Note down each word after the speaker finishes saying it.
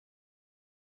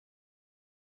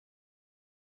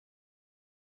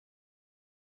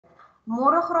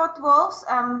Môre graad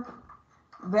 12,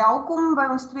 welkom by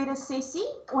ons tweede sessie.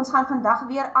 Ons gaan vandag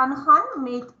weer aangaan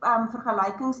met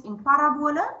vergelykings en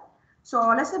parabole. So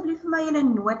haal asseblief vir my julle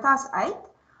notas uit.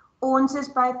 Ons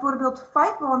is by voorbeeld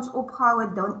 5 waar ons opgehou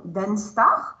het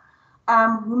Dinsdag,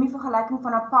 hoe om die vergelyking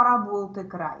van 'n parabool te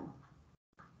kry.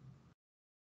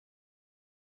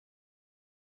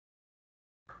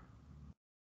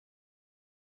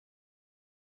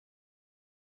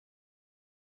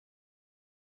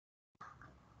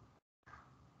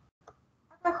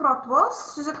 By graad 12,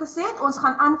 soos ek gesê het, ons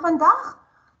gaan aan vandag.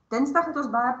 Dinsdag het ons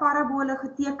baie parabole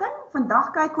geteken.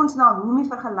 Vandag kyk ons na hoe om die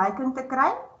vergelyking te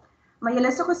kry. Maar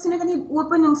julle sal gesien het in die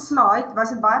opening slide, was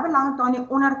dit baie belangrik daar aan die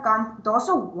onderkant, daar's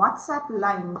 'n WhatsApp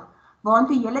lyn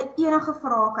waartoe julle enige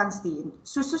vrae kan stuur.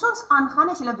 Soos ons aangaan,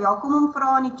 is julle welkom om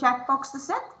vrae in die chatbox te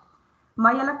sit,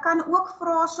 maar julle kan ook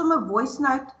vrae sommer voice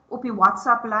note op die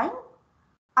WhatsApp lyn.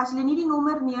 As julle nie die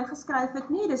nommer neergeskryf het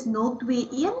nie, dis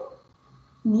 021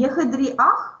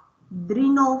 938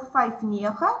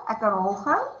 3059, ek herhaal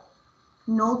gou,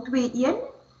 021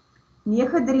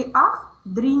 938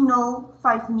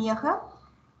 3059,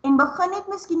 en begin net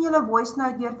miskien julle voice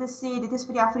note deur te sê, dit is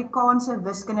vir die Afrikaanse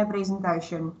wiskunde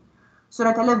presentation,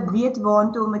 sodat hulle weet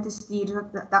waantoe om dit te stuur,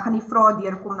 dan gaan die vrae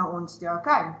deurkom na ons toe,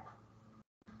 okay?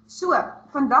 So,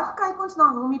 vandag kyk ons na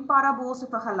hoe om die parabool se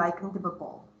vergelyking te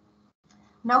bepaal.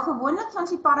 Nou gewoonlik gaan ons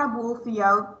die parabool vir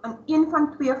jou in een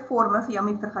van twee forme vir jou om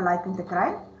die vergelyking te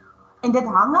kry. En dit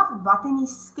hang af wat in die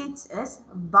skets is,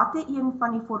 watter een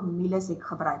van die formules ek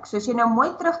gebruik. So as jy nou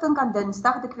mooi terugdink aan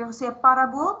Dinsdag, het ek vir jou gesê, 'n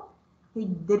parabool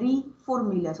het 3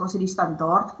 formules. Ons het die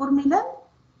standaard formule,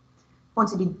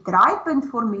 ons het die draaipunt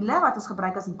formule, wat ons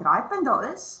gebruik as die draaipunt daar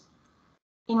is,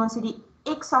 en ons het die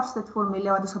x-afsnit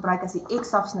formule, wat ons gebruik as die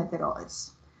x-afsnitte daar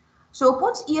is. So op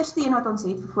ons eerste een wat ons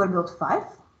het, vir voorbeeld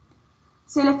 5,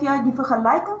 sê hulle vir jou die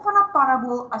vergelyking van 'n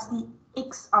parabool as die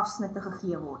x-afsnitte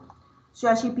gegee word. So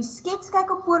as jy op die skets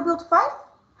kyk op voorbeeld 5,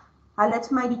 hulle het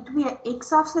vir my die 2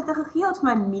 x-afsnitte gegee, het vir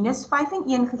my minus 5 en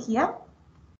 1 gegee,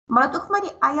 maar het ook vir my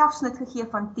die y-afsnit gegee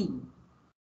van 10.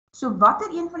 So watter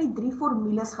een van die 3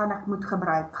 formules gaan ek moet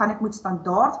gebruik? Gaan ek moet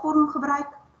standaard vorm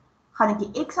gebruik? Gaan ek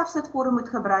die x-afsnit vorm moet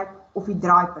gebruik of die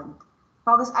draaipunt?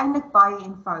 Wel, dit is eintlik baie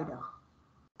eenvoudig.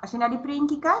 As jy na die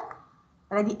prentjie kyk,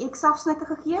 hulle het die x-afsnitte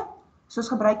gegee, soos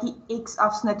gebruik die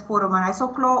x-afsnit vorm, en hy sal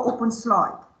klaar op ons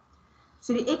slide.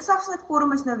 So die x-afsnit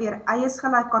vorm is nou weer y is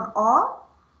gelyk aan a,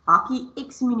 hakkie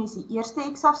x minus die eerste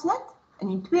x-afsnit, en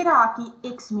die tweede hakkie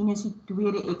x minus die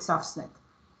tweede x-afsnit.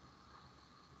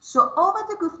 So al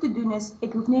wat ek hoef te doen is,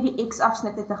 ek hoef net die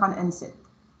x-afsnitte te gaan insit.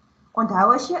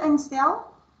 Onthou as jy instel,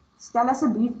 stel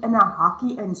asseblief in 'n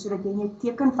hakkie in, sodat jy nie 'n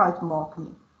tekenfout maak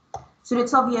nie. So dit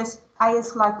sal wees, y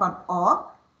is gelyk aan a,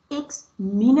 x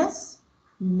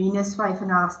minus 5 in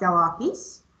herstel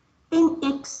hakkies, en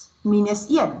x minus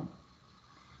 1.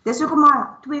 Dis hoekom my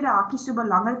tweede hakkie so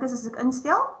belangrik is as ek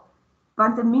instel,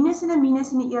 want 'n minus en 'n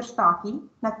minus in die eerste hakkie,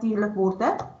 natuurlik word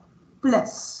dit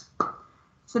plus.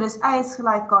 So dis y is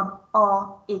gelyk aan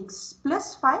ax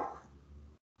plus 5,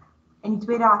 en die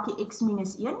tweede hakkie x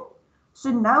minus 1. So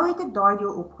nou het ek daai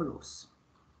deel opgelos.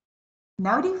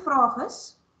 Nou die vraag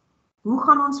is, hoe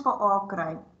gaan ons vir a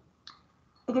kry?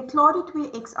 Ek het klaar die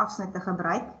 2 x-afsnitte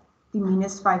gebruik, die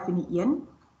minus 5 en die 1.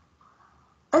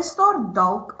 Is daar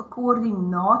dalk 'n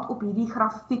koördinaat op hierdie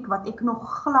grafiek wat ek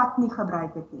nog glad nie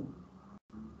gebruik het nie?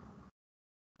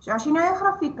 So as jy nou 'n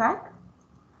grafiek kyk,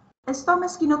 is daar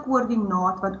miskien 'n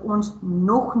koördinaat wat ons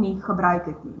nog nie gebruik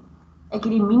het nie. Ek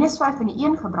het die minus 5 en die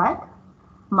 1 gebruik,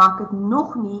 maar ek het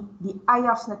nog nie die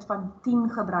y-afsnit van 10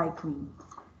 gebruik nie.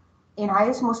 En hy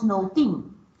is mos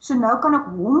 0,10. So nou kan ek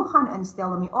hom gaan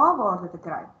instel om die a-waarde te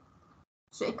kry.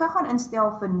 So ek kan gaan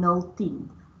instel vir 0,10.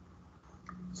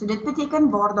 So dit beteken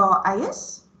waar daar y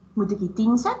is, moet ek die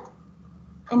 10 sit,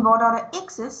 en waar daar 'n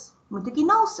x is, moet ek die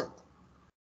 0 sit.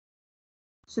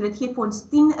 So dit gee vir ons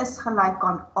 10 is gelyk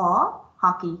aan a,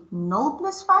 hakkie 0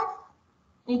 plus 5,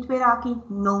 en die tweede hakkie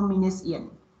 0 minus 1.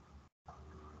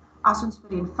 As ons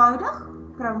vereenvoudig,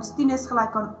 kry ons 10 is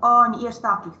gelyk aan a in die eerste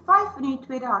hakkie 5, en in die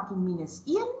tweede hakkie minus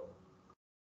 1,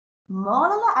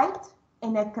 maal hulle uit,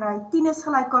 en ek kry 10 is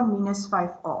gelyk aan minus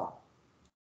 5a.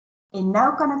 En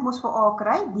nou kan ek mos vir a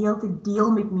kry, deel te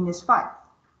deel met minus 5.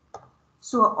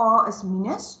 So a is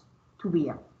minus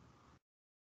 2.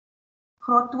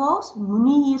 Graad 12,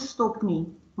 moenie hier stop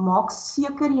nie. Maak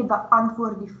seker jy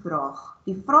beantwoord die vraag.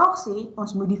 Die vraag sê,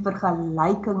 ons moet die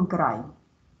vergelyking kry.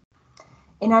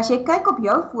 En as jy kyk op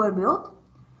jou voorbeeld,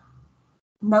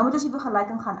 nou moet ons die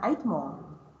vergelyking gaan uitmaak.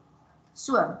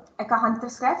 So, ek kan gaan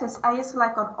terskryf, dis y is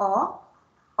gelyk aan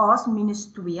a is minus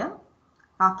 2,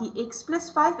 hakkie x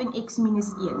plus 5 en x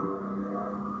minus 1.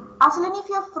 As hulle nie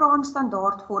vir jou vra in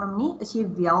standaardvorm nie, is jy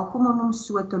welkom om hom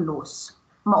so te los.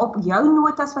 Maar op jou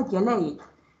notas wat jy het,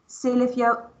 sê hulle vir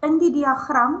jou, in die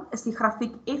diagram is die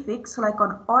grafiek fx gelyk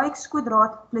aan ax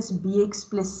kwadraat plus bx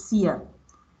plus c.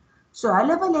 So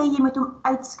hulle wil hê jy moet hom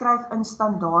uitskryf in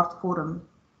standaardvorm.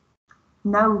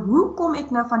 Nou, hoe kom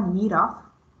ek nou van hier af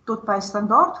tot by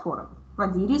standaardvorm?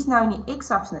 Want hierdie is nou in die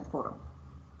x-afsnitvorm.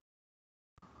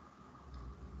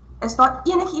 Is daar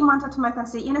enige iemand wat vir my kan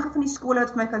sê, enige van die skole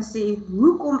wat vir my kan sê,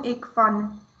 hoe kom ek van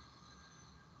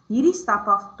hierdie stap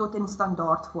af tot in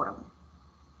standaardvorm?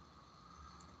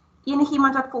 Enige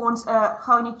iemand wat vir ons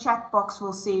gou in die chatbox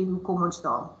wil sê, hoe kom ons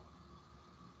daar?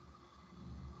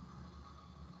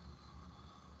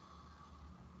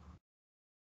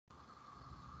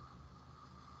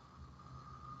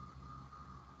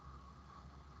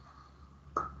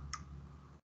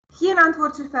 Geen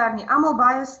antwoord sover nie, almal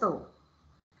baie stil.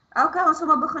 Ok, ons sal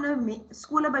maar begin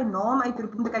skole by naam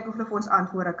uitroep om te kyk of hulle vir ons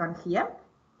antwoorde kan gee.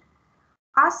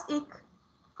 As ek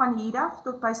van hier af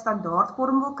tot by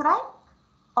standaardvorm wil kry,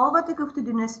 al wat ek hoef te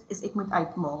doen is ek moet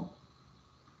uitmaal.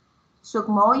 So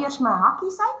ek maal eers my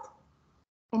hakkies uit,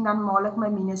 en dan maal ek my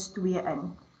minus 2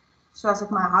 in. So as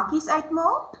ek my hakkies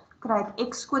uitmaal, kry ek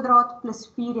x kwadraat plus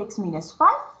 4x minus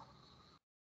 5.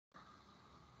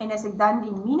 En as ek dan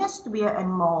die minus 2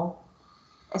 inmaal,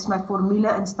 is my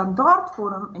formule in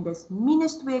standaardvorm en dis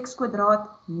minus 2x kwadraat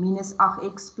minus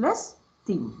 8x plus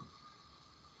 10.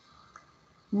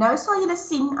 Nou sal julle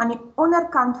sien aan die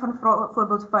onderkant van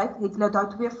voorbeeld 5 het julle daar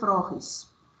 2 vragies.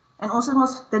 En ons het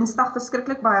ons Dinsdag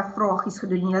verskriklik baie vragies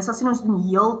gedoen. Julle sal sien ons doen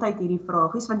heeltyd hierdie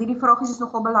vragies, want hierdie vragies is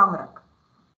nogal belangrik.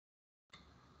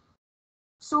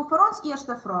 So vir ons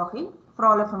eerste vragie,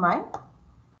 vra hulle vir my,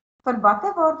 vir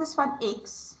watter waardes van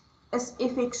x is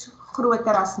fx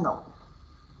groter as 0?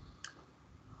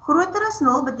 Groter as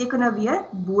 0 beteken nou weer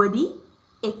bo die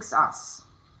x-as.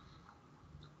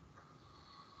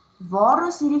 Waar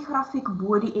is hierdie grafiek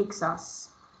bo die x-as?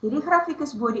 Hierdie grafiek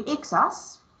is bo die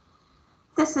x-as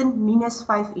tussen minus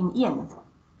 5 en 1.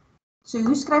 So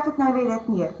hoe skryf ek nou weer dit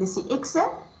neer? Dis die x-e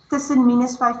tussen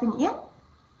minus 5 en 1.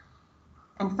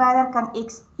 En verder kan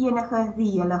x enige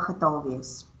reële getal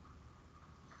wees.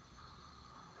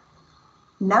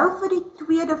 Nou vir die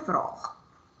tweede vraag.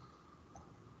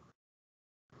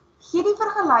 Gee die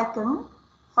vergelyking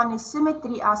van die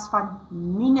simmetrie-as van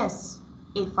minus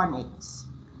f van x.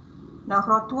 Nou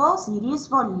graad 12, hierdie is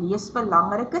waar lees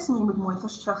belangrik is en jy moet mooi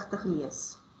versigtig lees.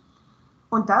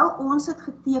 Onthou, ons het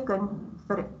geteken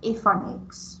vir f van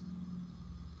x.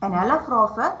 En hulle vra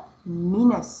vir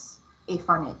minus f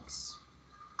van x.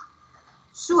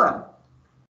 So,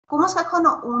 kom ons kyk gou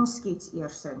na ons skets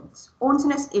eersins. Ons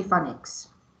is f van x.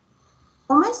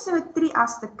 Om 'n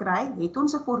simmetrie-as te kry, het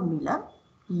ons 'n formule.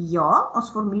 Ja,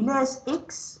 ons formule is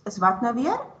x, is wat nou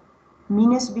weer?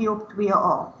 Minus b op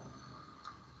 2a.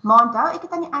 Maar onthou, ek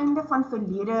het aan die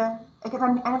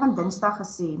einde van Dinsdag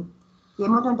gesê, jy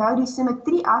moet onthou die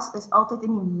simmetrie-as is altyd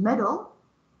in die middel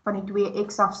van die 2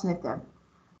 x-afsnitte.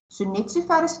 So net so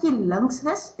ver as jy links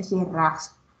is jy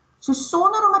regs. So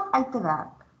sonder om dit uit te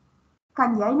werk,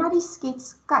 kan jy na die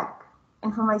skets kyk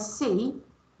en vir my sê,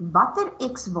 watter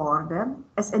x-waarde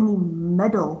is in die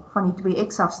middel van die 2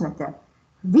 x-afsnitte?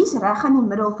 Wie is reg in die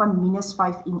middel van minus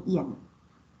 5 en 1?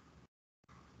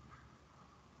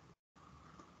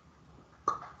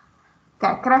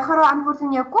 Kijk, kry gou 'n antwoord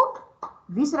in jou kop.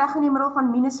 Wie is reg in die middel van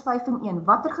minus 5 en 1?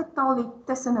 Watter getal het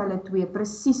tussen hulle twee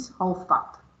presies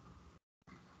halfpad?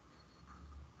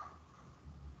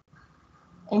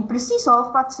 En presies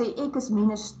halfpad sê ek is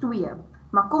minus 2.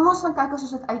 Maar kom ons gaan kyk as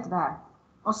ons dit uitwerk.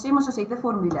 Ons sê ons het 'n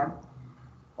formule.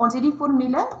 Ons het die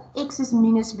formule, x is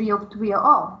minus b op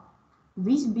 2a.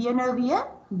 Wie is b nou weer?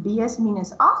 B is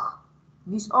minus 8.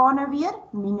 Wie is a nou weer?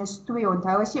 Minus 2.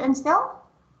 Onthou as jy instel,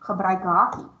 gebruik 'n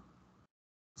hakkie.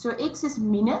 So x is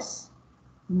minus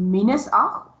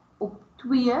 8 op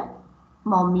 2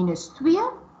 maal minus 2.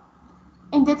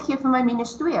 En dit gee vir my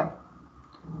minus 2.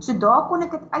 So daar kon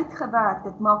ek dit uitgewerk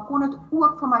het, maar kon dit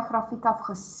ook van my grafiek af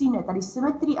gesien het, dat die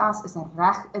simmetrie-as is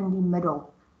reg in die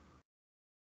middel.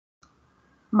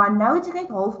 Maar nou het ek net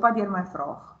halfpad deur my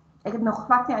vraag. Ek het nog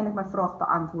glad nie eintlik my vraag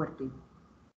beantwoord nie.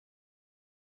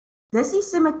 Dis die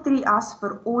simmetrie-as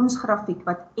vir ons grafiek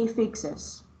wat fx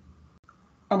is.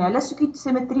 En hulle soek die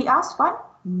simmetrie-as van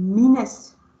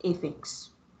minus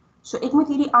fx. So ek moet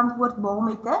hierdie antwoord maal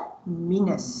met 'n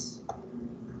minus.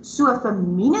 So vir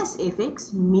minus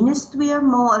fx, minus 2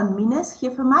 maal 'n minus gee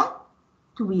vir my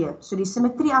 2. So die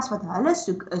simmetrie-as wat hulle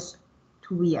soek is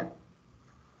 2.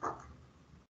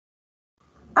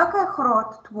 Ok,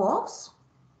 graad 12's.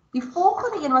 Die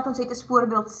volgende een wat ons het is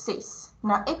voorbeeld 6.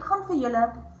 Nou ek gaan vir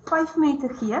julle 5 minute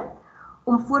gee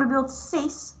om voorbeeld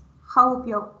 6 gou op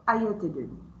jou eie te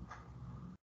doen.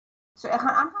 So ek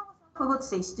gaan aangaan met voorbeeld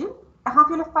 6 doen. Ek gaan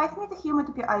vir julle 5 minute gee om dit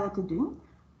op jou eie te doen.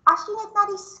 As jy net na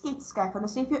die skets kyk, hulle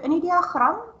sê vir jou in die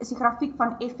diagram is die grafiek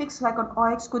van fx gelyk aan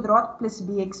ax kwadraat plus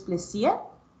bx plus c,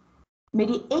 met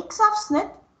die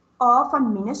x-afsnit a van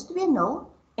 -20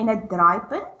 en 'n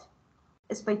draaipunt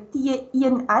is by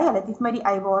T1y, hulle het nie vir my die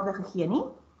y-waarde gegee nie,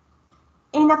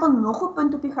 en dat hulle nog 'n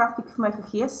punt op die grafiek vir my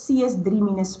gegee, c is 3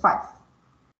 minus 5.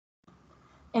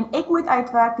 En ek moet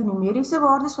uitwerk die numeriese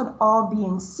waardes van a, b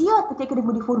en c, wat beteken ek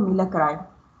moet die formule kry.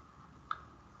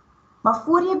 Maar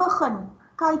voor jy begin,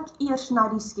 kyk eers na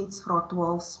die skets graad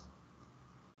 12's.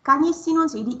 Kan jy sien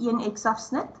ons het die een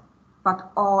x-afsnit, wat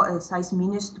a is, hy is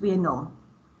 -20.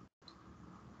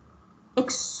 Ek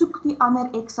soek die ander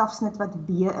x-afsnit wat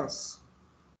b is.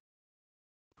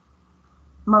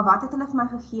 Maar wat het hulle vir my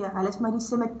gegee? Hulle het my die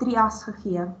simmetrieas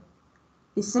gegee.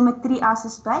 Die simmetrieas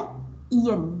is by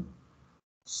 1.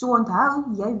 So onthou,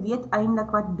 jy weet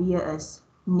eintlik wat b is.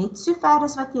 Net so ver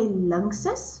as wat jy links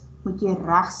is, moet jy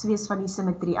regs wees van die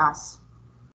simmetrieas.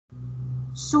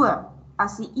 So,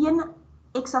 as die een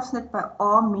x-afsnit by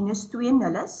a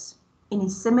 -20 is, en die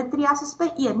simmetrieas is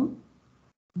by 1,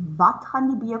 wat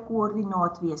gaan die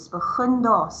b-koördinaat wees? Begin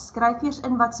daar, skryf eers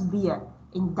in wat's b,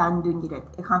 en dan doen jy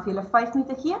dit. Ek gaan vir julle 5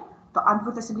 minute gee,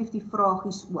 beantwoord asseblief die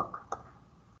vragies ook.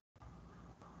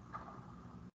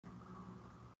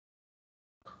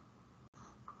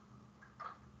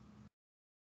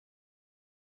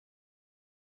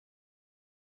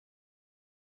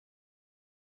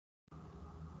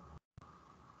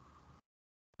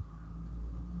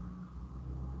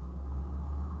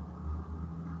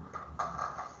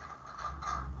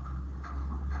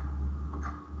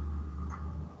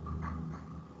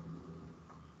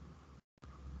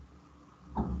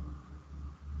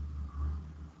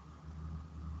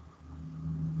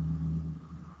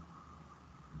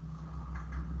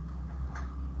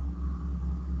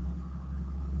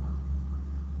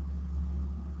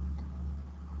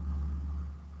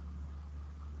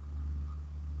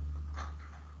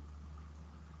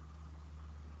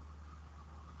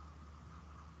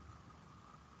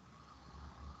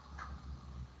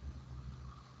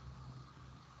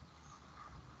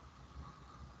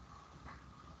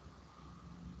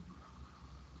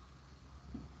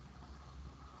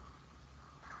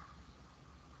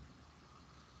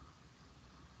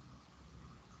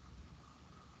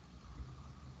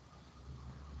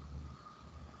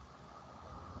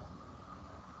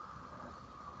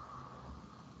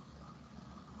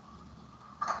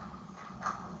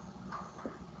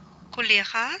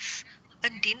 Collega's,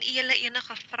 indien julle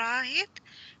enige vrae het,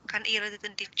 kan julle dit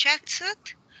in die chat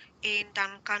sit en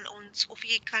dan kan ons, of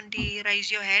jy kan die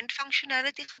raise your hand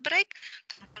functionality gebruik,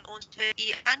 dan kan ons vir u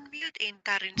unmute en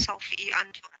daarin sal vir u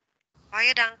antwoord.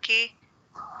 Baie dankie.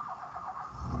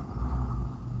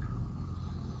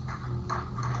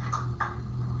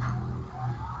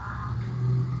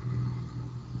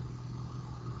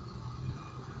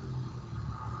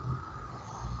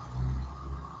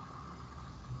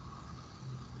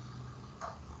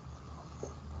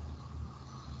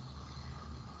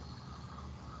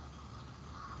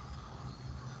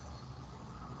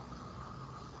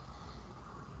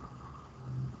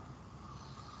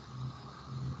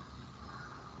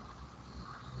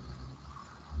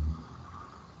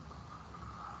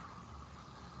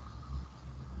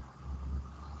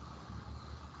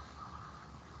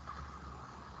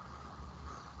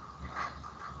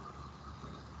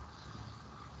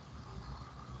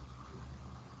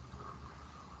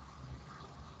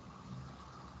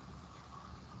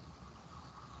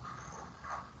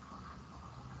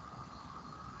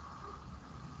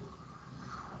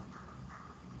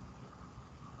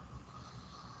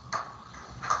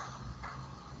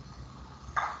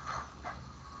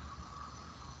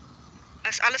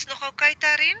 Is alles nog oukei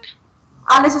daarin?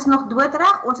 Alles is nog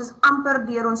doodreg, ons is amper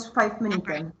deur ons 5 minute.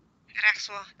 Okay. Reg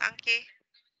so, dankie.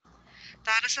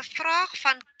 Daar is 'n vraag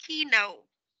van Kino.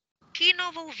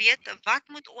 Kino wil weet, wat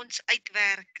moet ons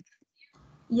uitwerk?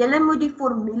 Julle moet die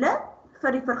formule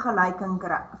vir die vergelyking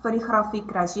kry, vir die grafiek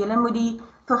kry. So julle moet die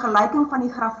vergelyking van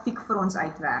die grafiek vir ons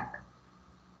uitwerk.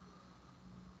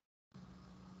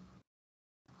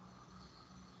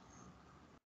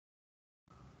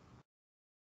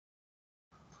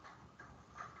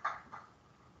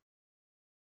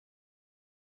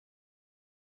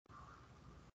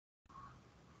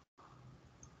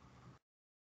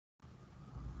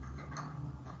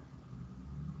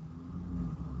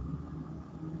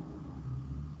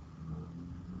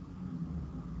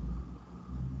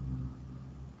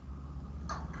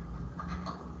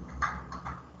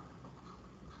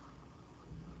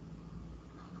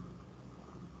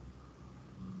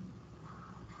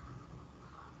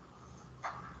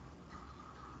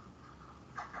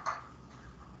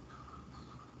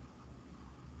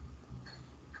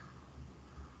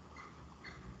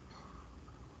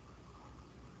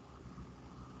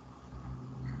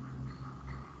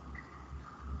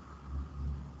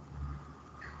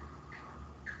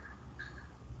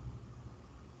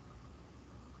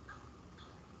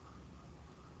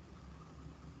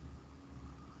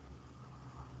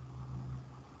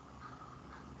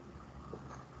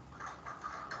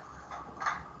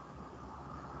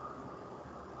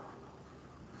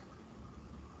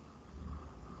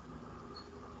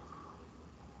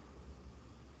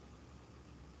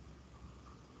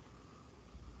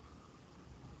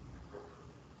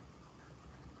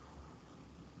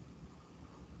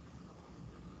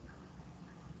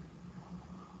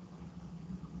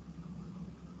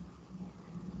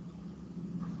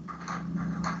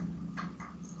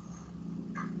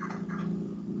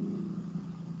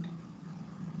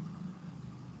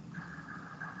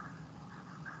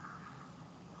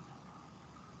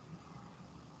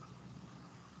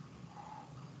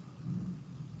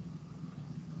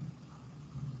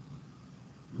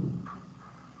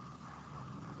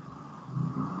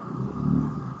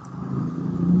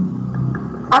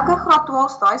 Okay, graad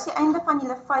 12, daai is die einde van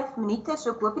julle 5 minute,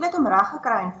 so ek hoop julle het hom reg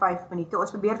gekry in 5 minute.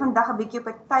 Ons probeer vandag 'n bietjie op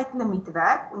 'n tydlimiet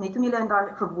werk, net om julle in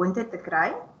daai gewoonte te kry.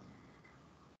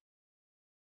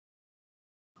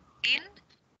 En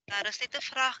daar is net 'n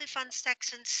vraagie van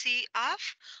section C af.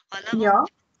 Hulle Ja.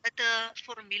 het 'n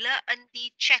formule in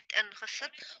die chat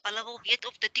ingesit. Hulle wil weet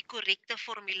of dit die korrekte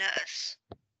formule is.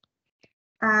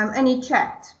 In die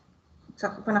chat. Ek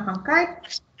sal vinnig gaan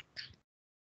kyk.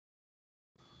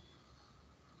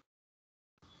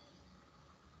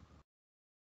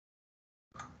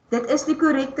 Dit is die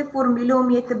korrekte formule om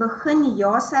mee te begin.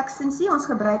 Ja, section C, ons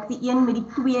gebruik die een met die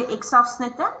 2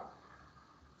 x-afsnitte.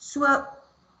 So,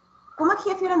 kom ek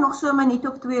gee vir julle nog so 'n minuut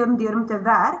of 2 om deur om te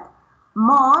werk,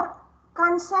 maar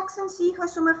kan section C gou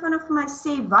sommer vinnig vir my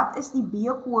sê, wat is die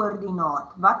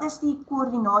B-koördinaat? Wat is die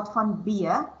koördinaat van B?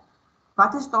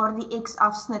 Wat is daardie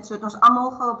x-afsnit? So dat ons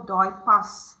almal gou op daai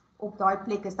pas, op daai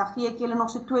plek is. Dan gee ek julle nog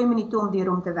so 2 minute om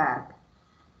deur om te werk.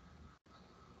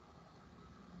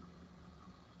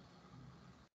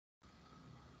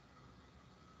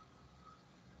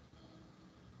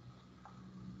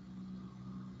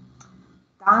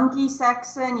 Dankie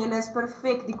Saxon, julle is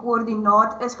perfek. Die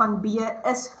koördinaat is van B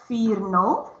is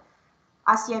 4,0.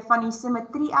 As jy van die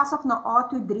simmetrie as of na A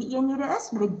toe 3 eenhede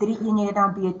is, moet dit 3 eenhede na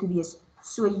B toe wees.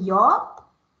 So ja,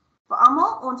 vir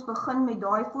almal, ons begin met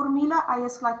daai formule. Y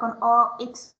is gelyk aan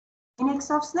AX en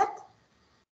x-afsnit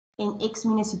en x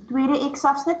minus die tweede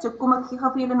x-afsnit. So kom ek gee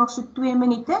vir julle nog so 2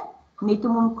 minute net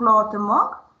om hom klaar te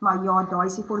maak, maar ja, daai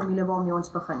is die formule waarmee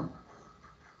ons begin.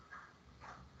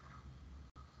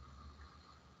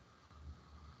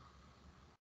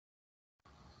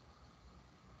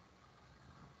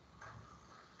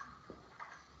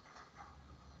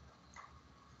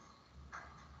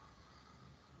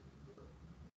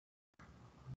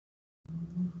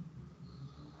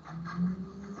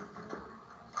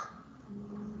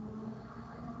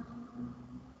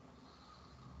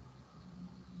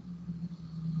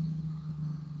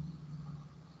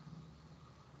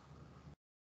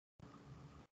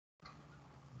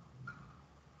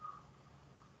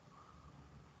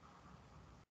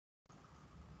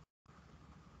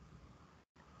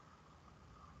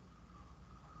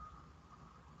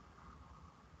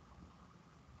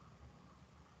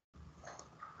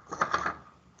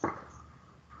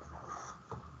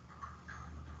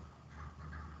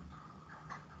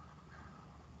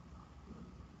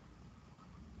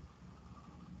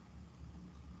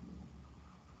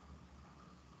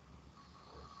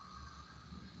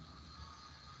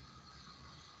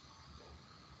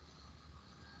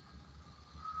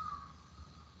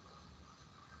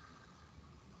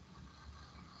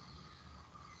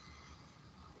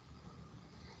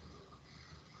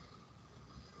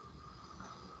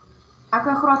 Ek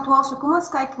in graad 12, so kom ons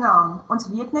kyk na hom. Ons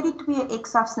weet nou die 2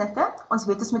 x-afsnitte. Ons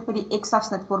weet ons moet met die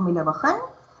x-afsnit formule begin.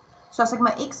 So as ek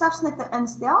my x-afsnitte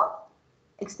instel,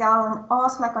 ek stel dan A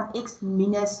is gelyk aan x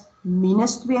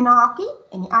minus 2 na hakkie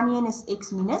en die ander een is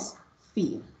x minus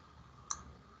 4.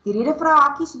 Die rede vir 'n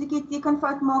hakkie sodat ek 'n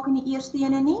tekenfout maak in die eerste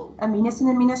ene nie, 'n minus en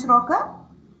 'n minus raak 'n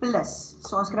plus.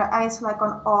 So ons kry y is gelyk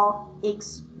aan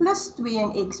ax plus 2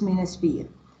 en x minus 4.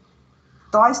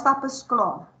 Daai stap is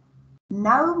klaar.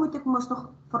 Nou moet ek mos nog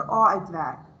vir A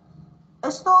uitwerk.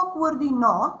 Is daar 'n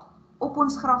koördinaat op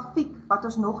ons grafiek wat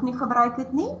ons nog nie gebruik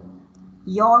het nie?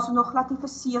 Ja, ons het nog glad nie vir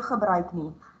C gebruik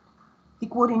nie. Die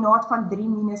koördinaat van 3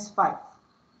 minus 5.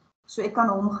 So ek kan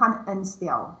hom gaan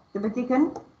instel. Dit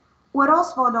beteken, oral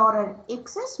waar daar 'n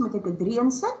x is, moet ek 'n 3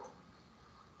 insit.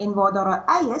 En waar daar 'n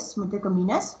y is, moet ek 'n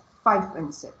minus 5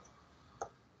 insit.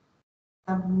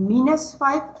 'n minus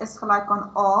 5 is gelyk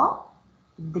aan A,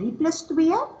 3 plus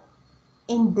 2,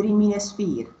 en 3 minus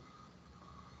 4.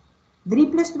 3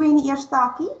 plus 2 in die eerste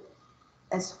hakkie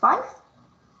is 5,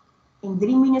 en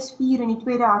 3 minus 4 in die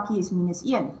tweede hakkie is minus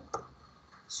 1.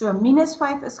 So minus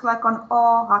 5 is gelyk aan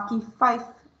A hakkie 5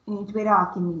 en die tweede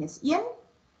hakkie minus 1,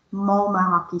 maal my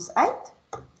hakkies uit.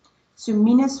 So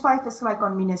minus 5 is gelyk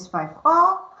aan minus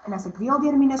 5a, en as ek deel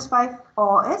deur minus 5,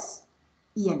 A is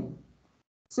 1.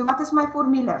 So wat is my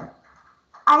formule?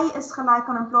 Y is gelyk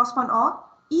aan in plaas van A,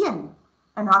 1.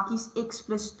 In hakkies x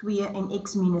plus 2 en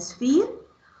x minus 4.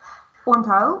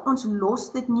 Onthou, ons los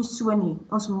dit nie so nie.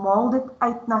 Ons maal dit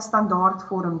uit na standaard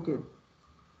vorm toe.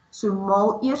 So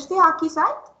maal eers die hakkies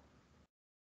uit,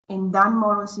 En dan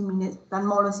maal ons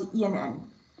die 1 in.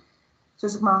 So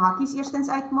as ek my hakkies eerstens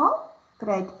uitmaal,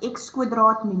 kry ek x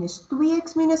kwadraat minus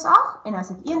 2x minus 8, en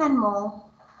as ek 1 inmaal,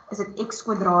 is dit x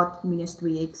kwadraat minus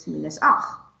 2x minus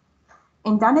 8.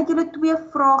 En dan het julle 2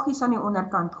 vragies aan die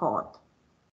onderkant gehad.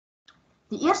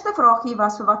 Die eerste vraagie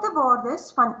was vir watter waardes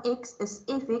van x is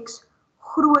fx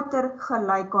groter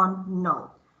gelyk aan 0.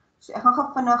 So ek gaan gou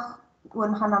vinnig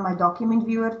oorgaan na my document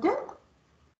viewer toe.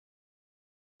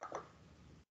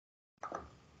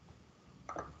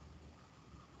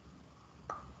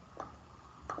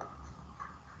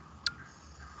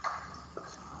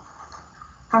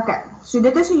 Okay, so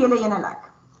dit is hoe julle ene lyk.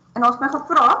 En ons my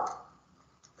gevra,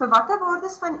 vir watter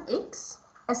waardes van x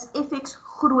is fx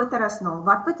groter as 0?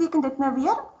 Wat beteken dit nou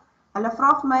weer? Hulle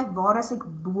vra vir my, waar is ek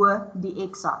bo die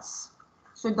x-as?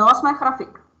 So daar is my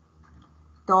grafiek.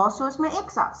 Daar so is my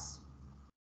x-as.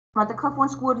 Want ek gaan vir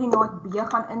ons koördinaat B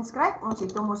gaan inskryf. Ons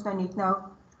het hom ons nou net nou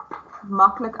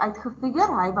maklik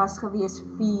uitgefigure. Hy was gewees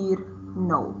 4,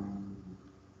 0.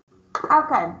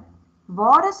 Okay,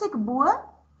 waar is ek bo?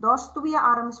 Daar's 2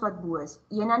 arms wat bo is.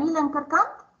 Een aan die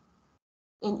linkerkant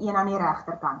en een aan die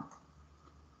regterkant.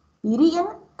 Hierdie een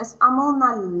is almal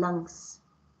na links.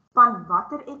 Van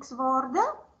watter x-waarde?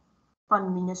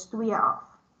 Van minus 2 af.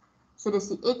 So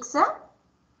dis die x-e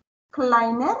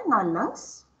kleiner na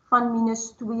links van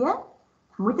minus 2.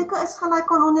 Moet ek 'n is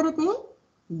gelyk aan onder dit hê?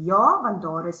 Ja, want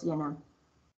daar is ene.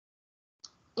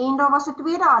 En daar was 'n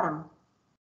tweede arm.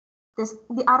 Dis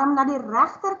die arm na die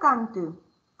regterkant toe.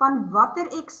 Van watter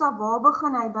x-a waar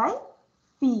begin hy by?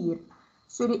 4.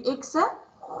 So die x-e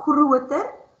groter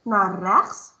na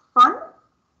regs van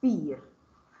 4.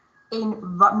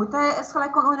 En wat moet hy is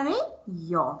gelyk aan onder hê?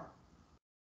 Ja.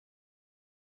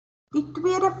 Die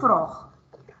tweede vraag.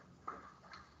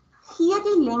 Gee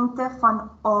die lengte van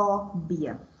AB.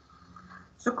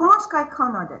 So kom ons kyk gou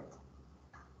na dit.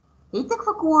 Het ek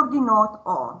vir koördinaat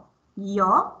A?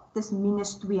 Ja, dis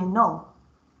minus 2, 0.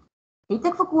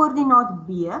 Het ek vir koördinaat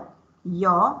B?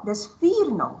 Ja, dis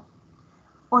 4, 0.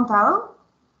 Onthou,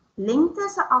 lengte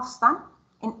is 'n afstand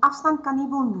en afstand kan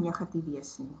nie wel negatief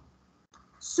wees nie.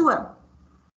 So,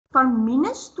 van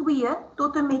minus 2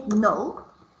 tot en met 0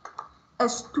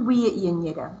 is 2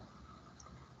 eenhede.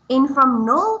 En van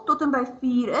 0 tot en by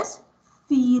 4 is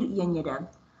 4 eenhede.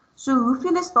 So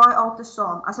hoeveel is daai al te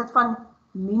saam? As dit van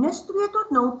minus 2 tot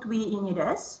 0 2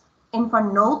 eenhede is, en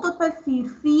van 0 tot by 4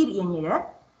 4 eenhede,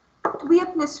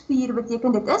 2 plus 4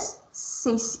 beteken dit is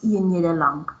 6 eenhede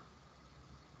lank.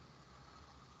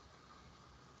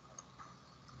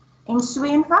 En so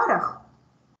eenvoudig.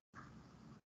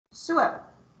 So,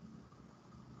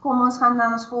 kom ons gaan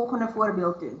na ons volgende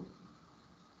voorbeeld toe.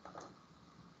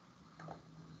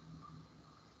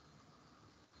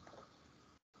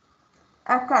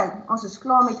 Okay, ons is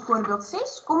klaar met voorbeeld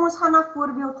 6. Kom ons gaan na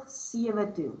voorbeeld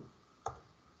 7 toe.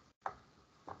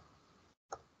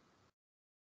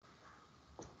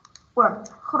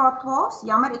 Graad 12,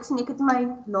 jammer, ek sien ek het my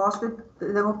laaste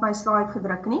ding op my slide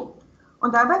gedruk nie.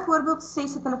 Onthou by voorbeeld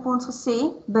 6 het hulle vir ons gesê,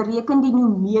 bereken die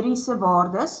numeriese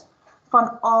waardes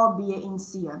van A, B en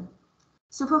C.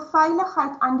 So vir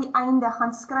veiligheid aan die einde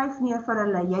gaan skryf neer vir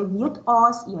hulle, jy weet A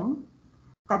is 1,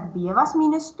 dat B was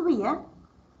minus 2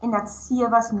 en dat C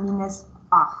was minus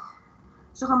 8.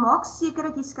 So gemaak seker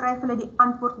dat jy skryf hulle die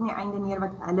antwoord aan die einde neer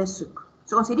wat hulle soek.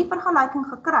 So ons het die vergelyking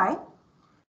gekry,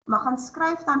 maar gaan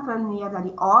skryf dan vir hulle neer dat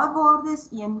die A-waarde is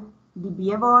 1, die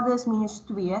B-waarde is minus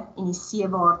 2 en die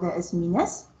C-waarde is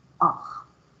minus 8.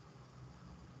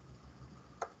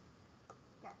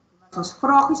 Kijk, dit was ons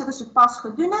vragies wat ons sopas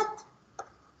gedoen het.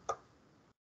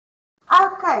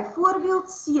 Ok, voorbeeld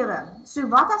 7. So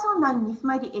wat as hulle nou nie vir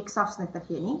my die x-afsnit te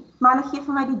gee nie, maar hulle gee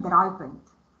vir my die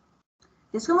draaipunt.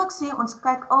 Dis kom ek sê, ons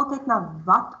kyk altyd na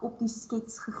wat op die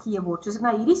skets gegee word. So as ek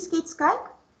na hierdie skets kyk,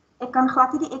 ek kan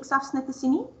glad nie die x-afsnitte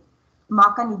sien nie,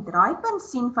 maar kan die draaipunt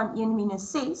sien van 1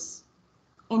 minus 6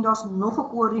 en daar's nog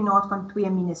 'n koördinaat van 2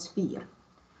 minus 4.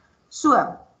 So,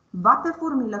 watter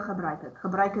formule gebruik ek?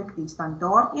 Gebruik ek die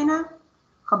standaard ene,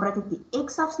 gebruik ek die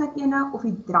x-afsnit ene of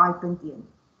die draaipunt een?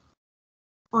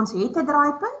 Ons het 'n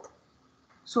draaipunt,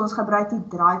 so ons gebruik die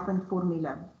draaipunt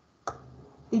formule.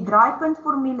 Die draaipunt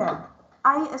formule,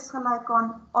 y is gelyk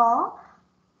aan a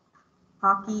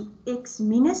hakkie x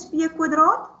minus p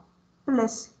kwadraat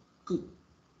plus q.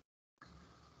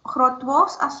 Graad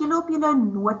 12, as julle op julle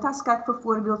notas kyk vir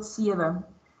voorbeeld 7,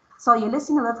 sal julle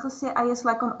sien hulle het gesê y is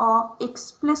gelyk aan a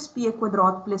x plus p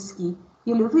kwadraat plus q.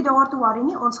 Julle hoef nie daar te worry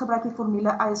nie, ons gebruik die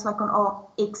formule y is gelyk aan a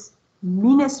x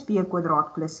minus p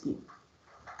kwadraat plus q.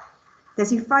 Dis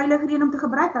die veilige een om te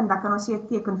gebruik, en dan kan ons nie 'n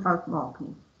tekenfout maak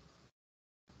nie.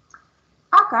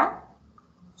 Ok,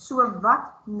 so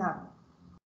wat nou?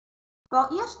 Wel,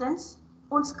 eerstens,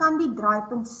 ons kan die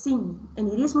draaipunt sien, en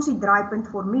hierdie is mos die draaipunt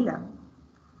formule.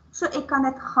 So ek kan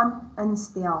dit gaan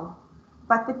instel.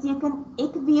 Wat beteken,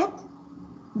 ek weet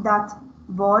dat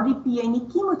waar die P en die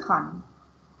Q moet gaan.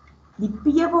 Die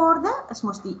P-waarde is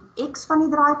mos die X van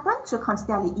die draaipunt, so ek gaan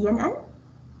stel die 1 in.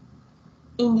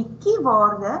 En die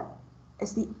Q-waarde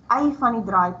is die Y van die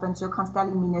draaipunt, so ek gaan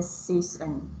stel die -6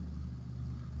 in.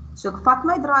 So ek vat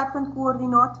my draaipunt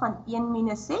koördinaat van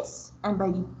 1 - 6, en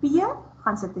by die P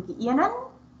gaan sit ek die 1 in,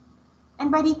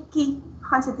 en by die Q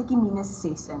gaan sit ek die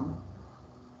 -6 in.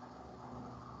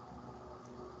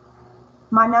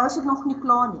 Maar nou is ek nog nie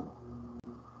klaar nie.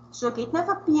 So ek het nou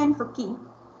vir P en vir Q,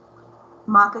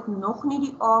 maar ek het nog nie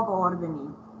die A-waarde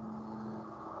nie.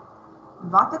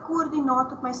 Wat 'n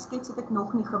koördinaat op my skets het ek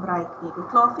nog nie gebruik nie. Ek het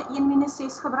klaar vir 1 -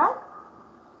 6 gebruik.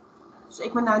 So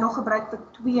ek moet nou nog gebruik vir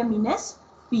 2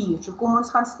 - 4. So kom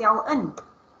ons gaan stel in.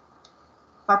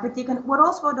 Wat beteken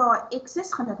oral waar daar 'n X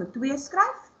is, gaan ek 'n 2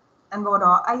 skryf, en waar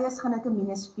daar 'n Y is, gaan ek 'n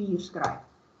 -4 skryf.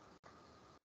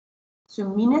 So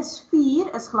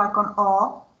 -4 is gelyk aan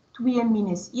A,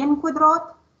 2 - 1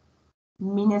 kwadraat,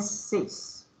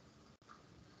 -6.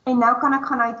 En nou kan ek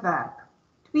gaan uitwerk.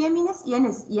 2 - 1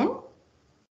 is 1,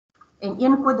 en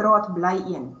 1 kwadraat bly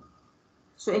 1.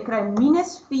 So ek kry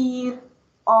 -4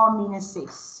 A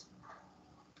 -6.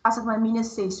 As ek my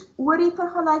 -6 oor die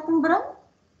vergelyking bring,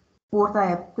 word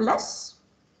hy 'n plus.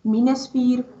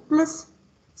 -4 plus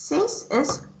 6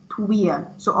 is 2.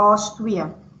 So A is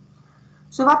 2.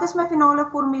 So wat is my finale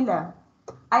formule?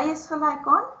 Y is gelyk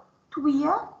aan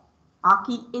 2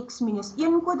 hakkie X -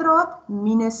 1 kwadraat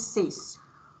 -6.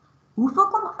 Hoeveel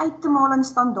kom uit te maal in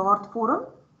standaardvorm?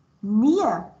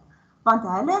 Nee, want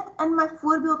hulle het in my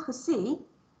voorbeeld gesê,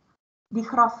 die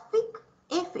grafiek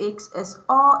fx is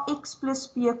ax plus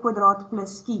p kwadraat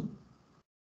plus q.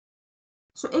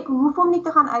 So ek hoef hom nie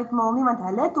te gaan uitmaal nie, want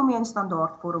hulle het hom nie in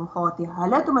standaardvorm gehad nie.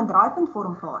 Hulle het hom in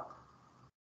draaipuntvorm gehad.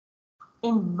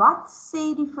 En wat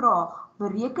sê die vraag?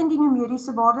 Bereken die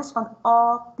numeriese waardes van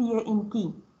a, p en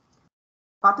q.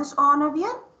 Wat is a nou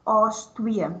weer? A is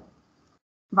 2.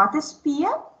 Wat is p?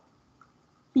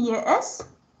 P is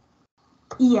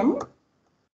 1.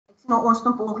 Ek sê nou ons het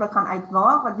hom per ongeluk gaan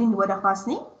uitmaak, wat nie nodig was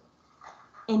nie.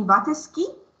 En wat is q?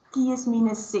 Q is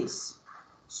 -6.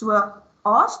 So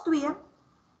A is 2,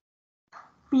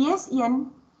 P is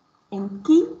 1 en Q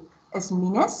is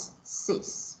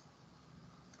 -6.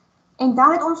 En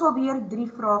dan het ons alweer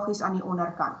 3 vragies aan die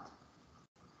onderkant.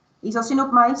 Jy sal sien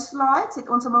op my slides, het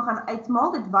ons hom gaan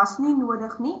uitmaal, dit was nie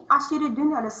nodig nie. As jy dit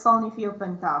doen, hulle sal nie vir jou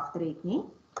punte aftrek nie.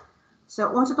 So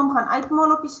ons het hom gaan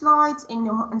uitmaal op die slides en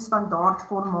hom in standaard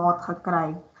formaat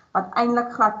gekry, wat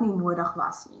eintlik glad nie nodig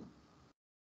was nie.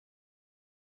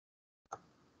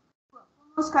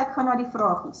 Ons kyk gou na die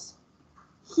vragies.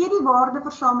 Gee die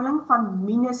waardeversameling van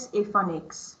 -f van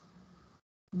x.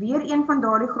 Weer een van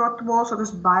daardie graad 12 wat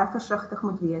ons baie versigtig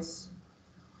moet wees.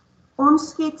 Ons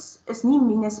skets is nie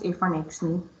 -f van x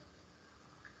nie.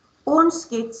 Ons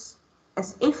skets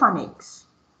is f van x.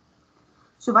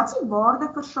 So wat is die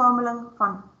waardeversameling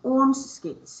van ons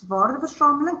skets?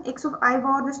 Waardeversameling, x of y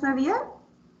waardes nou weer?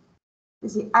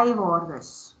 Dis die y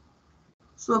waardes.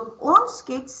 So op ons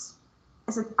skets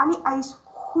is dit al die y's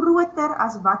groter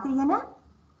as wat ene?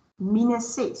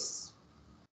 -6.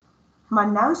 Maar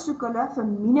nou soek hulle vir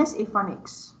 -f van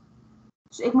x.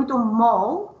 So ek moet hom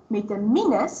maal met 'n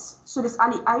minus, so dis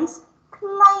al die y's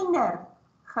kleiner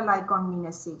gelyk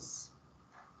aan -6.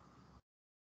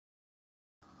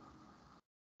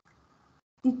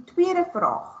 Die tweede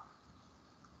vraag.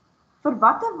 Vir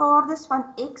watter waardes van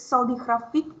x sal die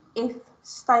grafiek f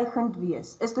stygend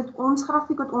wees? Is dit ons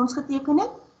grafiek wat ons geteken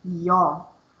het? Ja.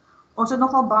 Ons het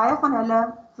nogal baie van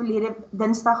hulle verlede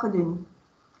Dinsdag gedoen.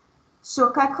 So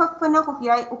kyk gou vinnig of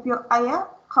jy op jou eie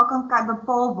gou kan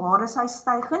bepaal waar is hy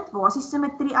stygend. Waar is die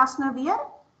simmetrie as nou weer?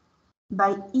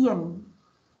 By 1.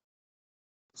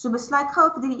 So besluit gou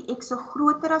of die x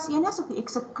groter as 1 is of die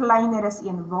x kleiner as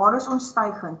 1. Waar is ons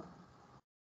stygend?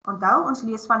 Onthou, ons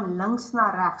lees van links na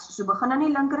regs. So begin aan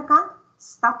die linkerkant,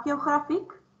 stap jou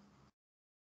grafiek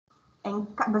en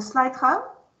besluit gou,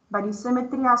 by die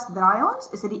simmetrie as draai ons,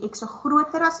 is dit die x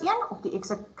groter as 1 of die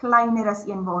x kleiner as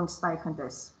 1 waar ons stygend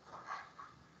is?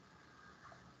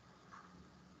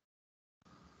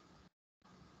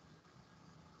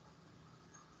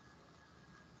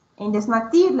 En dis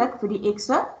natuurlik vir die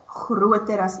x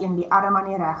groter as 1, die arm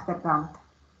aan die regterkant.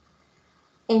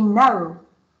 En nou,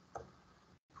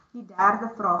 die derde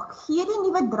vraag. Gee die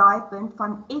nuwe draaipunt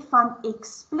van f van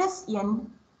x plus 1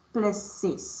 plus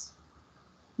 6.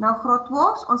 Nou graad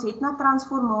 12, ons het na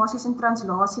transformasies en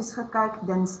translasies gekyk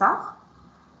Dinsdag.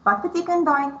 Wat beteken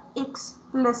daai x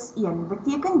plus 1?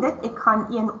 Beteken dit ek gaan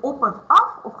 1 op of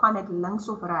af of gaan ek links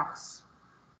of regs?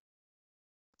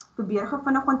 Probeer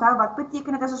vinnig onthou wat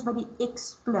beteken dit as ons by die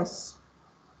x plus.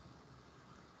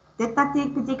 Dit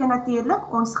beteken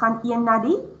natuurlijk ons gaan 1 na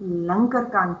die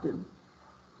linkerkant toe.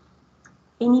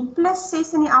 En die plus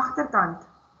 6 in die agterkant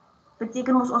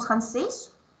beteken ons gaan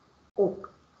 6 op.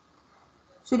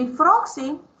 So die vraag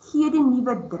sê, gee die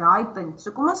nuwe draaipunt.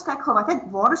 So kom ons kyk gou,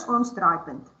 waar is ons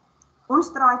draaipunt?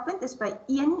 Ons draaipunt is by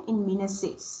 1 en minus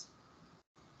 6.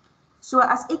 So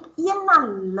as ek 1 na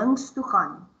links toe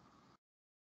gaan,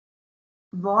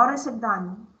 waar is ek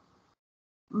dan?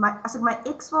 As ek my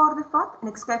x-waarde vat en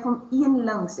ek skryf om 1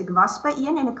 links, ek was by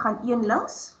 1 en ek gaan 1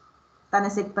 links, dan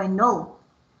is ek by 0.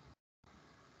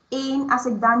 En as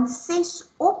ek dan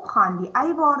 6 opgaan, die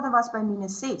y-waarde was by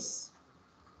minus 6.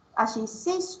 As jy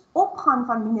 6 opgaan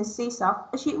van minus 6 af,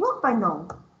 is jy ook by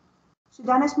 0. So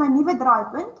dan is my nuwe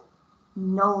draaipunt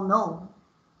 0, 0.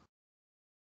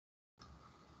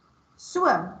 So,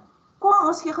 kom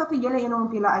ons gee gou vir julle een om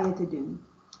op julle eie te doen.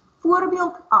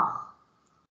 Voorbeeld 8.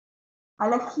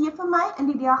 Hulle gee vir my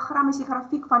in die diagram is die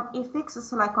grafiek van fx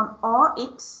is gelyk aan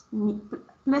ax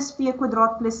plus p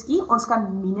kwadraat plus q. Ons kan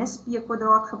minus p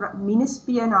kwadraat gebruik, minus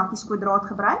p in hakies kwadraat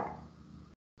gebruik.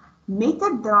 Met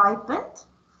 'n draaipunt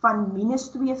van minus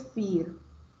 2, 4.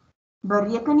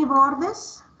 Bereken die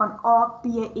waardes van a, p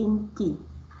en q.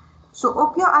 So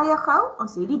op jou eie gou,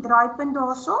 ons het die draaipunt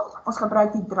daarso. Ons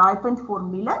gebruik die draaipunt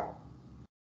formule.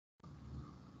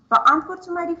 Beantwoord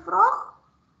vir my die vraag.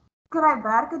 Kry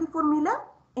werk uit die formule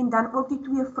en dan ook die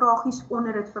 2 vragies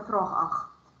onder dit vir vraag 8.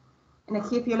 En ek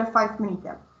gee vir julle 5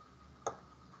 minute.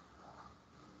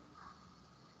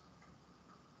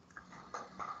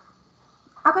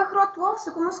 Okay, graad 12,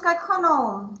 so kom ons kyk gaan na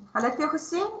hom. Hulle het vir jou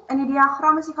gesê, in die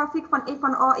diagram is die grafiek van f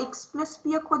van ax plus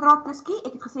p kwadraat plus q.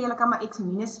 Ek het gesê julle kan maar x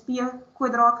minus p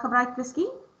kwadraat gebruik plus q.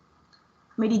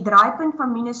 Met die draaipunt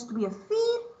van minus 2,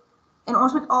 4 en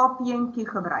ons moet a, p en q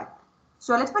gebruik.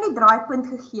 So hulle het van die draaipunt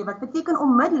gegee, wat beteken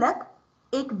onmiddellik,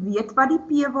 ek weet wat die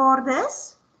p-waarde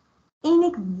is, en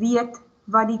ek weet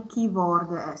wat die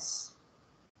q-waarde is.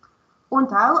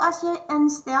 Onthou as jy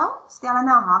instel, stel in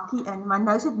 'n hakkie in, maar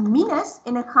nou is dit minus,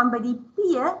 en ek gaan by die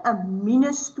p 'n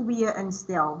minus 2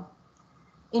 instel.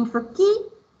 En vir q,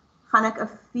 gaan ek 'n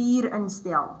 4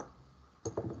 instel.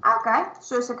 Okay,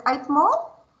 so as ek uitmaak,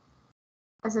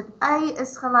 is dit y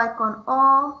is gelyk aan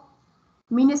a,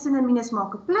 minus en 'n minus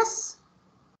maak 'n plus,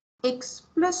 x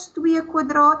plus 2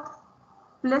 kwadraat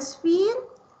plus 4,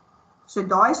 so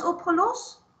daai is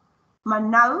opgelos, maar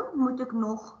nou moet ek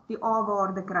nog die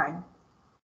a-waarde kry.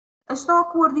 Is daar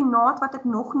 'n koördinaat wat ek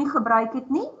nog nie gebruik het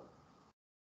nie?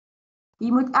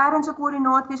 Hier moet ergens 'n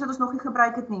koördinaat wees wat ons nog nie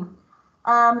gebruik het nie.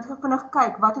 Ek gaan vinnig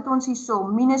kyk, wat het ons hierso?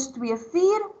 Minus 2,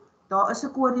 4, daar is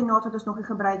 'n koördinaat wat ons nog nie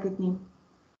gebruik het nie.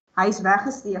 Hy is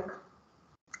weggesteek.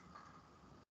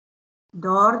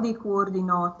 Daardie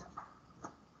koördinaat.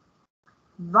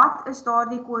 Wat is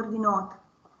daardie koördinaat?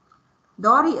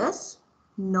 Daardie is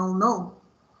 0, 0.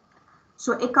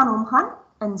 So ek kan hom gaan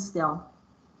instel.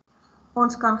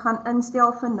 Ons kan gaan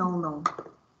instel vir 0, 0.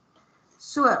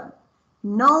 So,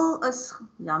 0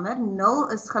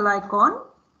 is gelyk aan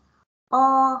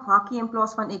a hakkie in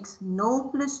plaas van x, 0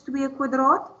 plus 2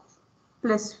 kwadraat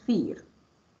plus 4.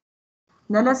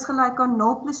 0 is gelyk aan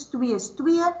 0 plus 2 is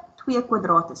 2, 2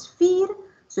 kwadraat is 4,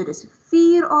 so dis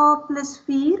 4a plus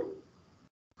 4.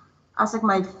 As ek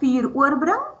my 4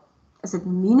 oorbring, is dit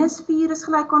minus 4 is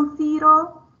gelyk aan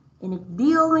 4a, en ek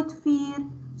deel met 4,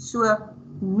 so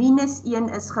minus 1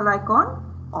 is gelyk aan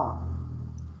a.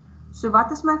 So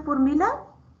wat is my formule?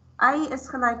 Y is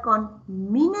gelyk aan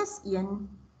minus 1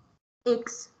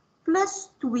 x plus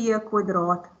 2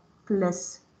 kwadraat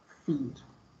plus 4.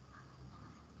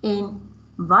 En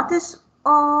wat is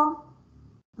a,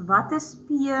 wat is p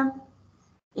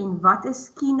en wat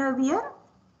is q nou weer?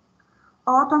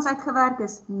 A het ons uitgewerk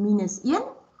is minus 1.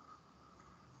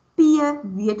 P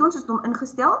weet ons, is hom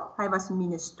ingestel, hy was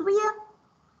minus 2.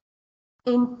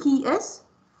 En q is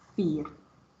 4.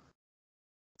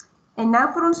 En nou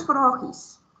vir ons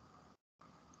vragies.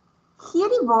 Gee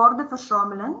die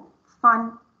waardeversameling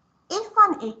van f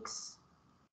van x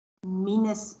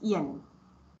minus 1.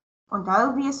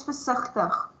 Onthou, wees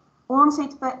versigtig. Ons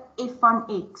het vir f van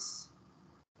x.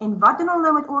 En wat doen hulle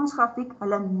nou met ons grafiek?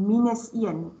 Hulle minus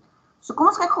 1. So kom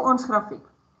ons kyk gou ons grafiek.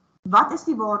 Wat is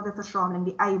die waardeversameling,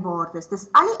 die y-waardes? Dis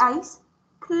al die y's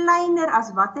kleiner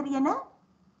as watter ene?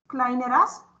 Kleiner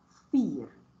as 4.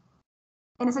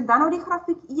 En as ek dan nou die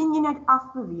grafiek 1 eenheid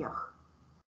afbeweeg,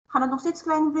 gaan dit nog steeds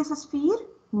kleiner wees as 4?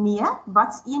 Nee,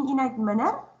 wat is 1 eenheid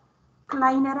minder?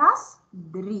 Kleiner as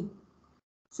 3.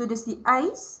 So dis die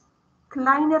ys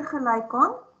kleiner gelyk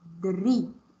aan 3.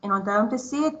 En onthou om te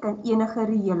sê, dit kan enige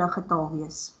reële getal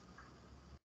wees.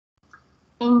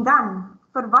 En dan,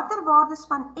 vir watter waardes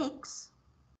van x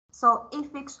sal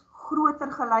fx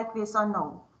groter gelyk wees aan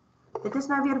 0? Dit is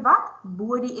nou weer wat?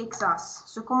 Bo die x-as.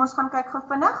 So kom ons gaan kyk gou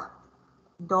vinnig.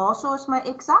 Daarso is my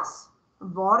x-as.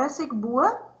 Waar is ek bo?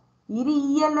 Hierdie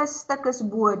hele stuk is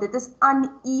bo. Dit is aan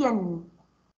 1.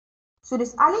 So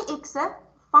dis al die x'e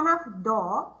vanaf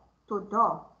daar tot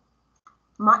daar.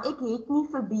 Maar ek het nie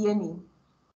vir b nie.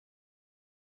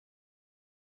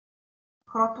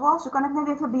 Graad 12, so kan ek nou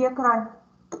weer vir b kry.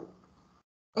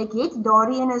 Ek het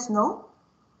daardie een is 0.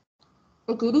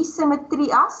 Ek het die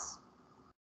simmetrie as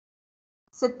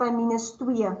sit by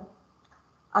 -2.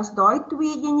 As daai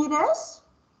 2 eenhede is,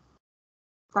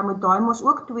 dan moet daai mos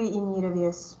ook 2 eenhede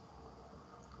wees.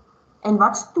 En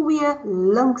wat's 2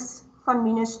 links van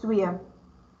 -2?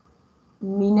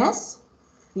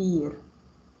 -4.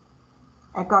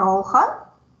 Ek herhaal gou.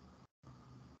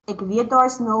 Ek weet daar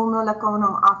is 0, ek kan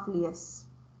hom aflees.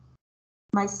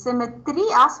 My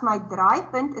simmetrie as my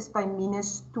draaipunt is by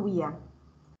 -2.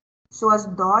 So as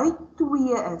daai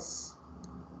 2 is,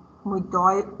 moet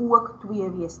daai ook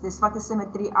 2 wees. Dis wat 'n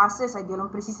simmetrie as is, hy deel hom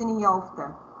presies in die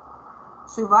helfte.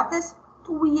 So wat is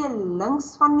 2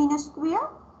 links van -2?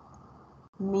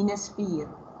 -4.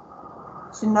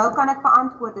 So nou kan ek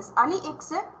beantwoord, is al die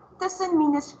x'e tussen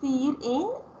 -4 en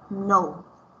 0.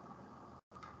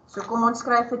 So kom ons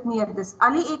skryf dit neer, dis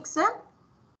al die x'e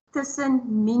tussen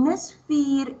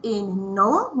 -4 en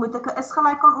 0, moet ek 'n is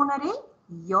gelyk aan onder hê?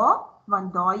 Ja,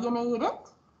 want daai ene het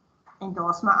dit, en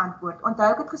daar's my antwoord.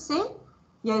 Onthou ek het gesê,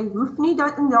 jy hoef nie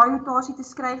dit in daai notasie te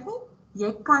skryf nie,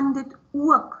 jy kan dit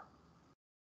ook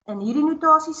in hierdie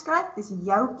notasie skryf, dis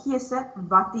jou keuse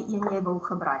wat die een jy wil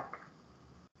gebruik.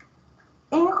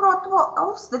 En graad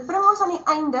 12, dit bring ons aan die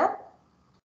einde.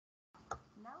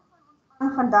 Nou gaan ons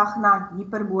aan vandag na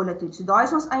hyperbole toe. So daai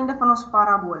is ons einde van ons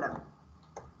parabole.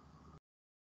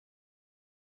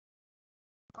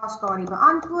 Pas daardie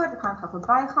beantwoord, ek gaan gou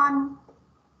verbygaan.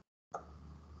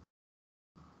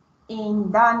 En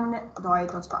dan, daai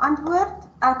het ons beantwoord.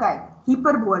 Okay,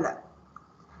 hyperbole.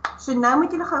 So nou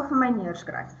moet julle gou vir my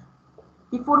neerskryf.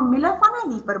 Die formule van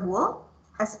 'n hyperbool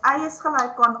is y is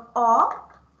gelyk aan a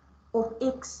of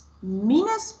x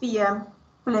minus p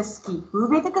plus q. Hoe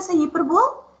weet ek is 'n hyperbool?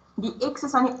 Die x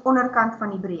is aan die onderkant van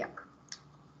die breek.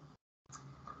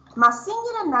 Maar sien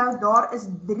julle nou, daar is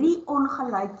 3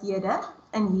 ongelykhede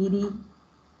in hierdie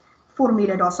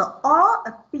formule. Daar's 'n a,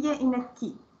 'n p en 'n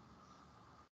q.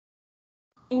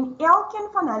 En elkeen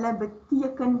van hulle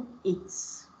beteken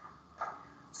iets.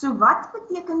 So wat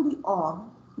beteken die a?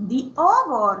 Die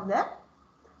a-waarde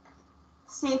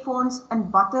sê vir ons in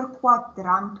watter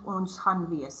kwadrant ons gaan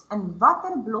wees. In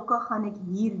watter blokke gaan ek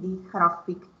hierdie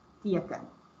grafiek teken.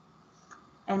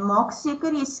 En maak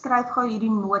seker jy skryf gou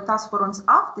hierdie notas vir ons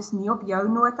af. Dis nie op jou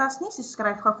notas nie, so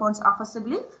skryf gou vir ons af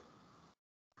asseblief.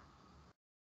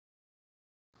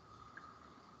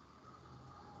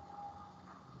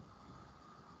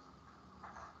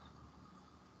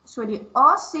 So die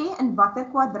A sê in watter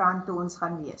kwadrant ons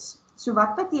gaan wees. So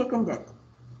wat beteken dit?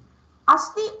 As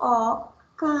die A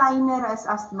kleiner is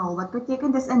as 0, wat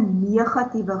beteken dis 'n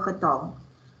negatiewe getal?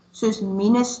 Soos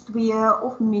 -2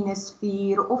 of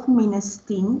 -4 of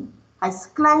 -10.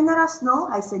 Hy's kleiner as 0,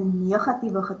 hy's 'n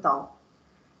negatiewe getal.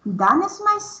 Dan is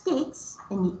my skets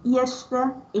in die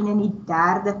eerste en in die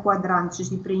derde kwadrant, soos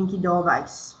die prentjie daar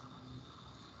wys.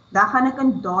 Dan gaan ek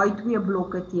in daai 2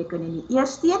 blokke teken, in die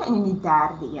eerste een en in die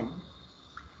derde een.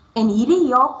 En hierdie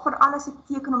help vir alles ek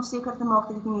teken om seker te maak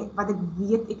dat ek nie, wat ek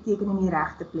weet ek teken in die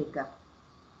regte plekke.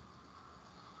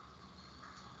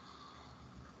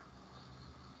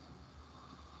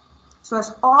 So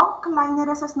as A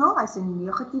kleiner is as 0, hy's 'n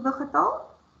negatiewe getal,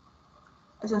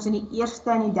 is ons in die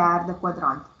eerste en die derde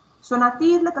kwadrant. So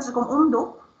natuurlik as ek hom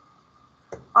omdop,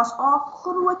 as A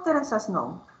groter is as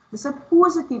 0, dis 'n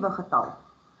positiewe getal.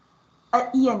 'n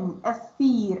 1, 'n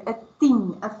 4, 'n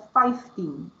 10, 'n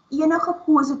 15, enige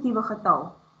positiewe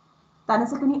getal. Dan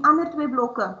is ek in die ander 2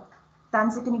 blokke, dan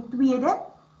is ek in die tweede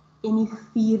en die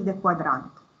 4de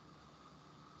kwadrant.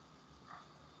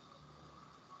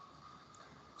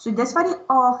 So dis wat die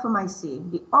A vir my sê.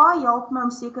 Die A help my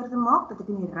om seker te maak dat ek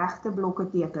in die regte blokke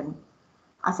teken.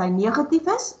 As hy negatief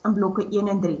is, in blokke 1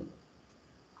 en 3.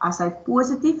 As hy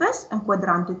positief is, in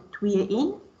kwadrante 2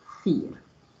 en 4.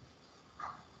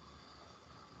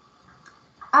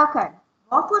 Okay,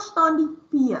 waarvoor staan die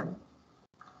P?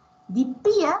 Die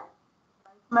P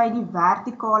wys my die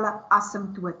vertikale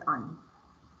asymptoot aan.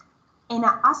 En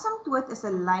 'n asymptoot is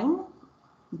 'n lyn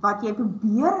wat jy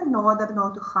probeer nader na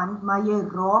toe gaan, maar jy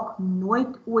raak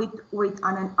nooit ooit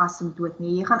aan 'n asymptoot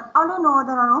nie. Jy gaan al hoe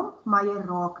nader aan hom, maar jy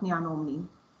raak nie aan hom nie.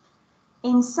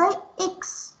 En sy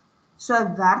x, so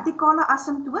 'n vertikale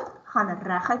asymptoot, gaan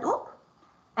reguit op,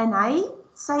 en hy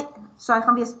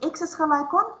gaan wees x is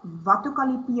gelyk aan wat ook al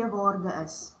die p-waarde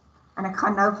is. En ek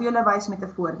gaan nou vir julle wys met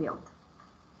 'n voorbeeld.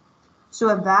 So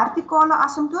 'n vertikale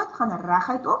asymptoot gaan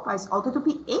reguit op, hy is altyd op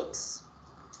die x.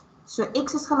 So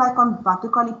x is gelyk aan wat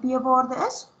ook al die p-waarde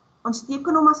is. Ons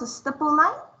teken hom as 'n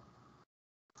stippellyn.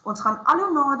 Ons gaan al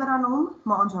hoe nader aan hom,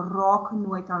 maar ons raak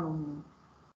nooit aan hom nie.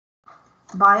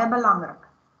 Baie belangrik.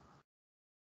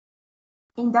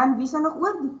 En dan wie is nog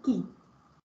oor die kie?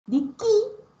 Die kie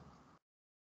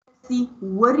is die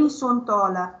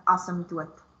horisontale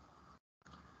asymptoot.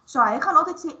 So hy gaan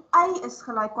altyd sê y is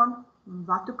gelyk aan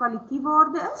wat ook al die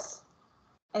kie-waarde is.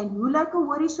 En hoe lyk 'n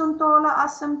horisontale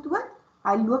asymptoot?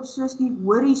 Hy loop soos die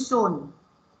horison.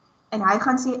 En hy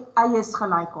gaan sê y is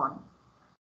gelyk aan.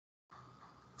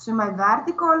 So my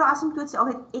vertikale asymptoot sê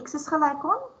altyd x is gelyk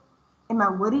aan. En my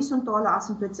horisontale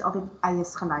asymptoot sê altyd y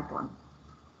is gelyk aan.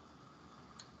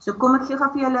 So kom ek gee gou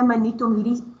vir julle 'n minuut om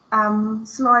hierdie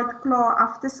slide klaar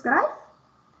af te skryf.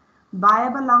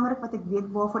 Baie belangrik wat ek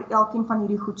weet waarvoor elkeen van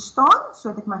hierdie goed staan,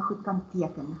 sodat ek my goed kan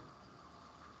teken.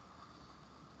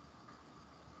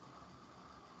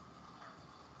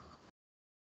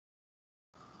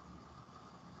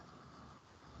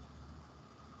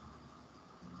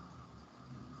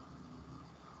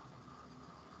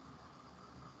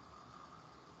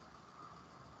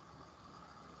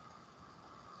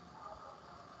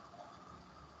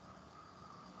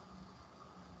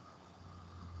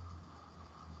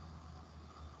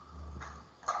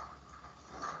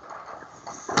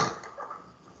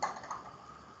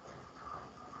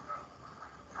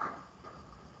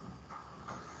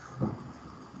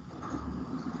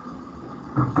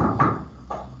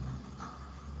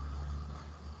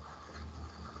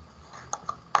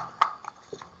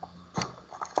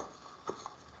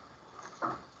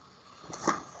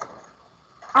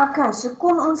 Okay, so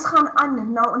kom ons gaan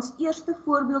aan na ons eerste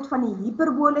voorbeeld van die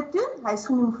hiperbole toe. Hy is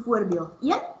genoem voorbeeld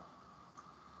 1.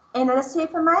 En hulle sê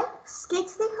vir my,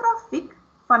 skets die grafiek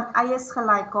van y is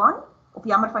gelyk aan, of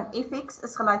jammer van fx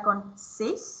is gelyk aan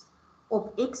 6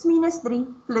 op x minus 3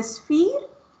 plus 4.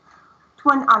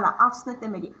 Toon alle afsnitte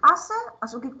met die asse,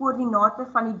 as ook die koördinate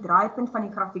van die draaipunt van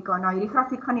die grafiek. Nou, hierdie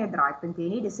grafiek gaan nie 'n draaipunt hê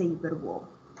nie, dis 'n hiperbool.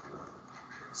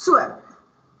 So,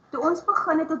 toe ons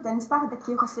begin het op Dinsdag het ek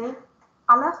jou gesê,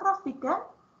 alle grafieke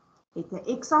het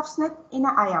 'n x-afsnit en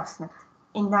 'n y-afsnit.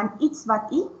 En dan iets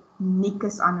wat uniek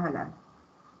is aan hulle.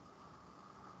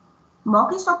 Maak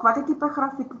nie saak watter tipe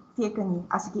grafiek teken nie.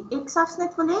 As ek die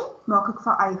x-afsnit wil hê, maak ek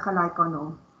vir y gelyk aan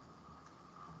hom.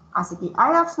 As ek die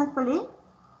y-afsnit wil hê,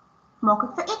 maak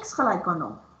ek vir x gelyk aan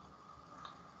hom.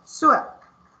 So,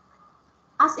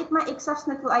 as ek my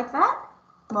x-afsnit wil uitwerk,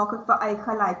 maak ek vir y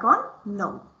gelyk aan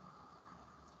 0.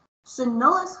 So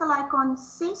 0 is gelyk aan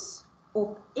 6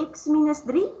 op x minus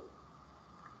 3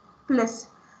 plus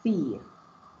 4.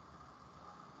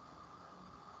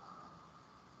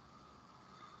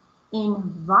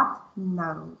 En wat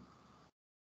nou?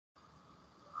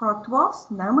 Graad 12,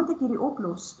 nou moet ek hierdie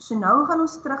oplos. So nou gaan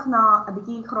ons terug na 'n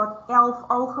bietjie graad 11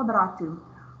 algebra toe.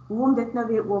 Hoe om dit nou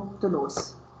weer op te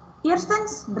los.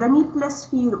 Eerstens, bring die plus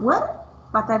 4 oor,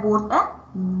 wat hy word 'n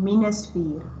minus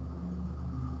 4.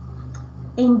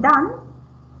 En dan,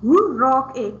 hoe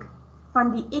raak ek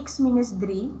van die x minus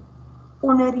 3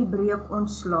 onder die breuk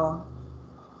ontslaan?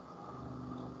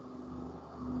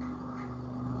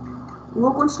 Hoe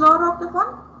ek ontslaan raak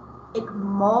daarvan? Ek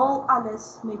maal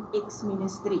alles met x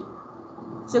minus 3.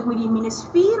 So ek moet die minus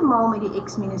 4 maal met die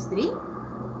x minus 3.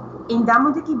 En dan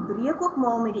moet ek die breuk ook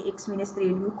maal met die x minus 3.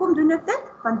 En hoekom doen ek dit?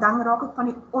 Want dan raak ek van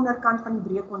die onderkant van die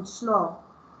breuk ontslaan.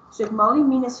 So ek maal die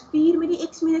minus 4 met die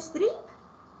x minus 3.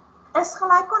 Is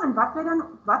gelyk aan, en wat bly dan,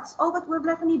 wat is al wat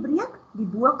oorbly van die breuk? Die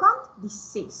bokant, die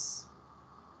 6.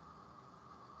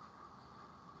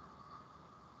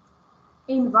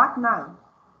 En wat nou?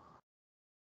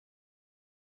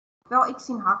 Wel, ek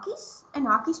sien hakkies, en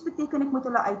hakkies beteken ek moet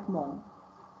hulle uitmaal.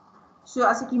 So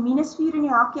as ek die minus 4 in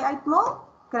die hakkie uitmaal,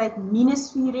 kry ek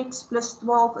minus 4x plus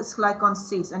 12 is gelyk aan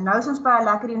 6. En nou is ons by 'n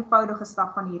lekker eenvoudige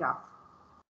stap van hier af.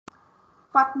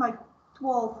 Vat my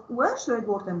 12 oor, so dit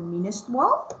word 'n minus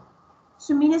 12.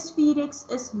 So minus 4x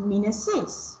is minus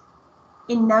 6.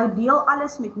 En nou deel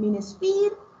alles met minus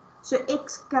 4, so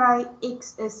x kry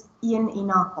x is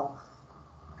 1,5.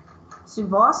 So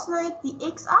waar sny ek die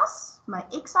x-as? My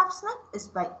x-afsnit is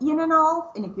by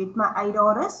 1,5 en ek weet my y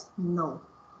daar is 0.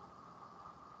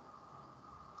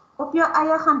 Op jou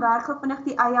eie gaan werk gou vinnig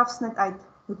die y-afsnit uit.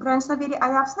 Hoe kry ons nou weer die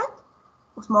y-afsnit?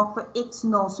 Ons maak vir x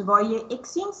 0, so waar jy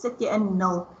x sien, sit jy in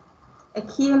 0. Ek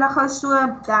gee julle gou so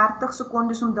 30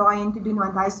 sekondes om daai in te doen,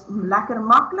 want hy is lekker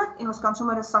maklik en ons kan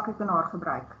sommer 'n sakrekenaar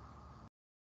gebruik.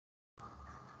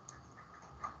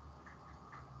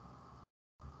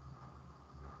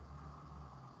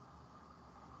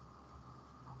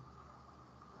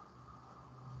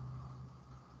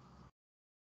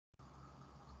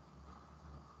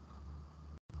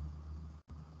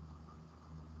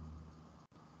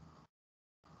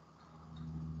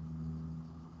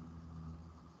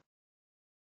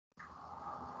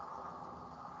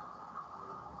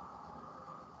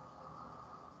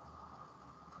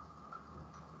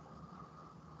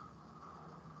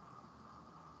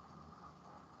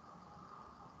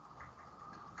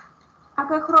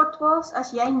 Okay, graad 12,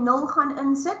 as jy 0 gaan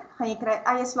insit, gaan jy kry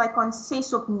y is gelyk aan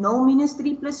 6 op 0 minus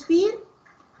 3 plus 4.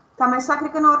 Kan my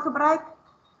sakrekenaar gebruik.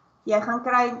 Jy gaan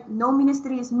kry 0 minus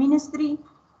 3 is minus 3.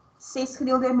 6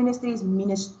 gedeeld deur minus 3 is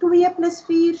minus 2 plus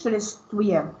 4, so dis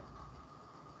 2.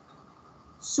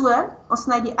 So, ons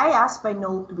sny die y-as by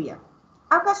 0,2.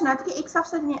 Okay, so nou het ek die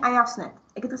x-afsnit en die y-afsnit.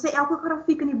 Ek het gesê elke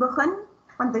grafiek in die begin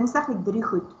van Dinsdag het 3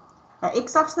 goed. 'n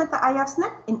x-afsnit, 'n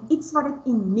y-afsnit en iets wat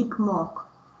dit uniek maak.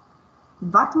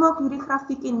 Wat maak hierdie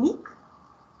grafiek uniek?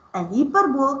 'n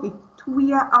hiperbool het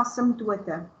 2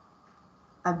 asymptote.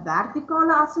 'n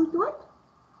vertikale asymptoot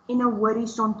en 'n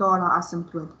horisontale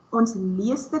asymptoot. Ons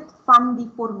lees dit van die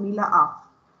formule af.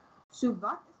 So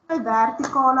wat is my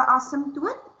vertikale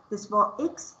asymptoot? Dis waar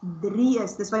x 3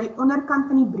 is. Dis waar die onderkant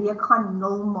van die breek gaan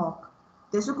 0 maak.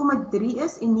 Dis hoekom dit 3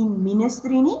 is en nie minus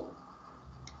 3 nie.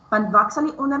 Want wat sal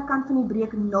die onderkant van die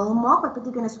breek 0 maak? Wat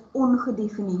beteken is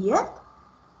ongedefinieerd?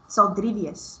 Sal 3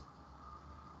 wees.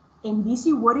 En wie is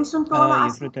die horisontale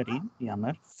asymptoot? Juffrou Tarin,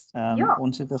 jammer. Ja.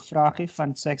 Ons het 'n vraagie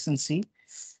van Section C.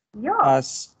 Ja,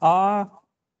 As A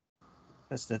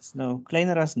is dit nou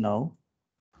kleiner as 0,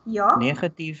 ja,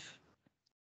 negatief,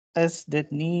 is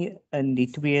dit nie in die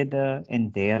tweede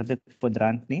en derde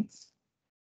kwadrant nie?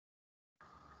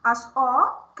 as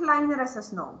A kleiner is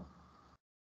as 0.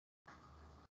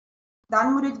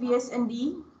 Dan moet dit wees in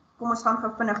die, kom ons gaan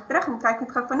gou vinnig terug en kyk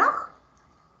net gou vinnig.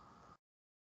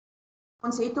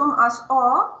 Ons het hom as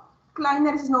A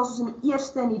kleiner is as 0 soos in die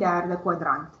eerste en die derde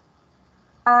kwadrant.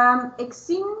 Ek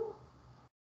sien,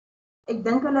 ek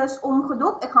dink hulle is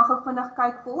omgedop. Ek gaan gou vinnig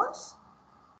kyk vir ons.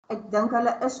 Ek dink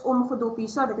hulle is omgedop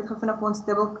hierso, dat ek gou vinnig vir ons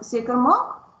dubbel seker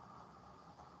maak.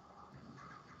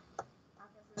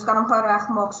 Ons kan hom gou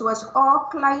regmaak. So as A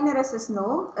kleiner is as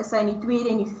 0, is hy in die tweede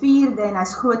en die vierde en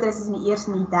hy's groter is in die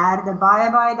eerste en die derde.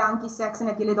 Baie, baie dankie Section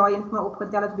dat julle daai een vir my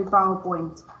opgetel het op die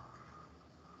PowerPoint.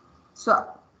 So,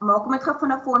 maak hom net gou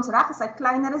vinnig vir ons reg. As hy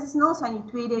kleiner is as 0, is hy in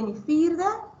die tweede en die vierde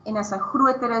en as hy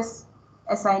groter is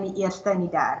hy in die eerste en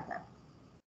die derde.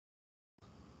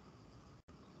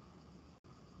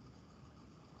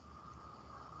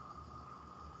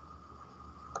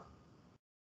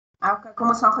 Okay, kom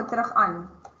ons gaan gou terug aan.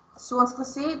 So ons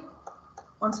gesê,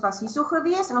 ons was hierso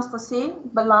gewees en ons gesê,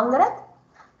 belangrik,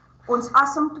 ons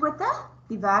asymptote,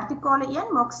 die vertikale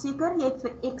een, maak seker, jy het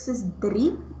vir x is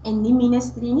 3 en nie minus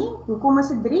 3 nie. Hoekom is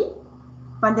dit 3?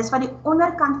 Want dis wat die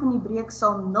onderkant van die breek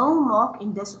sal 0 maak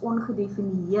en dis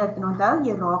ongedefinieerd. En onthou,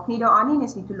 jy raak nie daaraan nie en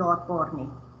is nie toelaatbaar nie.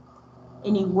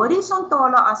 En die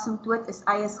horisontale asymptoot is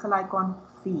y is gelyk aan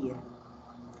 4.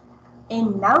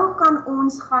 En nou kan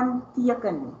ons gaan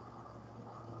teken.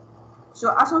 So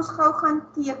as ons gou gaan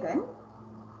teken,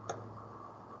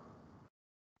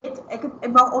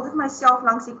 ek maak altyd myself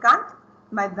langs die kant,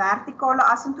 my vertikale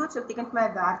asymptoot, so ek teken my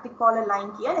vertikale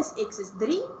lyntjie in, is x is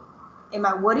 3, en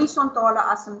my horisontale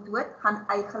asymptoot gaan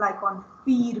y gelyk aan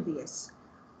 4 wees,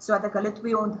 so dat ek hulle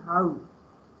twee onthou.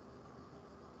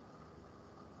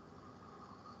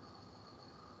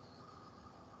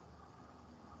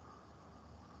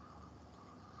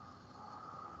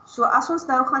 So as ons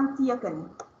nou gaan teken,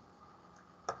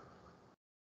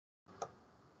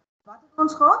 wat het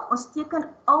ons gehad? Ons teken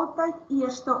altyd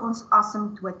eers ons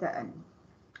asymptote in.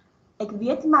 Ek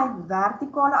weet my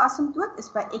vertikale asymptoot is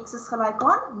by x is gelyk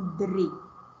aan 3.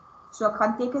 So ek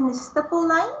gaan teken 'n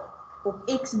stippellyn op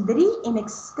x3 en ek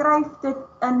skryf dit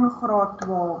in graad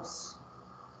 12.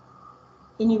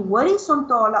 En die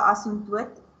horisontale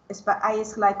asymptoot is by y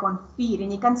is gelyk aan 4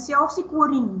 en jy kan selfs die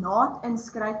koördinaat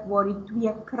inskryf waar die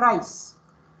twee kruis.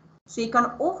 So jy kan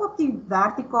of op die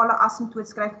vertikale asymptoot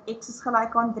skryf x is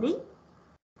gelyk aan 3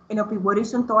 en op die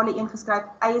horisontale een geskryf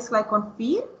y is gelyk aan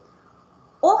 4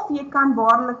 of jy kan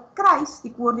waar hulle kruis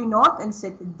die koördinaat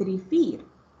insit 3, 4.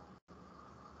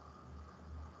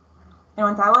 En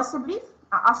onthou asseblief,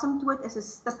 'n asymptoot is 'n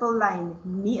stippellyn,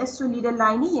 nie 'n soliede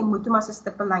lyn nie, jy moet hom as 'n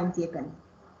stippellyn teken.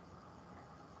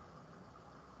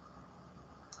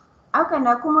 Ok,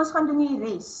 nou kom ons gaan doen die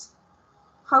res.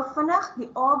 Gou vinnig, die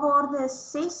A-waarde is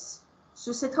 6.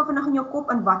 So sit gou vinnig in jou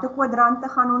kop in watter kwadrante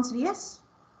gaan ons wees.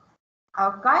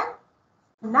 Ok,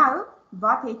 nou,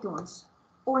 wat het ons?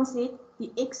 Ons het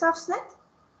die x-afsnit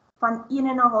van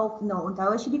 1,5 0.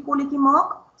 Onthou as jy die kolletjie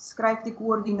maak, skryf die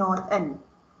koördinaat in.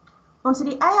 Ons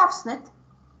het die y-afsnit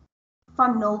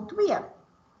van 0,2.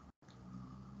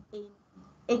 En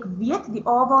ek weet die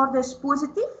a-waarde is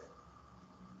positief,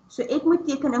 so ek moet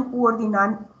teken in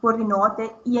koördinate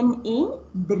 1 en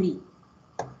 3.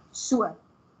 So,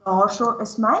 daarso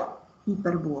is my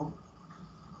hiperbool.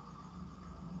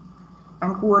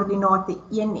 In koördinate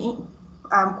 1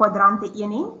 en kwadrante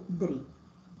 1 en 3.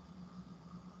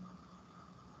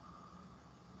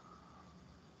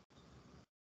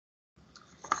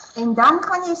 En dan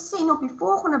gaan jy sien op die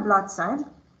volgende bladsy,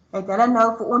 het hulle nou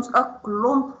vir ons 'n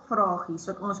klomp vragies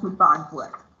wat ons moet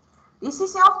beantwoord. Dis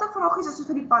dieselfde vragies as ons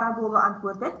vir die parabool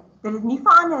beantwoord het. Dit het nie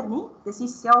verander nie, dis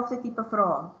dieselfde tipe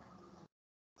vrae.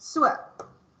 So,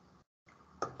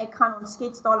 ek gaan ons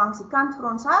skets daar langs die kant vir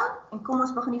ons hou en kom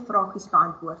ons begin die vragies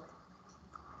beantwoord.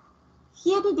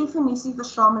 Gee die definisie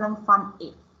versameling van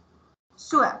F.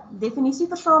 So, definisie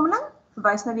versameling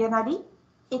verwys nou weer na die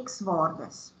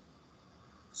x-waardes.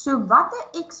 So, watter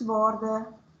x-waarde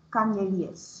kan jy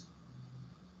lees?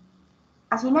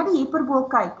 As jy na die hiperbool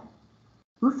kyk,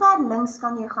 hoe ver links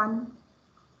kan jy gaan?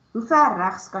 Hoe ver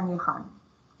regs kan jy gaan?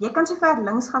 Jy kan so ver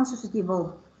links gaan soos wat jy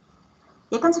wil.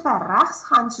 Jy kan so ver regs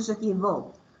gaan soos wat jy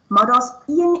wil. Maar daar's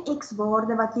een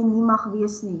x-waarde wat jy nie mag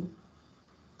wees nie.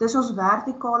 Dis ons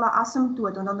vertikale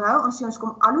asymptoot. En onthou, ons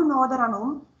kom al hoe nader aan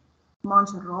hom, maar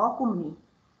ons raak hom nie.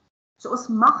 So ons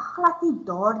mag glad nie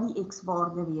daardie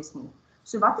x-waarde wees nie.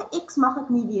 So watter x mag ek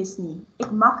nie wees nie? Ek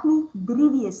mag nie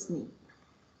 3 wees nie.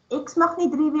 X mag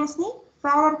nie 3 wees nie,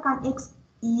 verder kan x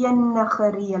enige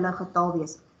reële getal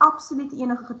wees. Absoluut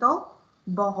enige getal,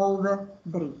 behalwe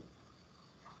 3.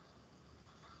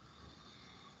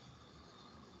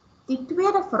 Die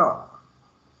tweede vraag.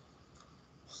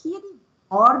 Gee die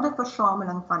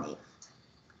waardeversameling van F.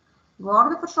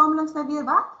 Waardeversameling is nou weer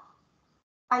wat?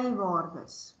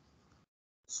 Y-waardes.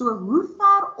 So hoe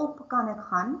ver op kan ek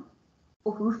gaan,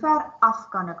 of hoe ver af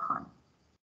kan ek gaan?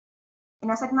 En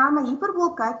as ek na my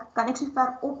hiperbool kyk, kan ek so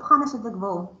ver opgaan as wat ek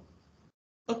wil.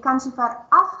 Ek kan so ver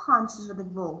afgaan soos wat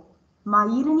ek wil, maar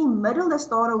hier in die middel is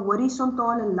daar 'n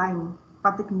horisontale lyn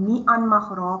wat ek nie aan mag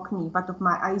raak nie, wat op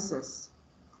my ys is.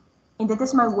 En dit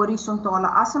is my horisontale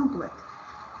asymptoot.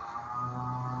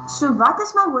 So wat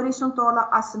is my horisontale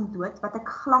asymptoot wat ek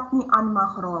glad nie aan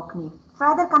mag raak nie?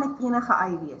 Verder kan ek enige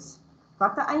y wees.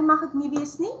 Watter y mag ek nie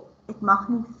wees nie? Ek mag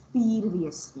nie 4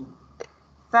 wees nie.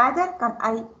 Verder kan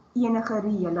y enige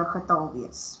reële getal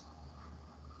wees.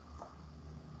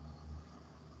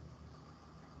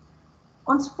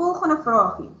 Ons volgende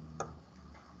vraagie.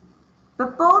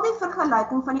 Bepaal die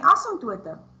vergelyking van die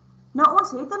asymptote. Nou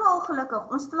ons het hulle al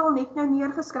gelukkig, ons het hulle al net nou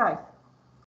neergeskryf.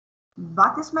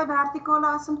 Wat is my vertikale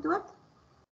asymptoot?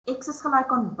 X is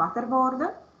gelyk aan watter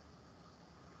waarde?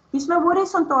 Hier is my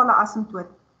horisontale asymptoot.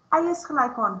 Y is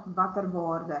gelyk aan watter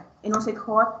waarde? En ons het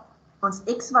gehad, ons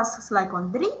x was gelyk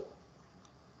aan 3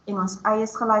 en ons y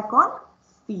is gelyk aan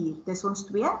 4. Dis ons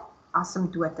twee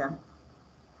asymptote.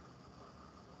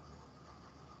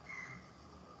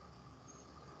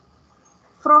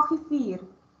 Vraagie 4.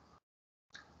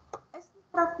 Is die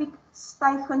grafiek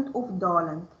stygend of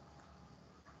dalend?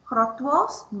 Graad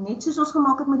 12, net soos ons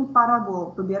gemaak het met die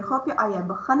parabool, probeer gou op jou eie,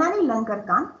 begin aan die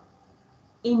linkerkant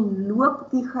en loop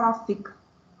die grafiek.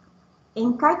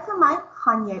 En kyk vir my,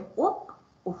 gaan jy op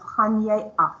of gaan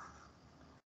jy af?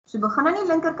 So begin aan die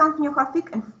linkerkant van jou grafiek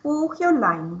en volg jou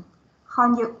lyn.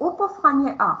 Gaan jy op of gaan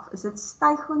jy af? Is dit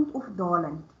stygend of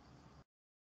dalend?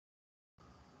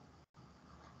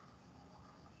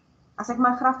 As ek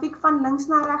my grafiek van links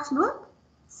na regs loop,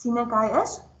 sien ek hy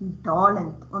is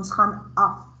dalend. Ons gaan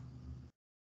af.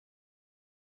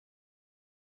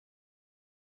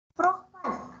 Vraag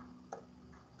 5.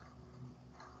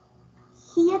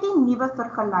 Gee die nuwe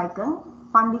vergelyking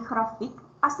van die grafiek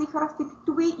as die grafiek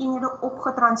 2 eenhede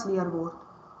opgetransleer word.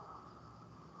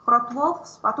 Graad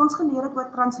 12, wat ons geleer het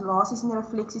oor translasies en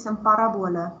refleksies in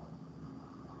parabole,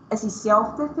 is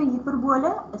dieselfde vir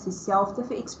hiperbole, is dieselfde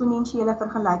vir eksponensiële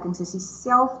vergelykings, is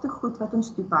dieselfde goed wat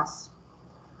ons toepas.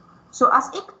 So as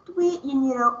ek 2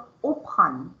 eenhede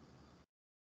opgaan,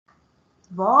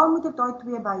 waar moet ek daai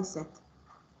 2 bysit?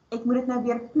 Ek moet dit nou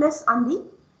weer plus aan die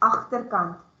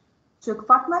agterkant. So ek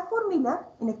vat my formule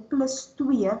en ek plus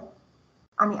 2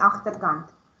 aan die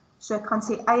agterkant. So ek gaan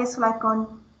sê y is gelyk aan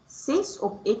 6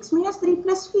 op x minus 3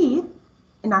 plus 4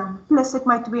 en dan plus ek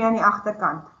my 2 aan die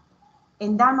agterkant.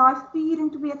 En dan daai 4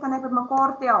 en 2 kan ek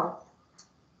bymekaar tel.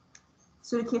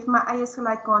 So dit gee vir my y is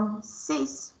gelyk aan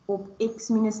 6 op x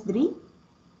minus 3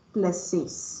 plus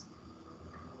 6.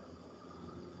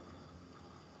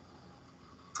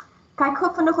 Kyk gou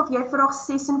vinnig of jy vraag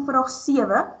 6 en vraag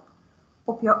 7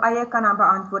 op jou eie kan dan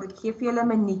beantwoord. Ek gee vir julle 'n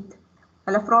minuut.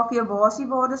 Hulle vra vir jou waar is die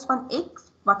waardes van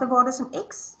x? Watter waardes van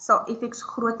x sal fx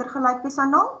groter gelyk wees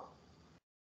aan 0?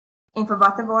 En vir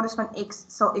watter waardes van x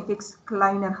sal fx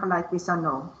kleiner gelyk wees aan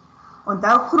 0?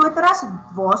 Onthou, groter as,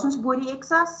 waar is ons bo die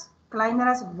x-as? Kleiner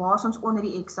as, waar is ons onder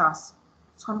die x-as?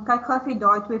 Ons gaan kyk gou of jy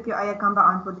daai twee op jou eie kan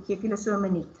beantwoord. Ek gee vir julle so 'n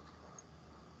minuut.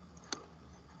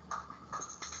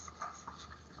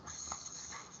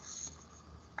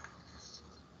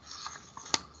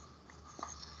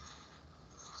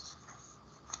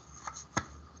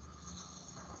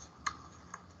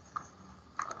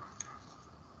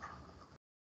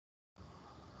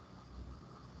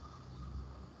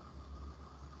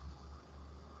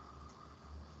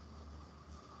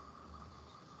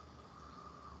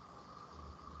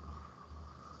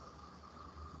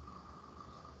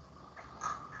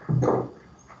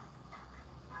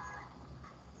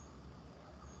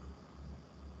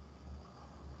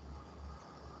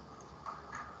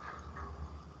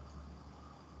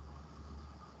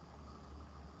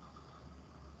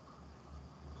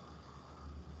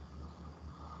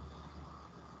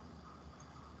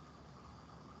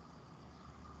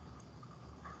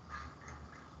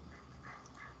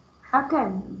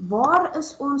 Okay, waar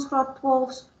is ons graad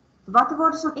 12? Watter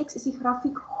waardes van x is die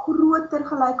grafiek groter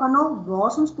gelyk aan 0? Waar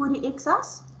is ons bo die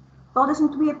x-as? Daar is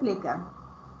in twee plekke.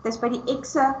 Dis by die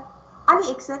x'e, al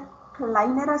die x'e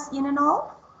kleiner as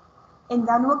 1,5 en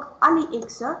dan ook al die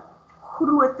x'e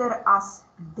groter as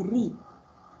 3.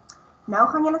 Nou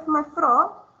gaan julle vir my vra,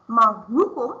 maar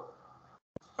hoekom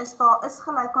is daar is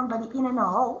gelyk aan by die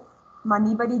 1,5, maar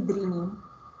nie by die 3 nie?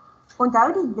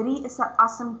 Onthou die 3 is 'n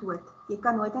asymptoot. Jy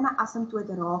kan nooit aan 'n asymptoot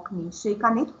raak nie. So jy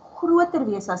kan net groter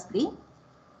wees as 3,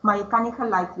 maar jy kan nie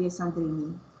gelyk wees aan 3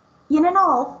 nie.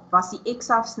 1,5 was die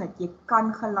x-afsnit. Jy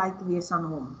kan gelyk wees aan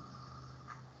hom.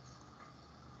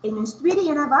 En ons tweede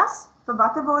ene was, vir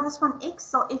watter waardes van x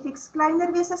sal fx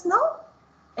kleiner wees as 0?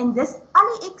 En dis al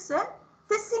die x'e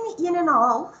tussen die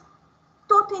 1,5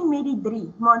 tot en met die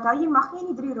 3. Maar onthou, jy mag nie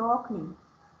in die 3 raak nie.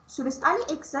 So dis al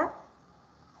die x'e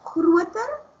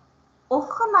groter of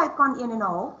gelyk aan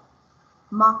 1,5,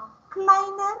 maar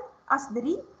kleiner as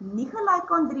 3, nie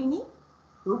gelyk aan 3 nie.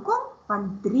 Hoekom?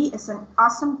 Want 3 is 'n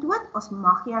asymptoot, ons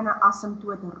mag nie aan 'n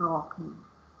asymptoot raak nie.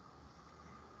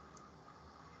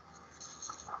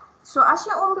 So as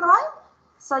jy omdraai,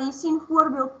 sal jy sien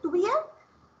voorbeeld 2,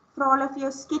 vra hulle vir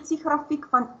jou skets die grafiek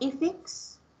van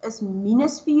fx is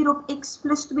minus 4 op x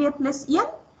plus 2 plus 1.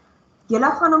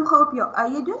 Julle gaan hom gou op jou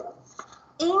eie doen.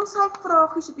 En sy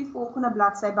vragies op die volgende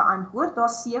bladsy beantwoord.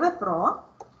 Daar's 7 vrae.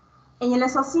 En julle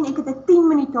sal sien ek het 'n 10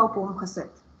 minute op hom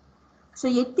gesit. So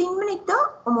jy het 10 minute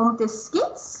om hom te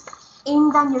skets en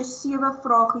dan jou 7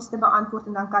 vragies te beantwoord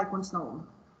en dan kyk ons na hom.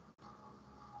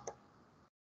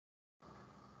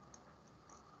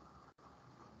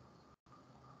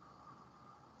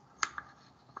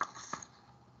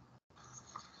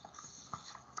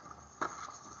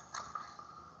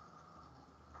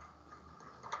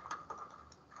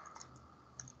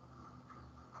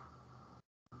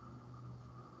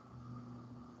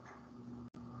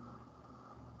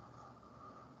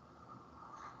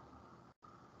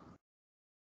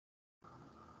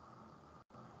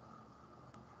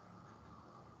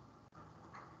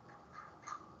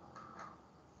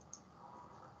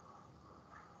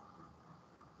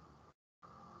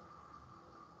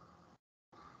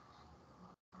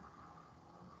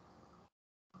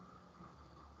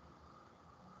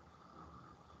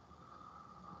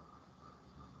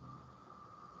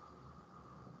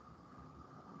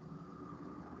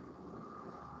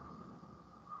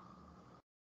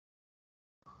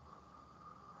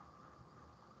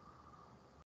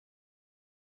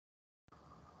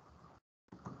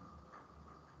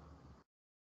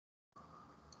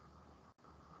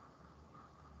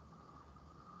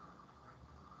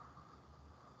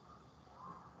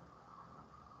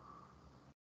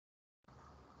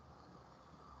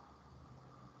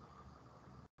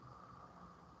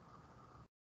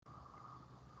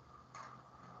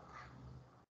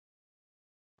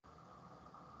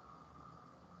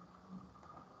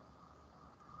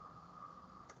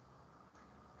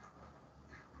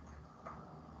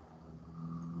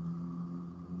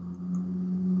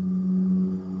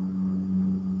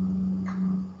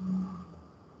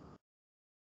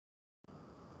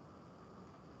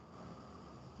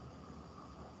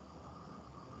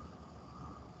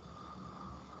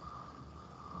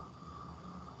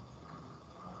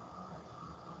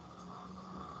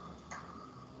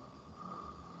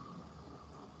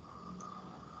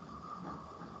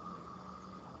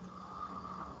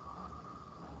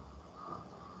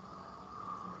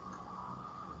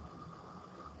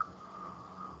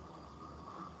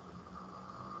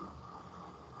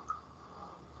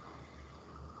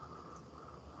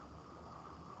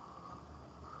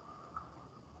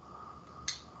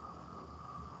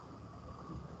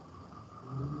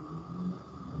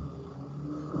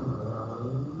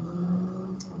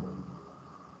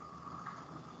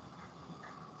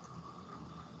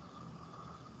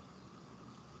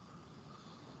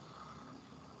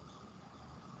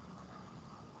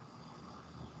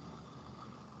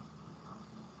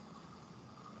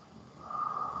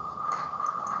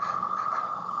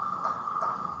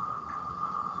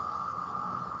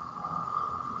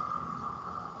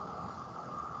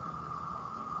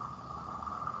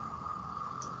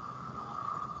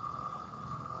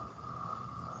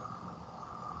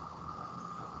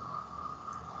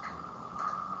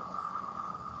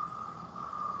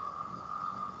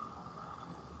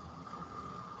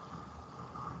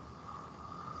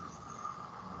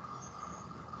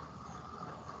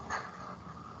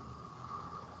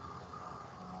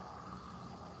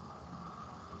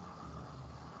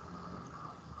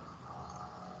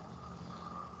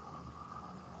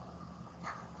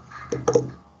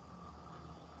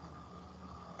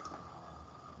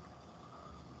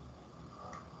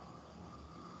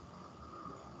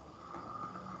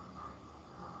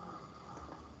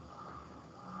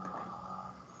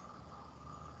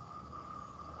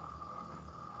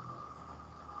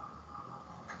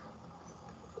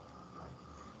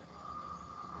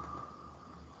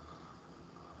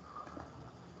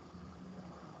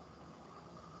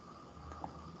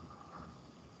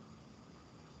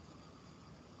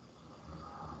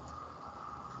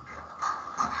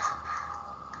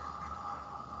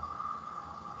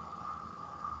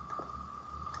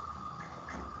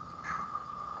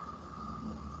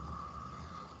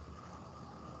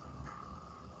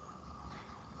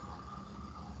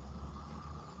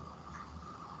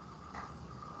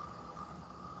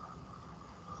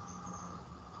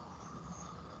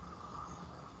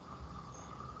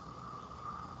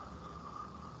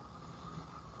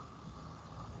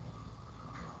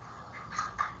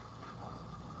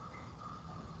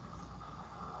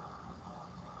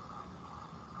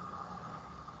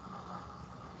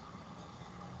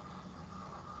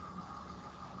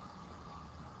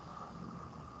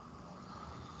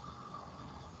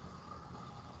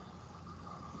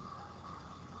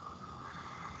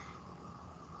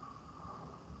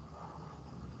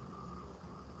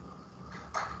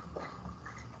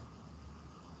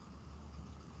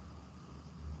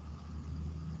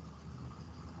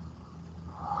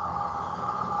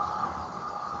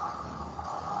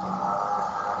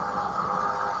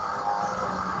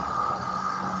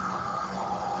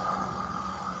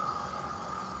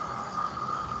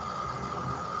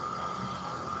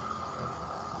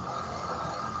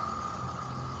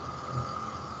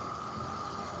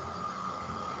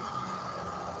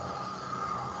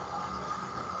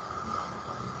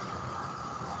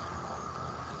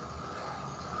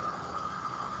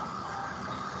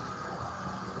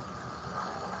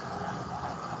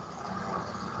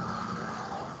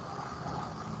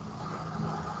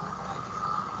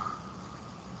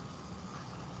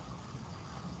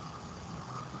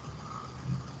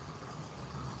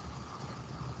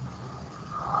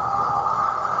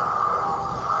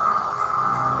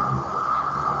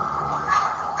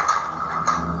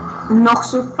 Nog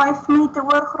so 5 minute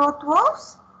oor graad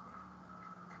 12.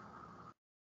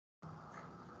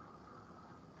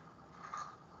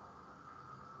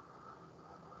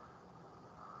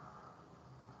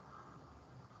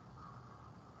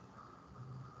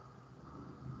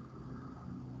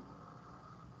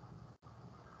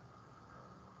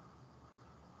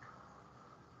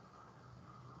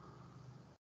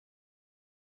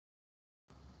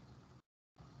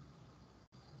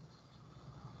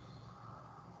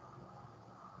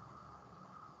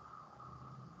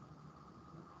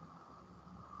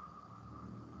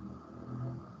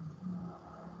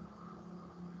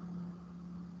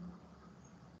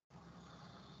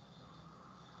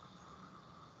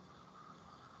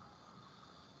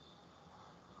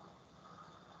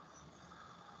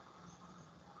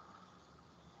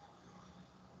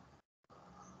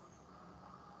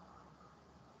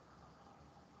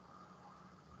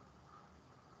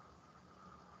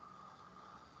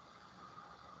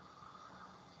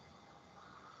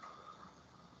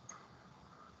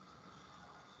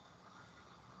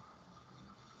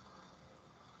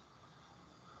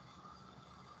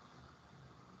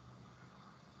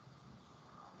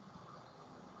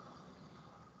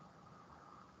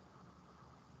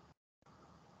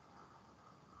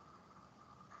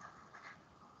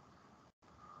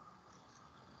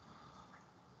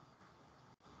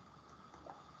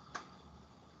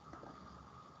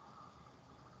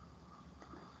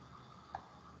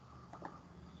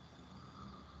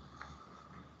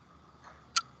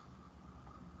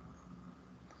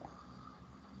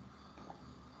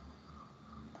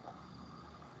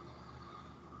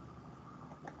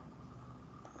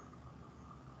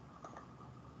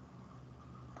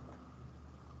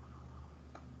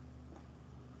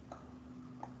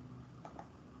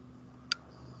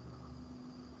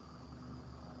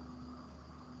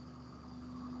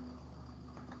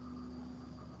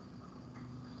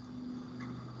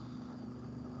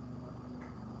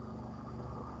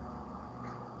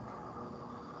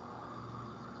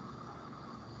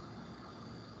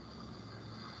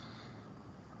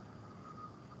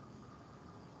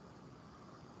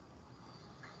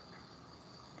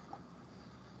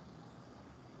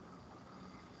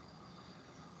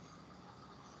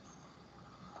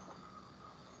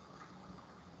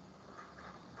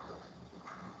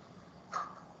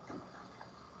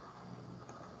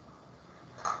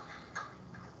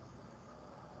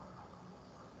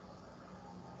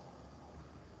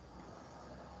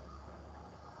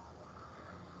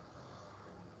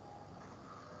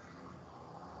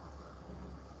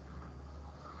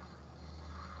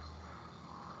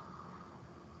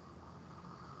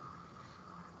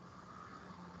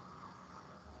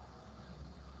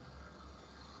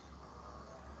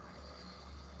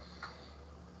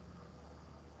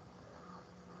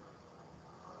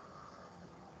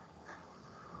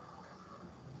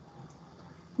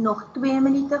 Nog 2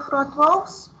 minute graad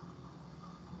 12.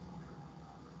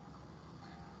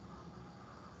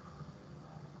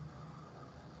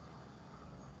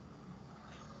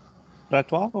 Graad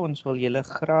 12, ons wil julle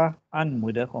graag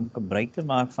aanmoedig om gebruik te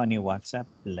maak van die WhatsApp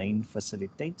lyn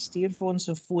fasiliteit. Stuur vir ons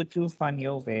 'n foto van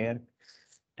jou werk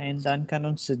en dan kan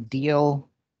ons dit deel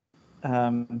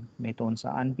met ons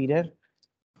aanbieder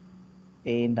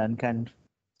en dan kan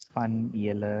van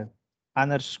julle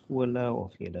ander skole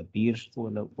of julle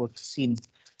buurskole ook sien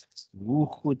hoe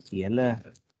goed julle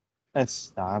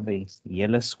is daar by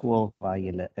julle skool waar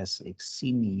julle is. Ek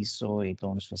sien hierso het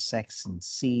ons vir Saxon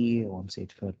C, ons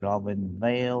het vir Robin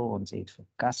Vale, ons het vir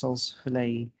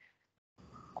Kasselsvlei.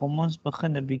 Kom ons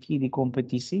begin 'n bietjie die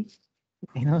kompetisie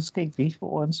en ons kyk wie vir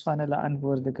ons van hulle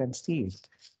antwoorde kan stuur.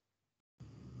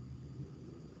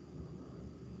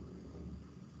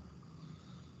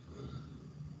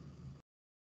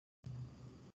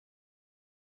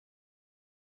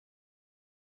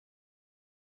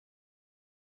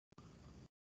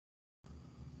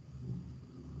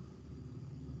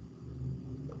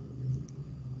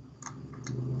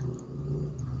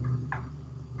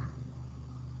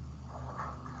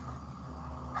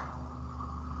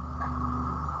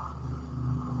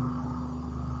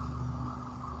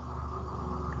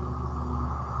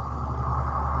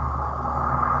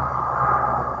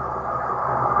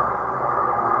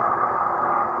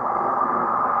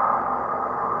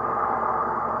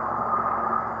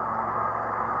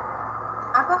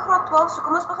 Ek is graad 12, so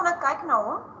kom ons begin nou kyk na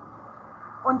hom.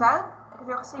 Onthou, ek het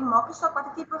jou gesê, maak nie saak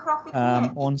watter tipe grafiek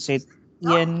nie. Ons het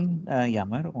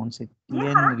ons het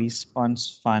een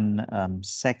respons van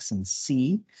Saxon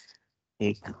C.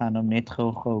 Ek gaan hom net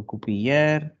gou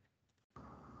kopieer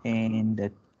en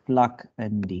dit plak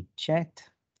in die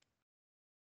chat.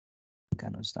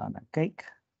 Kan ons daarna kyk.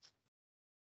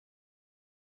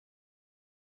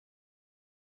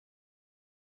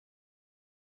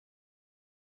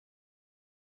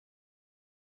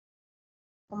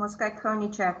 Kom ons kyk gou in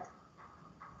die chat.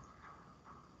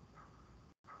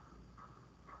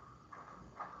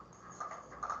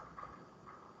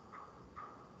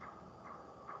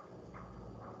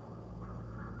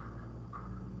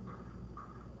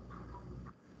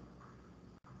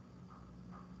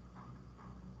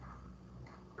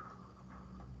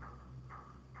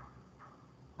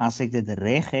 As ek dit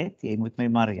reg het, jy moet my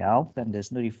maar help, en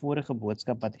dis nou die vorige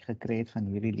boodskap wat ek gekry het van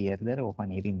hierdie leerder, of van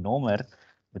hierdie nommer,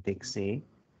 wat ek sê,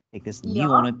 ek is nie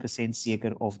 100%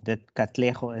 seker of dit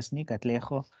Katlego is nie.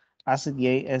 Katlego, as dit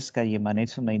jy is, kan jy maar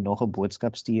net vir my nog 'n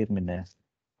boodskap stuur met 'n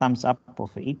thumbs up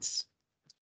of iets.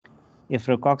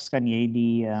 Juffrou Cox, kan jy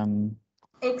die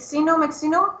Ek sien hom.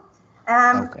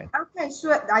 Okay, so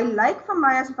hy lyk vir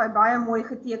my asof hy baie mooi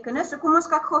geteken is. So kom ons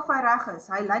kyk gou of hy reg is.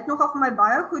 Hy lyk nogal vir my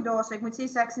baie goed daar, so ek moet sê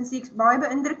Saxon C baie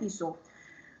beïndruk hierso.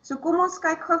 So kom ons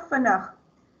kyk gou vinnig.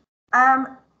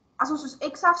 As ons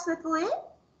x afsnit wil hê,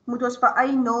 moet ons vir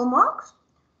y 0 maak.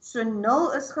 So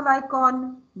 0 is gelyk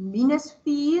aan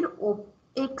 -4 op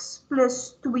x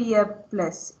plus 2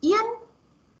 plus 1.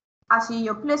 As jy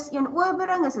jou plus 1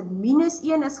 oorbring, is dit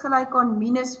 -1 is gelyk aan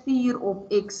 -4 op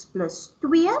x plus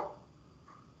 2.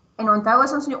 En onthou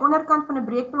as ons aan die onderkant van 'n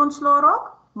breekpil ontsla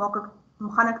raak,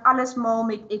 gaan ek alles maal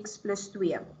met x plus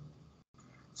 2.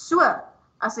 So,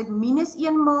 as ek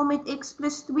 -1 maal met x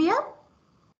plus 2,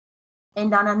 en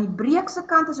dan aan die breek se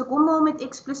kant, as ek hom maal met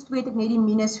x plus 2, het ek net die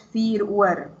 -4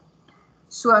 oor.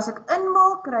 So as ek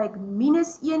inmaal, kry ek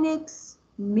 -1x,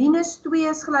 -2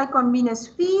 is gelyk aan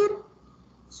 -4,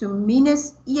 so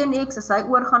 -1x, as hy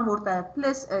oorgaan word hy 'n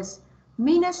plus is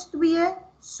 -2,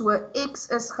 so x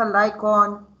is gelyk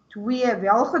aan 2,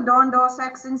 wel gedaan daar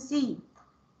Saxon C.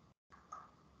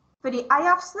 Vir die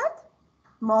y-afsnit,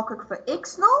 maak ek vir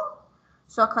x0,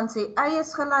 so ek gaan sê y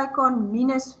is gelyk aan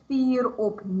 -4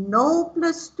 op 0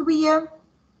 plus 2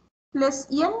 plus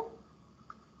 1.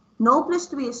 0 plus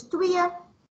 2 is 2,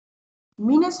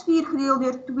 -4 gedeel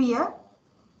deur 2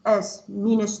 is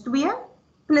 -2,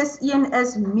 plus 1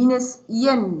 is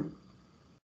 -1.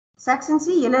 Saxon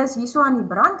C, julle is hierso aan die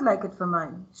brand, lyk dit vir my.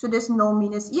 So dis 0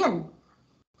 minus 1.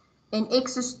 En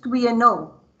x is 2,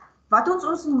 0. Wat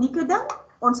ons unieke ding?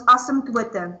 Ons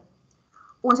asymptote.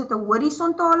 Ons het 'n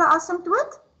horisontale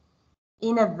asymptoot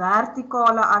en 'n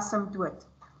vertikale asymptoot.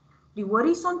 Die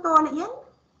horisontale een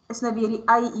is nou weer die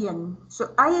y1. So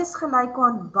y is gelyk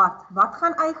aan wat? Wat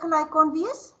gaan y gelyk aan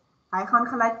wees? Hy gaan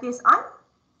gelyk wees aan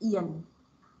 1.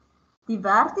 Die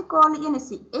vertikale een is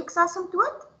die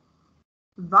x-asymptoot.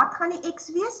 Wat gaan die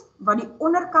x wees? Wat die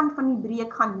onderkant van die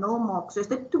breek gaan 0 maak. So is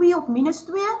dit 2 op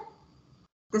 -2?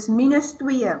 Dis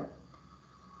 -2.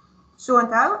 So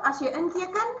onthou, as jy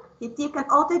inteken, jy teken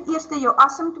altyd eers jou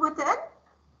asymptote in.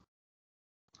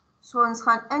 So ons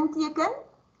gaan inteken,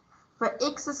 vir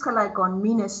x is gelyk aan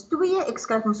minus 2, ek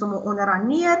skryf hom sommer onderaan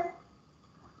neer,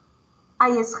 y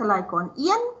is gelyk aan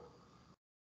 1,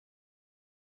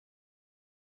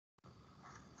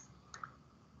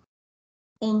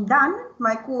 en dan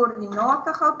my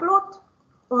koördinate gou plot,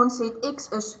 ons het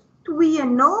x is 2,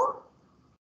 0,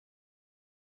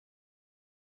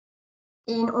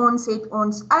 en ons het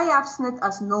ons y-afsnit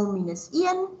as 0 minus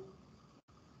 1.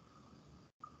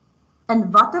 In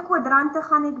watter kwadrante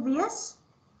gaan ek wees?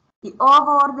 Die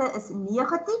A-waarde is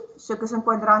negatief, so ek is in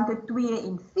kwadrante 2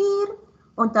 en 4.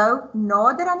 Onthou,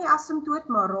 nader aan die asymptoot,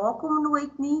 maar raak hom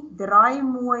nooit nie, draai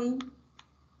mooi.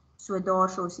 So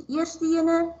daar is die eerste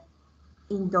ene,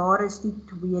 en daar is die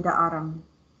tweede arm.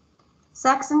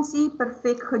 Saxon-C,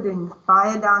 perfek gedoen,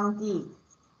 baie dankie.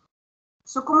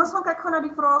 So kom ons gaan kyk gou na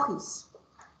die vragies.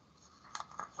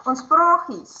 Ons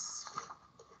vragies,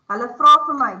 hulle vra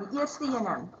vir my, die eerste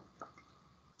ene,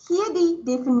 gee die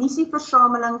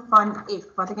definisieversameling van F,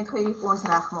 wat ek net gou hierdie vir ons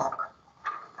regmaak.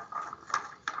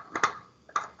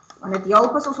 Want dit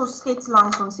help as ons skets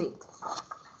langs ons het.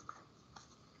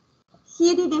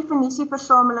 Gee die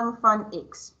definisieversameling van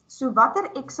X. So watter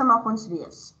X mag ons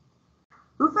wees?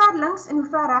 Hoe ver links en hoe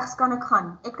ver regs kan ek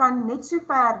gaan? Ek kan net so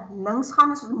ver links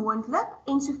gaan as moontlik,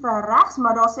 en so ver regs,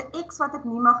 maar daar's 'n X wat ek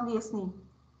nie mag wees nie.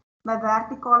 My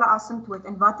vertikale asymptoot.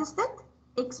 En wat is dit?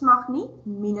 X mag nie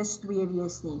minus 2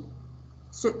 wees nie.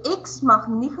 So x mag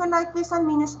nie gelyk wees aan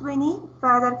minus 2 nie,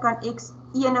 verder kan x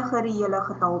enige reële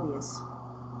getal wees.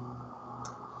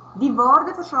 Die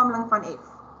waardeversameling van f.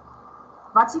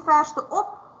 Wat is die verste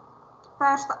op?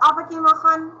 Verste af wat jy mag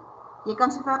gaan? Jy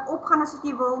kan so ver op gaan as wat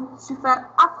jy wil, so ver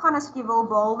af gaan as wat jy wil,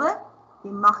 behalwe,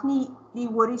 jy mag nie die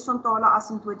horisontale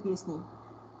asymptoot wees nie.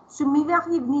 So my mag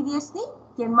nie wees nie,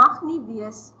 jy mag nie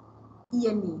wees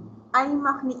 1 nie. Y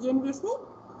mag nie 1 wees nie,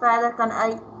 verder kan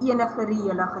y enige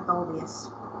reële getal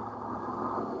wees.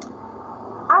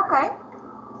 Ok,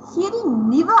 gee die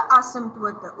nuwe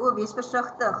asymptote, wees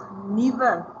versigtig,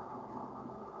 nuwe,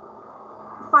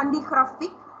 van die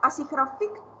grafiek, as die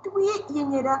grafiek 2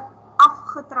 eenhede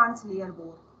afgetransleer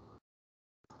word.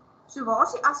 So waar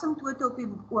is die asymptote op die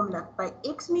oomblik? By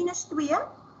x minus 2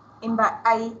 en by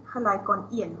y gelyk aan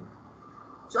 1.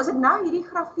 So as ek nou hierdie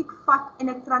grafiek vat en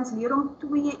ek transleer hom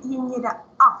 2 eenhede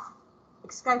af,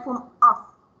 ek skuif hom af,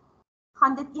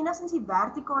 gaan dit enigstens die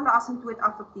vertikale asymptoot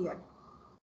affekteer?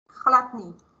 Glad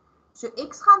nie. So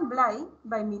x gaan bly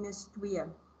by minus 2.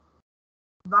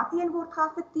 Wat een word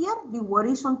geaffekteer? Die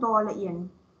horisontale een.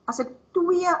 As ek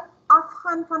 2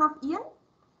 afgaan vanaf 1,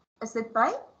 is dit by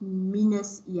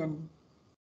minus 1.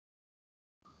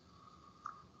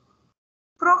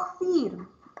 Vraag 4.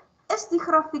 Is die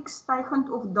grafiek stygend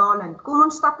of dalend? Kom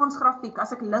ons stap ons grafiek.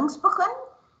 As ek links begin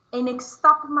en ek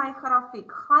stap my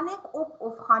grafiek, gaan ek op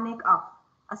of gaan ek af?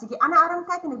 As ek die ander arm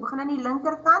kyk en ek begin aan die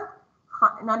linkerkant,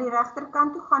 na die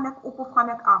regterkant toe, gaan ek op of gaan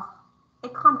ek af?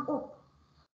 Ek gaan op.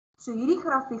 So hierdie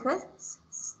grafiek is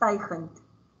stygend.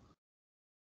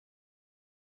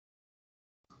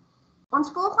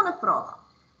 Ons volgende vraag.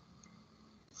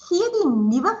 Gee die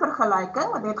nuwe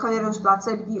vergelyking, want ek gaan weer ons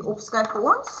bladsy bietjie opskuif vir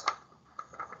ons.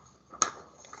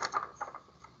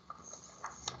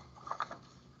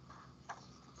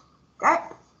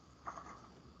 Kyk.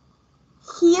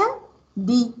 Gee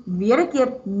die weer 'n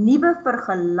keer nuwe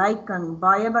vergelyking,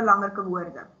 baie belangrike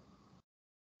woorde.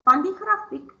 Van die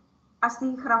grafiek, as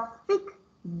die grafiek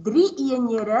 3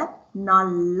 eenhede na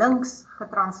links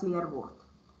getransleer word.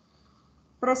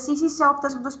 Presies dieselfde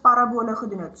as wat ons parabole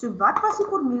gedoen het. So wat was die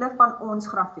formule van ons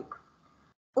grafiek?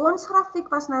 Ons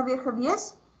grafiek was nou weer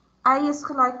gewees, y is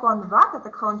gelyk aan wat? Dat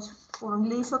ek gaan ons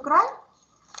formule so kry.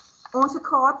 Ons het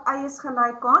gehad, y is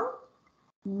gelyk aan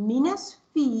minus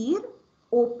 4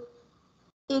 op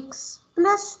x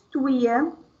plus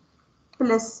 2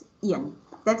 plus 1.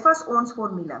 Dit was ons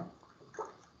formule.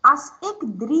 As ek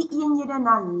 3 eenhede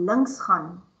na links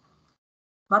gaan,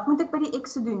 wat moet ek by die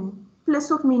x doen? Plus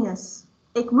of minus?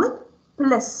 Ek moet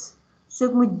plus. So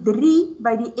ek moet 3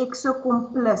 by die x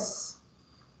kom plus.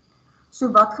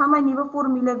 So wat gaan my nuwe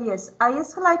formule wees? Y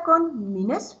is gelyk aan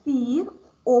minus 4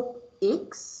 op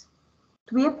x.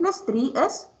 2 plus 3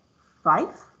 is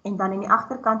 5. En dan in die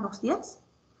agterkant nog steeds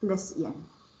plus 1.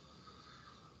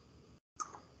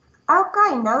 Ok,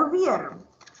 nou weer.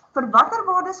 Vir watter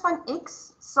waardes van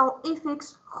x sal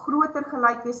fx groter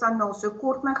gelyk wees aan 0? So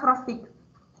kort my grafiek.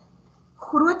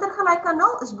 Groter gelyk aan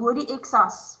 0 is bo die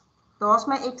x-as. Daar's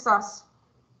my x-as.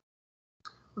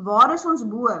 Waar is ons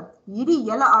bo? Hierdie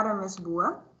hele arm is bo.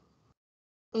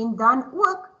 En dan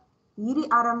ook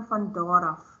hierdie arm van daar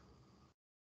af.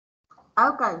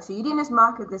 Ok, so hierdie is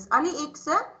maklik. Dis al die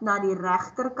x'e na die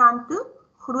regterkant toe.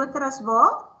 Groter as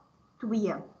waar?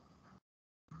 2.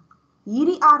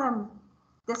 Hierdie arm,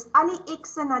 dis al die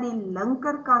x'e na die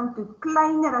linkerkant toe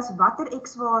kleiner as watter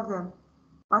x-waarde?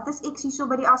 Wat is x hierso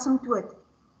by die asymptoot?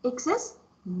 X is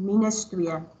minus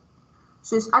 2.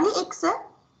 Soos al die x'e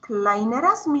kleiner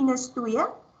as minus 2,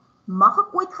 mag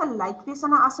ek ooit gelyk wees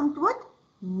aan 'n asymptoot?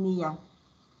 Nee.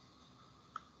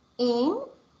 En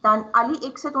dan al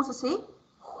die x het ons gesê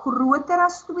groter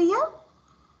as 2,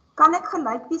 kan ek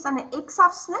gelyk wees aan 'n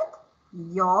x-afsnit?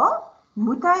 Ja.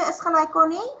 Moet hy is gelyk aan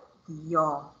nie?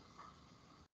 Ja.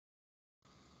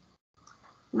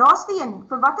 Laaste een,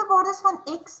 vir watter waardes van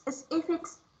x is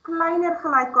fx kleiner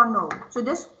gelyk aan 0? So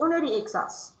dis onder die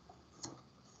x-as.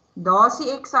 Daar is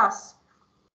die x-as.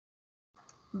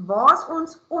 Waar is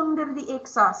ons onder die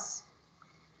x-as?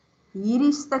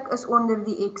 Hierdie stuk is onder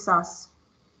die x-as.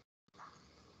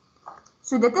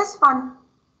 So dit is van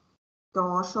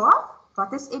daarso af.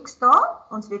 Wat is x daar?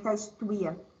 Ons weet hy is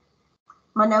 2.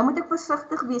 Maar nou moet ek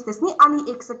versigtig wees. Dis nie al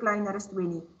die x'e kleiner as 2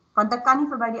 nie. Want ek kan nie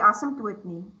verby die asymptoot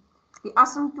nie. Die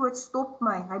asymptoot stop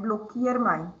my. Hy blokkeer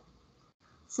my.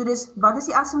 So dis, wat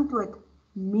is die asymptoot?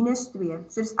 Minus 2.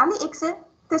 So dis al die x'e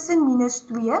tussen minus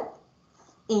 2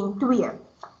 en 2.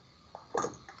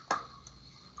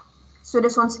 So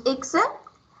dis ons x'e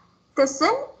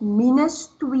tussen minus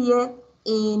 2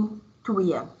 en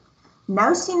 2.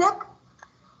 Nou sien ek,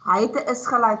 hy het 'n is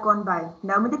gelyk aan by.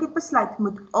 Nou moet ek dit besluit,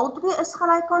 moet al twee is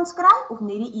gelyk aan skryf of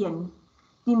net die een?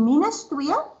 Die minus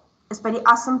 2 is by die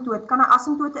asymptoot. Kan 'n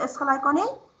asymptoot 'n is gelyk aan hê?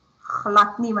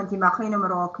 Glad nie, want jy mag nie hom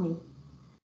raak nie.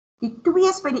 Die 2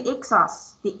 is by die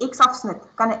x-as, die x-afsnit.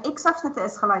 Kan 'n x-afsnit 'n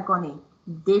is gelyk aan hê?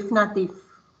 Definitief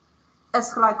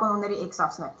is gelyk aan onder die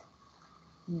x-afsnit.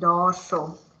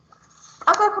 Daarso.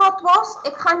 Okay, graad 12,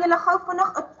 ek gaan julle gou vinnig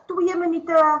 'n 2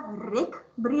 minute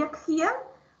rekbreek gee.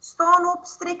 Staan op,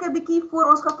 strek 'n bietjie voor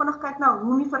ons gaan vinnig kyk na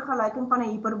hoe om die vergelyking van 'n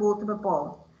hiperbool te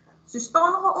bepaal. So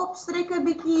staan nog op, strek 'n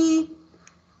bietjie,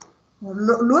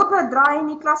 loop 'n draai in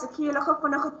die klas. Ek gee julle gou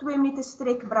vinnig 'n 2 minute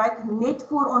strekbreek net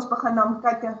voor ons begin dan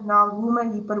kyk na hoe om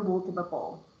 'n hiperbool te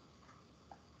bepaal.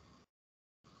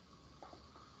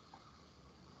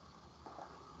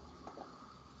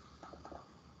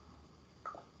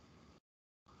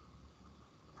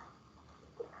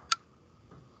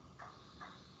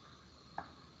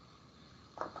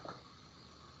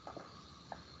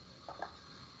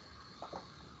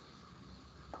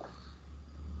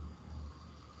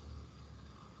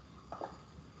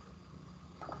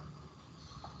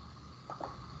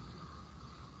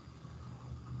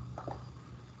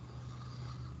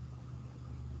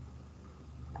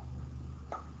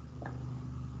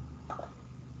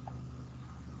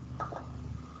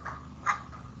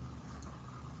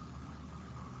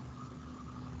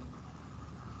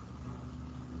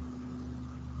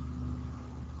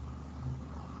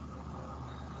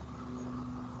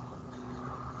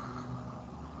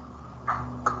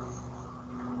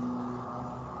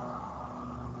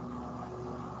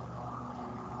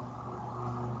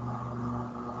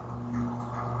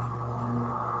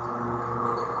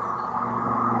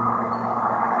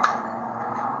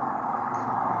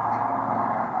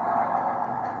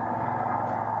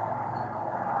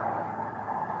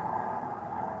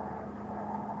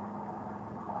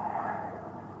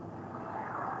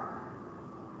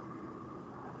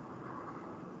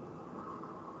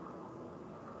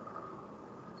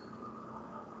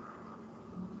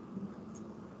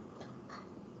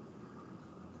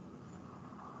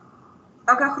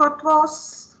 Okay, graad 12,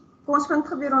 kom ons vind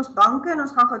gebeur ons banke en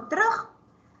ons gaan gou terug.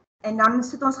 En dan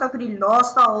sit ons gou vir die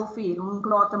laaste halfuur om hom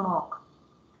klaar te maak.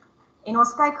 En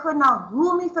ons kyk gou na hoe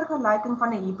om die vergelyking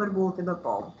van 'n hiperbool te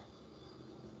bepaal.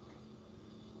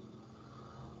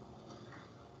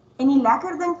 En die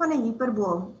lekker ding van 'n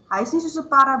hiperbool, hy is nie soos 'n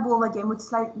parabool wat jy moet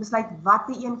besluit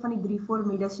watter een van die 3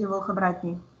 formules jy wil gebruik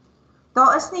nie.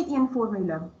 Daar is net een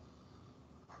formule.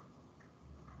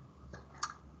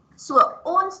 So,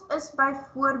 ons is by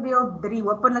voorbeeld 3,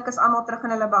 hopelik is almal terug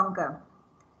in hulle banke.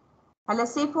 Hulle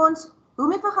sê vir ons, hoe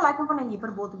om die vergelyking van 'n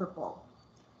hiperbool te bepaal.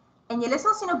 En julle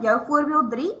sal sien op jou voorbeeld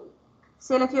 3,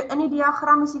 sê hulle vir jou in die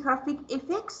diagram is die grafiek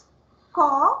fx, k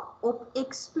op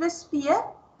x plus p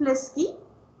plus i,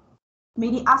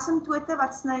 met die asymptote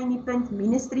wat sny in die punt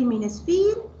minus 3, minus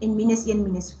 4 en minus 1,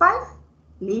 minus 5,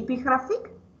 lê op die grafiek,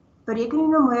 bereken die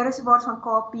numeriese reservoirs van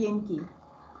k, p en q.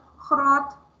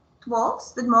 Graad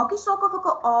 12, dit maak nie saak of ek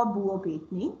 'n A boop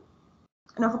het nie,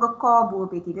 en of ek 'n K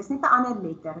boop het nie, dis net 'n ander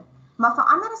letter. Maar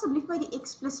verander asseblief my die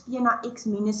x plus p na x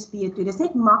minus p toe. Dis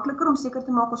net makliker om seker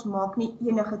te maak ons maak nie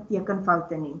enige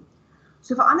tekenfoute nie.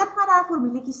 So verander my daai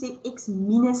formuletjie sê x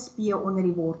minus p onder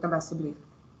die wortel asseblief.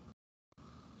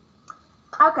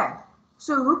 Okay,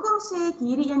 so hoekom sê ek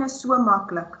hierdie een is so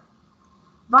maklik?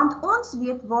 Want ons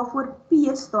weet waarvoor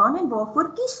P staan en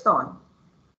waarvoor Q staan.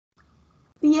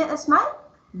 P is my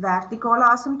vertikale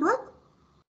asymptoot,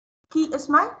 Q is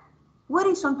my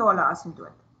horisontale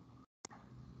asymptoot.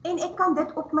 En ek kan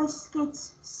dit op my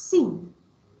skets sien.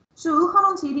 So hoe gaan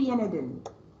ons hierdie ene doen?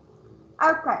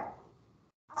 Ok,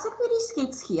 as ek vir die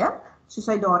skets gee, soos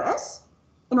hy daar is,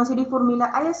 en ons het die formule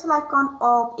y is gelyk aan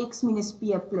a op x minus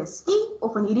p plus q,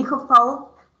 of in hierdie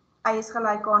geval, y is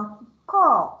gelyk aan k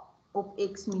op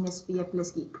x minus p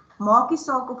plus q. Maak nie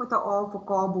saak of het 'n a of 'n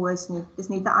k bo is nie, dis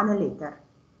net 'n ander letter.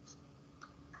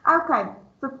 Ok,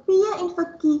 vir p en vir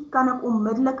q kan ek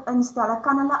onmiddellik instel, ek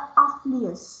kan hulle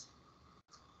aflees.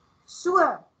 So,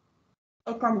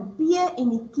 ek kan die p en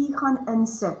die q gaan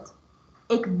insit.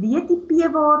 Ek weet die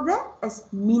p-waarde is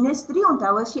minus 3,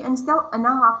 onthou as jy instel in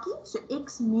 'n hakkie, so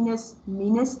x minus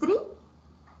minus 3,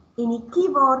 en die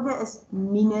q-waarde is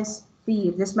minus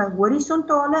 4. Dis my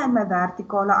horisontale en my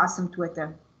vertikale asymptote.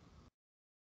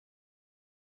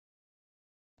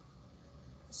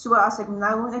 So as ek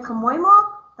nou net gemooi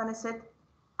maak, dan is dit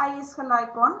y is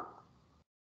gelyk aan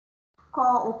k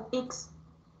op x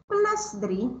plus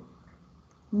 3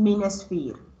 minus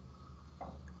 4.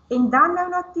 En dan nou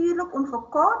natuurlik om vir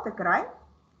k te kry,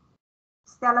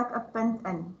 stel ek 'n punt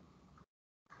in.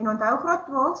 En onthou graad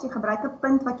 12, jy gebruik 'n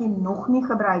punt wat jy nog nie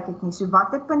gebruik het nie. So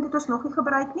watter punt het ons nog nie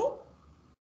gebruik nie?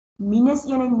 Minus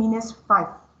 1 en minus 5.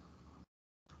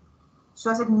 So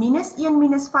as ek minus 1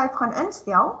 minus 5 gaan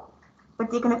instel,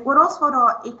 beteken ek oral waar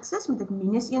daar x is, moet ek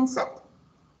minus 1 sit.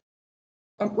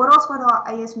 En oral waar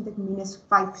daar y is, moet ek minus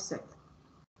 5 sit.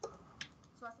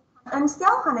 So as ek gaan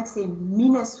instel, gaan ek sê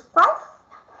minus 5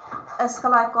 is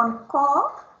gelyk aan k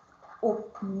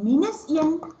op minus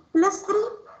 1 plus 3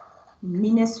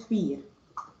 minus 4.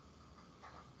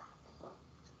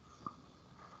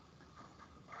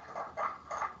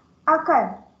 Ok,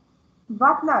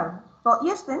 wat nou? Wel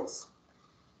eerstens,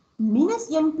 minus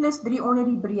 1 plus 3 onder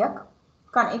die breek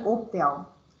kan ek optel.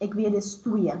 Ek weet dis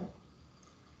 2.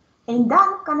 En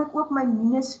dan kan ek ook my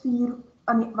minus 4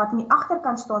 wat aan die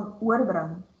agterkant staan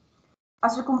oorbring.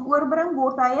 As ek hom oorbring,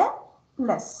 word hy 'n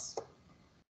plus.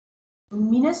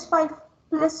 Minus 5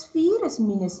 plus 4 is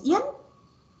minus 1,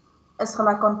 is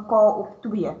gelyk aan k op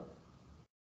 2.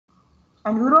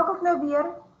 En hoe raak ek nou weer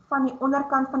van die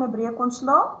onderkant van 'n breek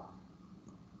ontslae?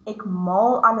 Ek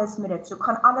maal alles met dit, so ek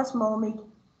gaan alles maal met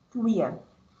 2.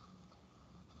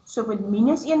 So ek moet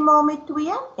minus 1 maal met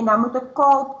 2, en dan moet ek k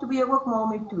op 2 ook maal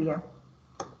met 2.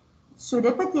 So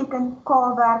dit beteken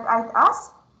k werk uit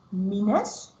as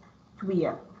minus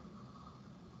 2.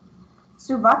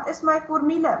 So wat is my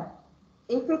formule?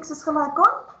 Fx is gelyk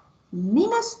aan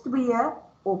minus 2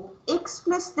 op x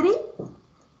plus 3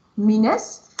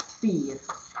 minus 4.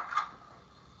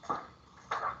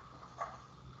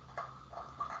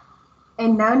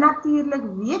 En nou natuurlik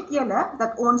weet julle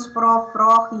dat ons vra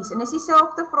vragies, en dis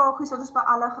dieselfde vragies wat ons by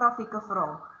alle grafieke vra.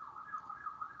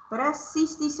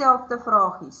 Presies dieselfde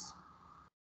vragies.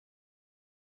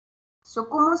 So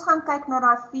kom ons gaan kyk na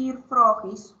daai 4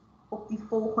 vragies op die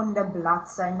volgende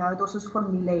bladsy, nou dat ons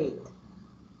formule het.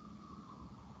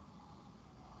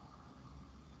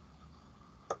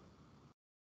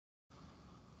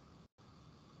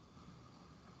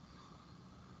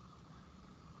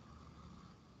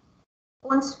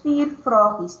 Ons 4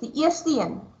 vragies. Die eerste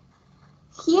een.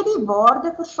 Gee die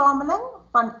waardeversameling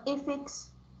van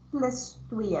fx plus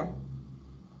 2.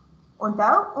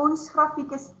 Onthou, ons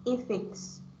grafiek is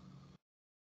fx.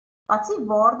 Wat is die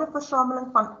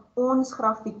waardeversameling van ons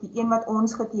grafiek, die een wat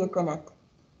ons geteken het?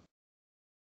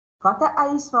 Wat 'n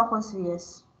eis mag ons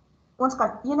wees? Ons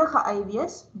kan enige y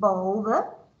wees, behalwe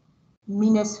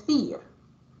minus 4.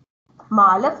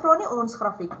 Maar hulle vra nie ons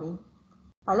grafiek nie.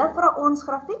 Hulle vra ons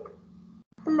grafiek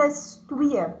plus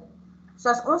 2. So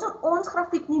as ons in ons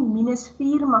grafiek nie minus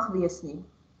 4 mag wees nie,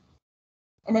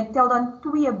 en ek tel dan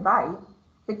 2 by,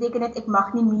 beteken dit ek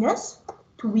mag nie minus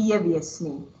 2 wees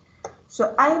nie. So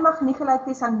y mag nie gelyk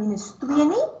wees aan minus 2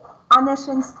 nie,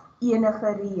 andersins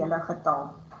enige reële getal.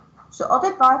 So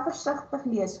altyd baie versigtig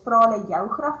lees, vra hulle jou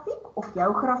grafiek of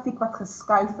jou grafiek wat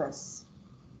geskuif is.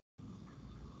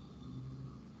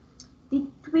 Die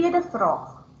tweede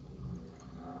vraag.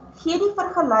 Gee die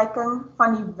vergelyking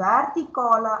van die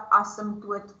vertikale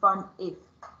asymptoot van f.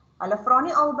 Hulle vra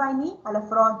nie albei nie, hulle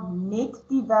vra net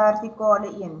die vertikale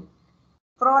een.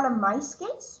 Vra hulle my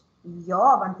skets?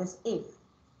 Ja, want dit is f.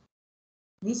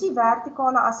 Wie is die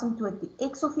vertikale asymptoot, die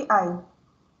x of die y?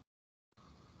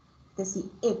 Dit is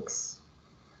die x.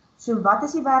 So wat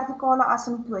is die vertikale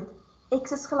asymptoot?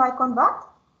 X is gelyk aan wat?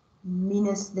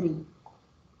 Minus 3.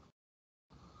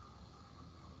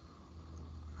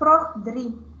 Vraag 3.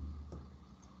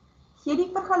 Gee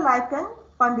die vergelyking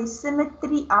van die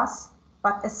simmetrie-as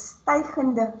wat 'n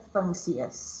stygende funksie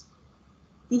is.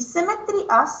 Die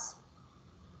simmetrie-as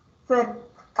vir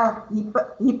 'n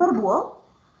hiperbool,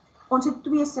 ons het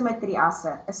twee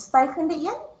simmetrie-asse, 'n stygende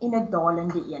een en 'n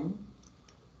dalende een.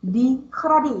 Die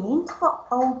gradiënt vir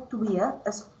al twee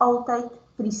is altyd,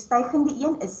 vir die stygende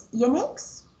een is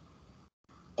 1x,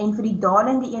 en vir die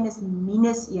dalende een is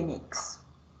minus 1x.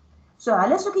 So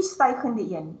hulle is ook die stygende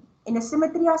een, en 'n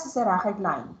simmetrie-as is 'n reguit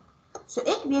lyn. So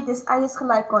ek weet dis y is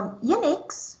gelyk aan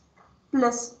 1x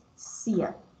plus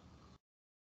c.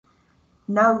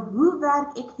 Nou, hoe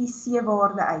werk ek die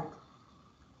c-waarde uit?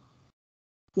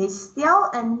 Jy stel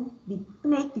in die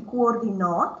plek, die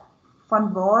koördinaat,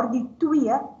 van waar die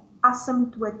twee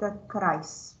asymptote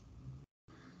kruis.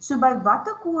 So by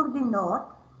watter koördinaat,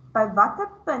 by watter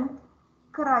punt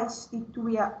kruis die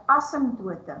twee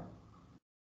asymptote?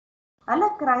 Hulle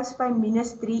kruis by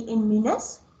minus 3 en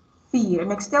minus 4,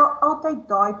 en ek stel altyd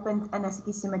daai punt in as ek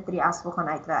die simmetrie-as wil gaan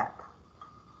uitwerk.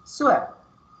 So,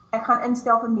 ek gaan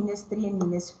instel vir minus 3 en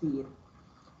minus 4.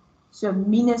 So,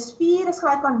 minus 4 is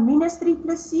gelyk aan minus 3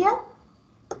 plus c,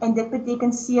 en dit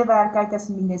beteken c werk uit as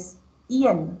minus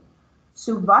 1.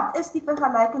 So, wat is die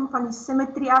vergelyking van die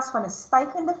simmetrie-as van 'n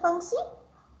stygende funksie?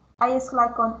 Y is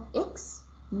gelyk aan x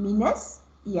minus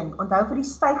 1. Onthou vir die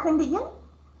stygende een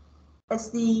is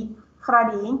die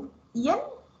gradiënt 1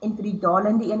 en vir die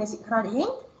dalende een is die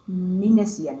gradiënt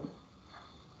minus 1.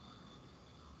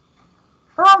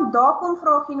 Daar kom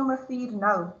vraagie nommer 4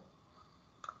 nou.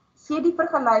 Gee die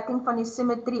vergelyking van die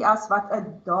simmetrie-as wat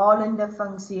 'n dalende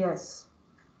funksie is.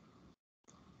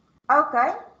 OK,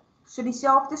 so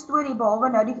dieselfde storie, behalwe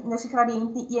nou is die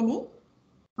gradiënt nie 1 nie,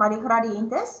 maar die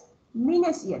gradiënt is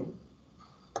minus 1.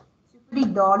 So vir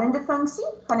die dalende funksie,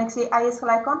 kan ek sê y is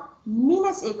gelyk aan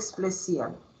minus x plus c.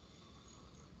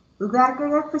 Hoe werk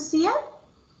ek vir c?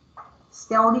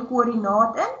 Stel die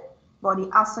koördinaat in, waar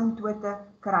die asymptote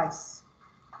kruis.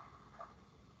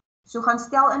 So gaan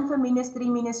stel in vir minus 3,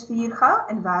 minus 4 gou,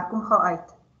 en werk hom gou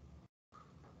uit.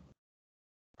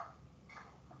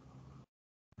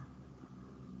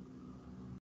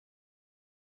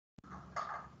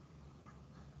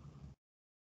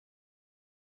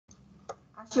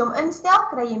 As jy hom instel,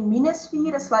 kry jy minus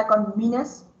 4 is gelyk aan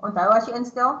minus, onthou as jy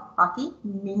instel, hakkie,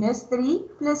 minus 3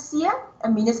 plus c,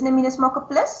 'n minus en 'n minus maak 'n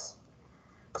plus.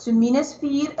 So minus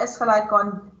 4 is gelyk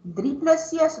aan 3 plus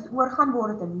c, as dit oorgaan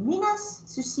word dit 'n minus,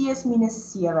 so c is minus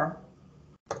 7.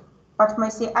 Wat vir my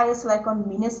sê y is gelyk aan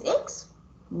minus x,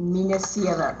 minus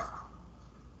 7.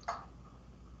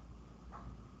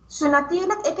 So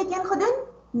natuurlik, ek het een gedoen,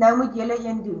 nou moet julle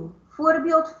een doen.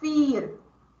 Voorbeeld 4.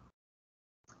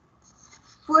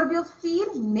 Voorbeeld 4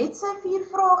 met sy 4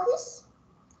 vragies,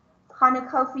 gaan ek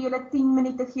gou vir julle 10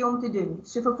 minute gee om te doen.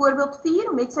 So vir voorbeeld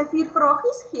 4 met sy 4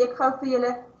 vragies, gee ek gou vir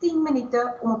julle 10 minute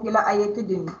om op julle eie te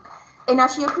doen. En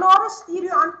as jy klaar is, stuur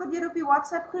jou antwoord deur op die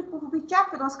WhatsApp groep of op die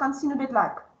chat, dat ons kan sien hoe dit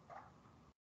lyk.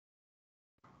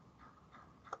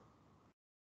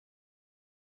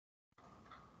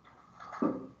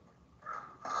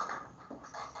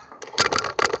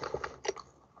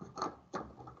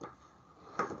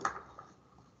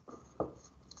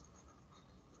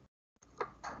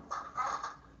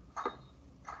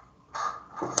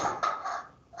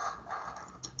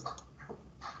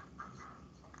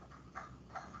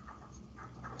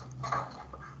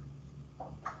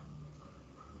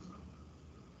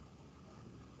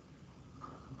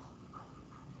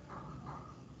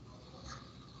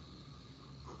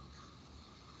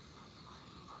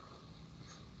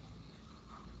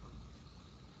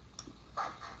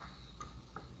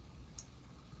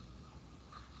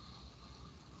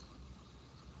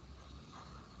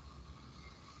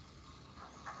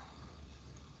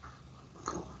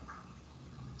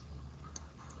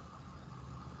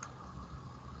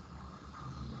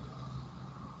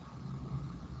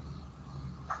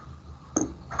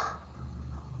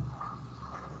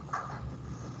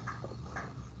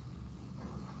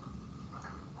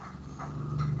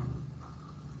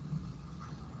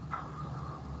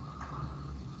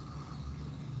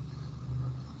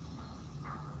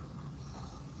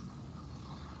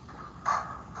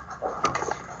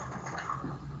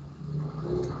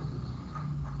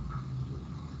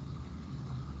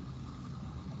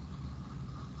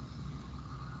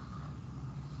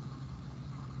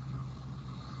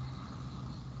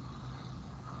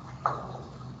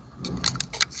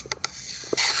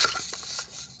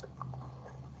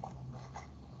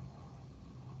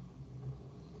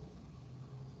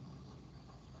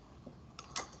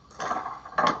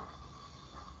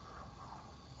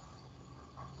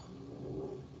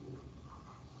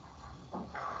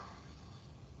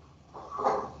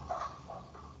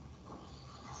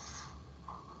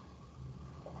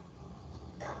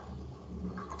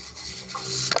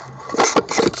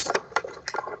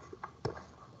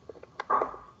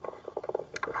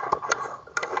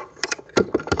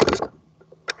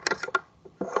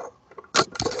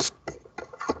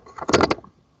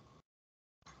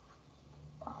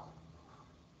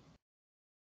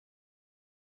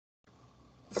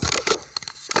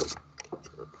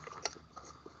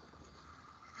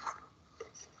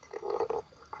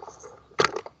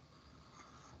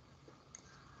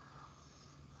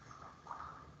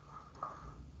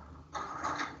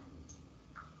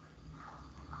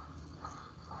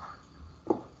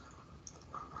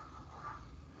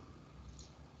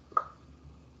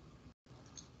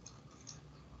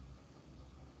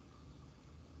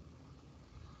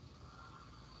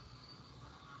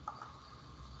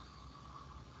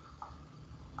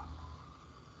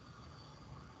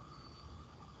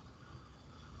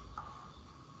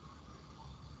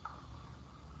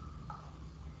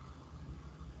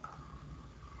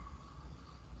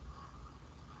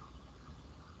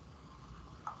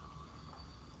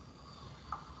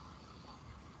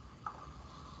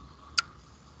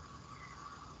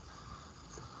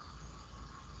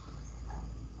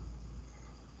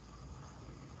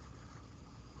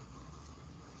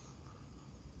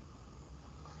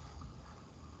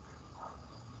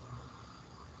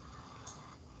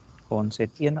 Ons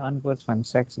het een antwoord van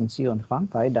Section C ontvang.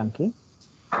 Baie dankie.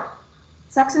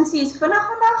 Section C is vinnig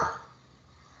vandag.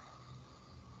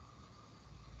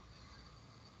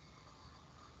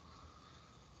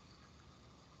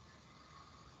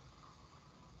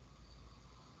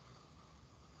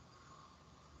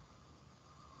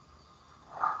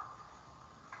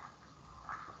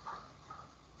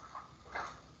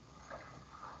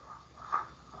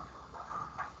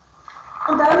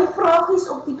 Onthou die vragies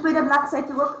op die tweede bladsy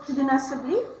ook te doen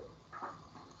asseblief.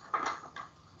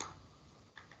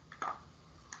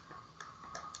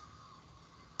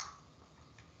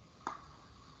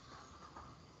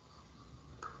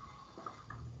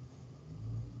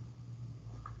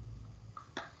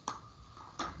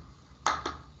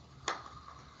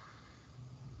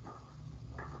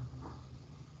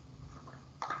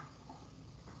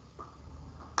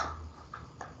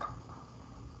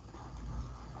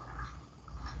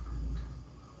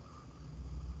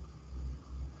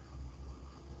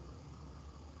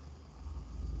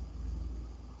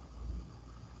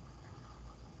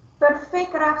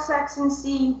 Perfek reg Section C,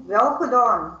 wel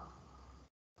gedaan.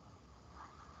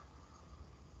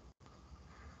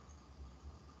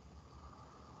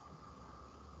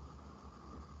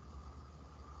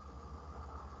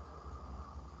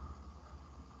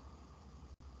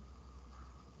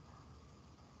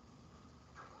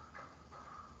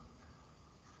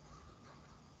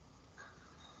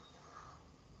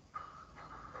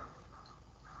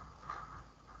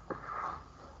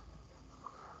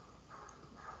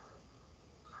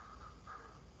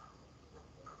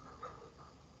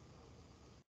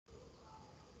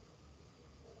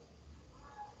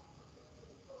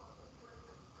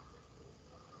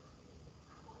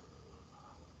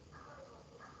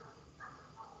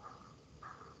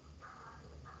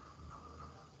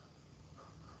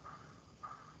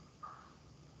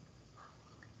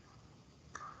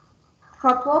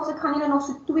 Graad 12, ek gaan julle nog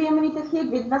so 2 minute gee. Ek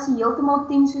weet was nie heeltemal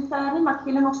 10 so ver nie, maar ek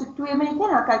gee julle nog so 2 minute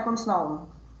en dan kyk ons na hom.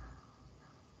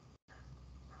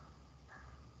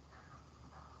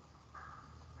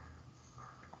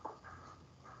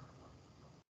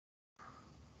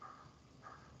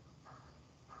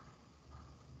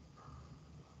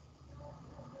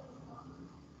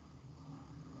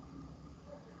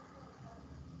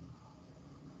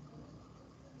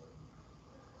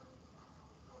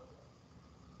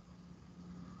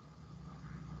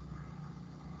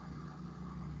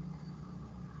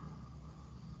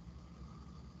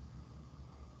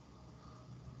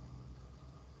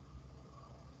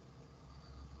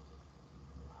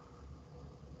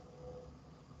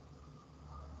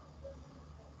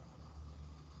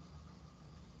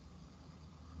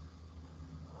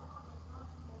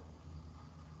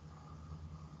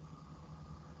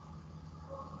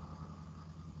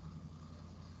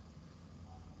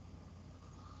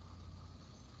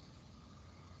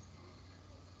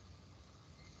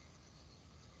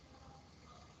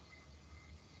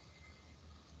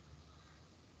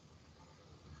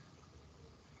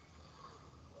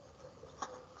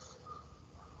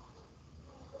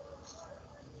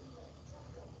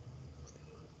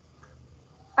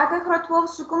 Ek het graad 12,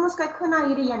 so kom ons kyk gou na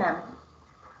hierdie ene.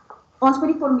 Ons moet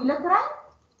die formule kry.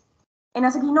 En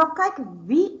as ek hierna kyk,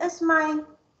 wie is my,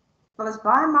 wel is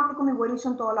baie maklik om die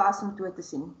horisontale asymptoot te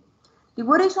sien. Die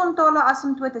horisontale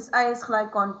asymptoot is y is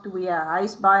gelyk aan 2, hy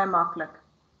is baie maklik.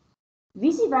 Wie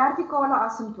is die vertikale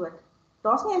asymptoot?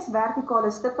 Daar's nie eens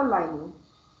vertikale stippellyn nie.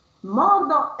 Maar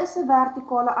daar is 'n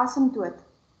vertikale asymptoot.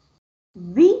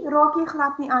 Wie raak jy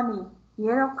glad nie aan nie?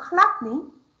 Jy raak glad nie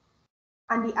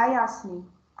aan die y-as nie.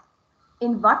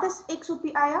 En wat is x op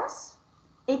die y-as?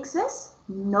 X is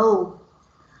 0.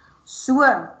 So,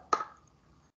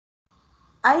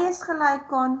 y is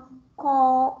gelyk aan k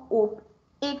op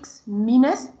x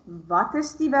minus, wat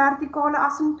is die vertikale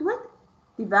asymptoot?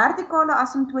 Die vertikale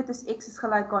asymptoot is x is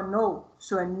gelyk aan 0,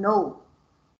 so 0.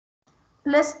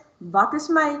 Plus, wat is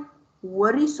my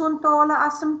horisontale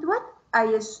asymptoot?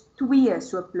 Y is 2,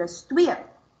 so plus 2.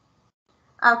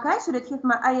 Ok, so dit geef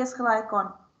my y is gelyk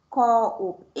aan k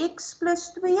op x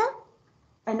plus 2.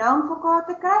 En nou om vir k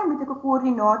te kry, moet ek 'n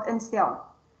koördinaat instel.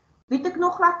 Wie het ek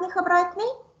nog glad nie gebruik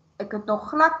nie? Ek het nog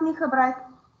glad nie gebruik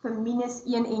vir minus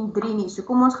 1 en 3 nie. So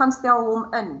kom ons gaan stel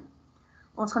hom in.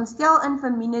 Ons gaan stel in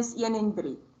vir minus 1 en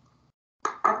 3.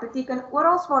 Dit beteken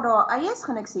oral waar daar y is,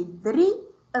 gaan ek sê 3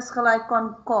 is gelyk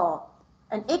aan k.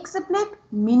 In x se plek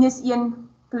minus 1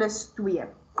 plus 2.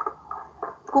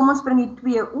 Kom ons bring die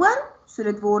 2 oor, so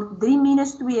dit word 3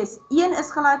 minus 2 is 1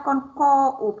 is gelyk aan k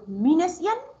op minus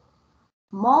 1.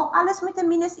 Maal alles met 'n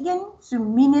minus 1, so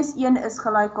minus 1 is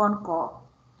gelyk aan k.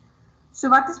 So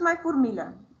wat is my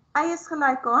formule? Y is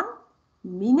gelyk aan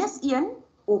minus 1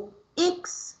 op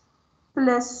x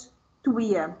plus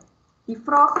 2. Die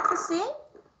vraag het gesê,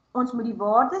 ons moet die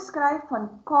waarde skryf van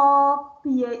k,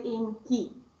 p en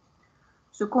q.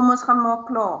 So kom ons gaan maak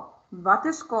klaar. Wat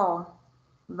is k?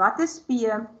 Wat is p?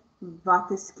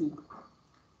 Wat is q?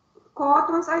 K het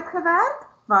ons uitgewerk,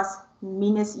 was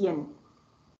minus 1.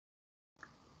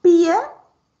 P,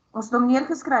 ons het hom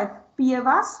neergeskryf, P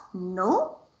was 0.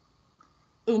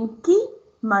 En Q,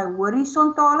 my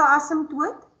horisontale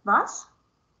asymptoot, was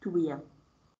 2.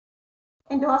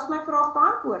 En daar is my vraag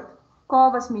beantwoord. K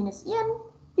was minus 1,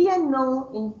 P 0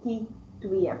 en Q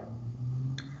 2.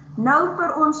 Nou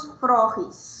vir ons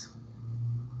vragies.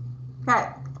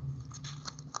 Kyk.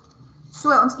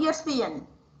 So, ons eerste een.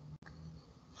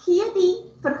 Gee die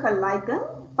vergelyking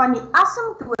van die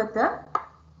asymptote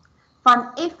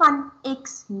van f van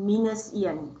x minus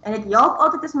 1. En dit help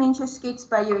altyd as mens jou skets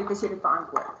by jou het as jy dit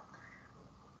beantwoord.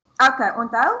 Ok,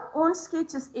 onthou, ons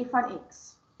skets is f van x.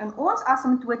 En ons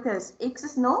asymptote is x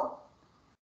is 0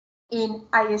 en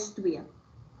y is 2.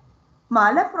 Maar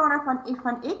hulle vra nou van f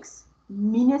van x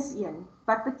minus 1.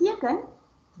 Wat beteken,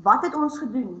 wat het ons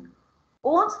gedoen?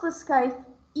 Ons verskuif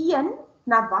 1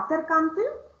 na watter kant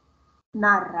toe?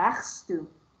 Na regs toe.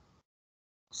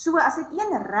 So as ek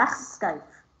 1 regs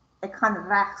skuif, ek gaan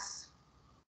regs.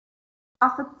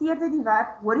 Affekteer dit die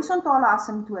horisontale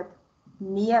asymptoot?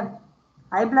 Nee,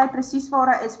 hy bly presies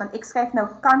waar hy is, want ek skuif nou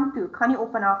kant toe, ek gaan nie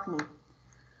op en af nie.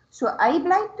 So hy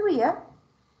bly 2,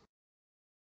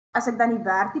 as ek dan die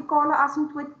vertikale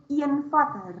asymptoot 1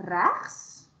 vat regs,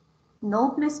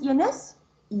 0 plus 1 is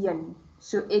 1,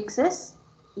 so x is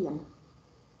 1.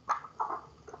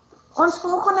 Ons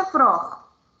volgende vraag.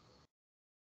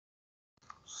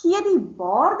 Gee die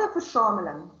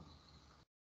waardeversameling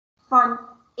van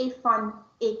f van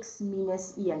x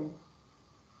minus 1.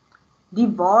 Die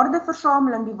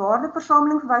waardeversameling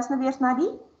verwys nou weer na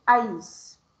die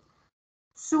y's.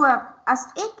 So, as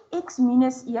ek x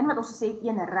minus 1, wat ons sê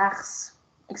 1 regs,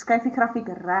 ek skryf die grafiek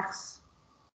regs,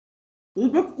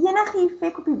 het dit enige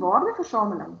effek op die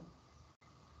waardeversameling?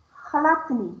 Glad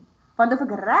nie, want of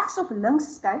ek regs of links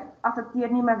skuif,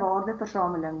 affekteer nie my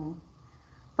waardeversameling nie.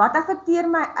 Wat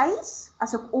affekteer my y's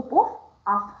as ek op of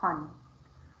af gaan?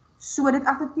 So dit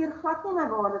affekteer glad nie my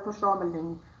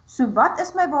waardeversameling. So wat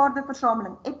is my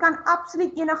waardeversameling? Ek kan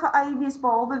absoluut enige y wees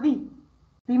behalwe wie?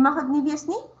 Wie mag ek nie wees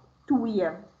nie?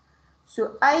 2.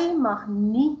 So y mag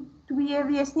nie 2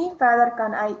 wees nie, verder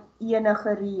kan y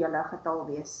enige reële getal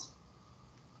wees.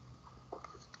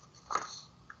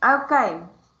 Ok.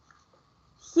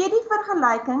 Gee die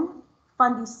vergelyking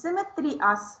van die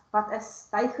simmetrie-as wat 'n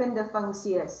stygende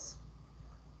funksie is.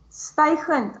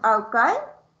 Stygend, ok.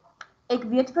 Ek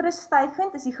weet vir 'n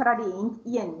stygend is die gradiënt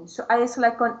 1, so y is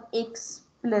gelyk aan x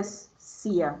plus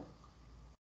c.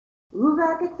 Hoe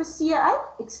werk ek vir c uit?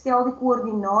 Ek stel die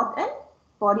koördinaat in,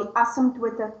 waar die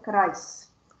asymptote kruis.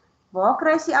 Waar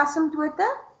kruis die asymptote?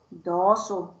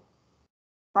 Daarso.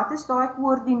 Wat is daai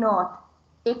koördinaat?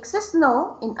 X is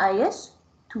 0 en y is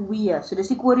 2, so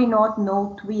dis die koördinaat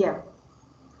 0, 2.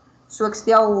 So ek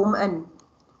stel hom in,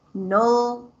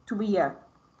 0, 2.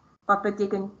 Wat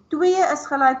beteken 2 is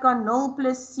gelyk aan 0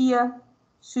 plus c,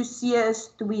 so c is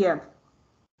 2.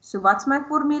 So wat's my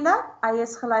formule? Y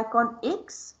is gelyk aan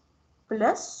x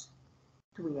plus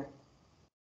 2.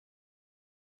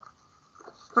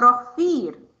 Vraag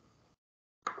 4.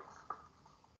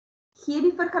 gee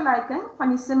die vergelyking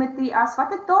van die simmetrie as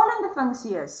wat 'n dalende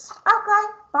funksie is. Okay,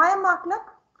 baie maklik.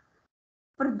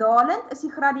 Verdalend is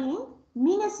die gradiënt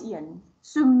minus 1.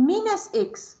 So minus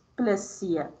x plus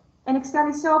c. En ek stel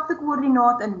dieselfde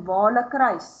koördinaat in waar hulle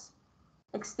kruis.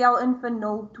 Ek stel in vir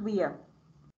 0, 2.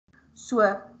 So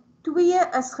 2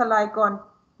 is gelyk aan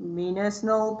minus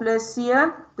 0 plus c.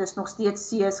 Dis nog steeds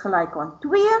c is gelyk aan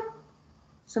 2.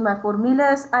 So my formule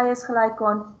is y is gelyk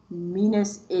aan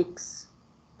minus x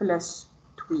plus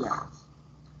 2.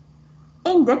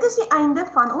 En dit is die einde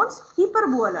van ons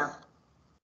hiperbole.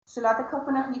 So laat ek gou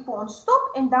vinnig hier vir ons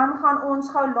stop en dan gaan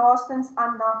ons gou laastens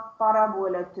aan na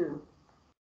parabole toe.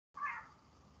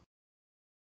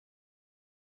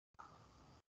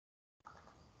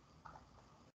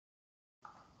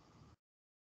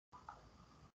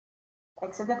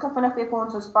 Ek sit net gou vinnig weer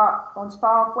vir ons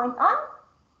PowerPoint aan.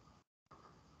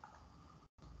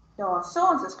 Ja, so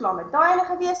ons is klaar met daai ene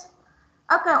gewees.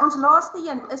 Okay, ons laaste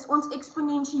een is ons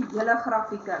eksponensiële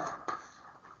grafieke.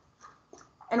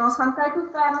 En ons gaan kyk hoe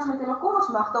ver ons met hulle kom,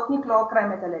 ons mag dalk nie klaar kry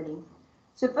met hulle nie.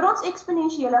 So vir ons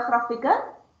eksponensiële grafieke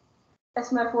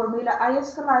is my formule y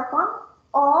is gelyk aan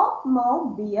a maal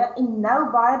b en nou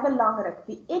baie belangrik,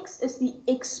 die x is die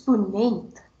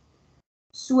eksponent.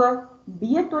 So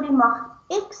b tot die mag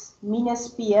x minus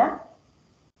p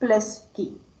plus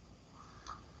q.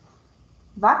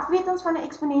 Wat weet ons van 'n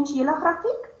eksponensiële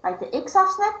grafiek? Hy het 'n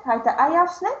x-afsnit, hy het 'n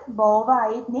y-afsnit, behalwe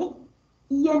hy het net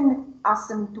een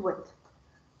asymptoot.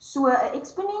 So 'n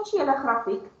eksponensiële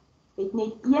grafiek het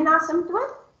net een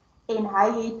asymptoot en hy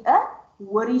het 'n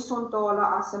horisontale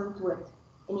asymptoot.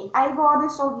 En die y-waarde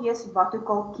sal wees wat ook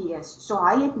al q is. So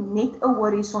hy het net 'n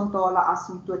horisontale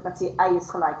asymptoot wat sê y is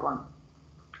gelyk aan.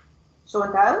 So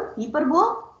onthou,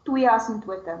 hiperbool 2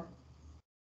 asymptote.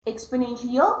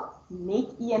 Eksponensieel net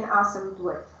 1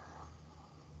 asymptoot.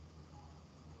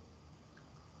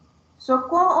 So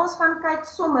kom ons gaan kyk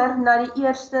sommer na die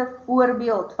eerste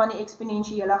voorbeeld van die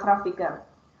eksponensiële grafieke.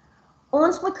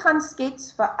 Ons moet gaan skets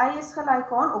vir y is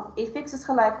gelyk aan of fx is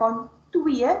gelyk aan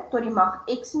 2 tot die mag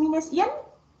x minus 1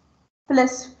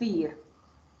 plus 4.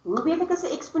 Hoe weet ek is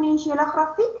 'n eksponensiële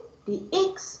grafiek? Die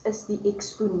x is die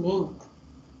eksponent.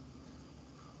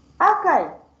 Okay,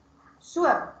 so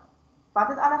wat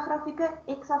het alle grafieke?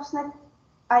 X-afsnit,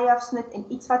 y-afsnit en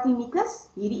iets wat uniek is.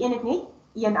 Hierdie een het net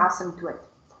 1 asymptoot.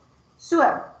 So,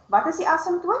 wat is die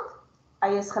asymptoot?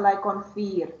 Y is gelyk aan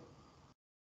 4.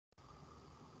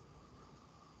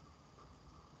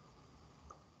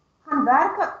 Gaan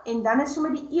werk en dan is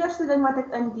sommer die eerste ding wat ek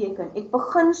inteken. Ek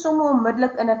begin sommer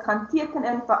onmiddellik en ek gaan teken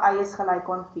in vir y is gelyk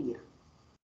aan 4.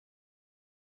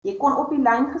 Jy kon op die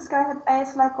lyn geskryf het y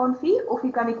is gelyk aan 4 of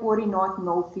jy kan die koördinaat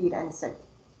 0,4 insit.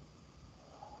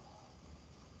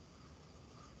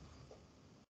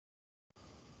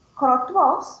 Graad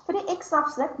 12 vir die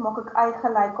x-afsnit maak ek y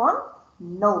gelyk aan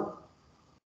 0.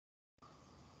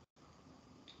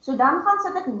 So dan gaan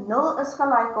sit ek 0 is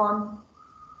gelyk aan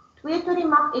 2 tot die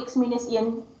mag x minus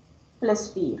 1 plus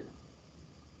 4.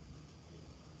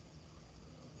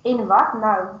 En wat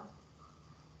nou?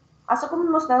 As ek hom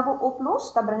ons nou wil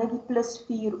oplos, dan bring ek die plus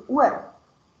 4 oor.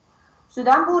 So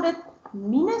dan word dit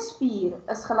minus 4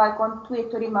 is gelyk aan 2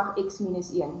 tot die mag x minus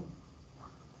 1.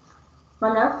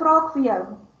 Maar nou vra ek vir jou,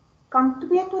 kan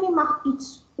 2 tot die mag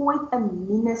iets ooit 'n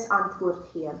minus antwoord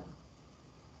gee?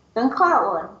 Dink gou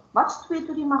daaroor, wat is 2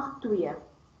 tot die mag 2?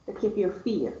 Dit gee vir jou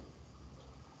 4.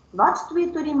 Wat is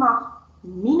 2 tot die mag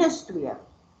minus 2?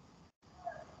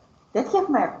 Dit gee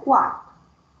vir my 'n kwart.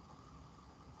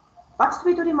 Wat is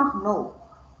 2 tot die mag 0?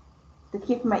 Dit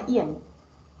gee vir my 1.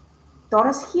 Daar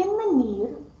is geen manier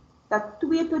dat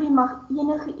 2 tot die mag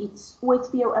enige iets ooit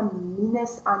vir jou 'n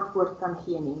minus antwoord kan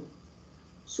gee nie.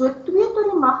 So 2 tot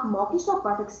die mag, maak nie saak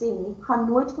wat ek sê nie, gaan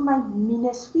nooit vir my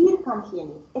minus 4 kan gee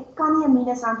nie. Ek kan nie 'n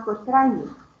minus antwoord kry nie.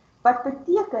 Wat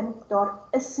beteken, daar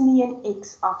is nie 'n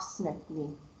x-afsnit nie.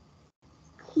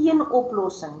 Geen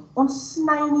oplossing. Ons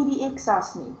sny nie die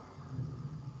x-as nie.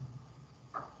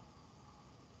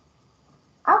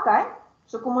 Okay,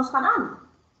 so kom ons gaan aan.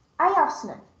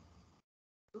 Y-afsnit.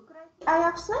 Hoe kry ek die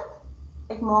y-afsnit?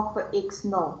 Ek maak vir x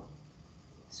 0.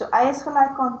 So y is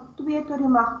gelyk aan 2 tot die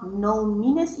mag 0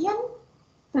 minus 1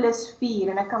 plus 4.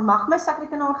 En ek mag my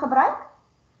sakrekenaar gebruik.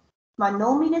 Maar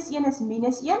 0 minus 1 is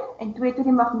minus 1 en 2 tot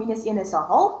die mag minus 1 is 'n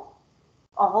half.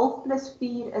 'n half plus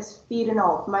 4 is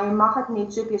 4,5. Maar jy mag dit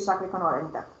net so op jou sakrekenaar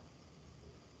intik.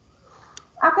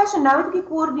 Okay, so nou het ek die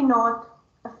koördinaat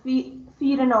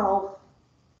 4,5.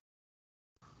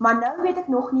 Maar nou weet ek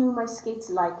nog nie hoe my skets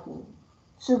lyk nie.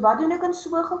 So wat doen ek in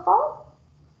so 'n geval?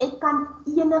 Ek kan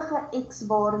enige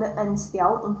x-waarde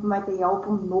instel om vir my te help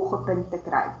om nog 'n punt te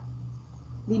kry.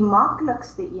 Die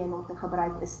maklikste een om te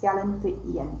gebruik is stelling vir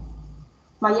 1.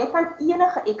 Maar jy kan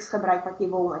enige x gebruik wat jy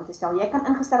wil om in te stel. Jy kan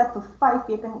ingestel het vir 5,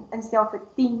 jy kan instel vir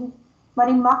 10,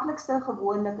 maar die maklikste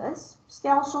gewoonlik is,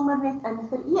 stel sommer net in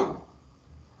vir 1.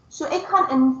 So ek gaan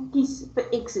inkies vir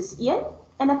x is 1,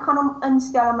 en ek gaan hom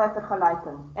instel in my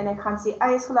vergelyking. En ek gaan sê,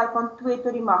 y is gelyk aan 2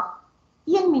 tot die mag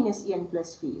 1 minus 1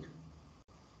 plus 4.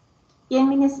 1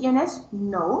 minus 1 is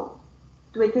 0,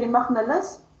 2 tot die mag 0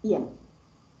 is 1.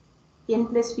 1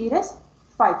 plus 4 is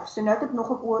 5, so nou het ek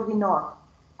nog 'n koördinaat.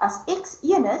 As x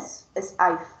 1 is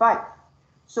y 5.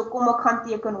 So kom ek gaan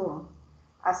teken hom.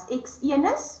 As x 1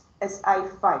 is y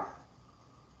 5.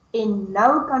 En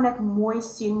nou kan ek mooi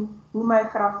sien hoe my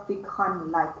grafiek gaan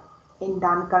lyk. En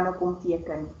dan kan ek hom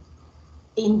teken.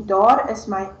 En daar is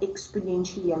my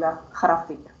eksponensiële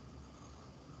grafiek.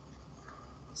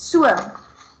 So,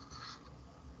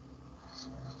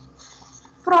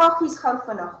 vragies gou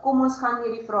vinnig. Kom ons gaan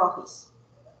deur die vragies.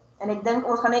 En ek dink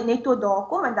ons gaan net tot daar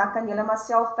kom en dan kan julle maar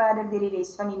self verder deur die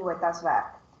res van die notas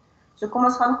werk. So kom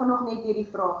ons gaan nog net deur die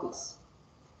vragies.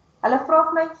 Hulle vra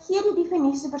my, gee die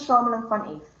definisieversameling van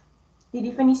f. Die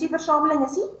definisieversameling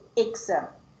is die x'e.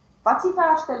 Wat is die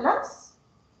verste links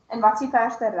en wat is die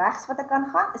verste regs wat ek kan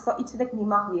gaan? Is daar iets wat ek nie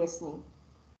mag wees nie?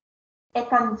 Ek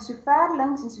kan so ver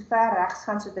links en so ver regs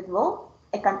gaan soos ek wil.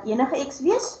 Ek kan enige x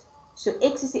wees, so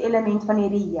x is die element van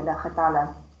hierdie hele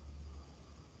getalle.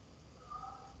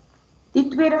 Die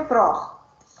tweede vraag.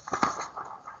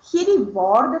 Gee die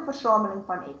waardeversameling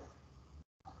van f.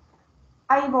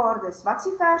 Y-waardes, wat is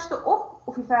die verste op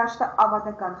of die verste af wat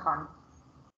ek kan gaan?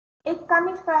 Ek kan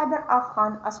nie verder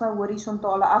afgaan as my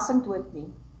horisontale asymptoot nie.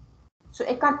 So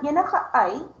ek kan enige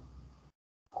y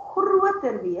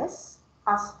groter wees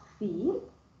as 4.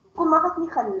 Kom mag ek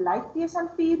nie gelyk wees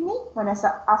aan 4 nie, want dit is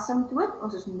 'n asymptoot.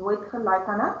 Ons is nooit gelyk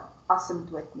aan 'n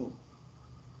asymptoot nie.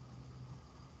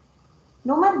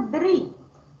 Nommer 3.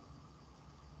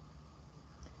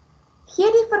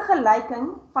 Gee die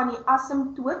vergelyking van die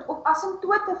asymptoot of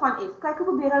asymptote van f. Kyk hoe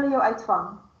probeer hulle jou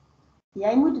uitvang.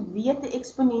 Jy moet weet 'n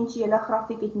eksponensiële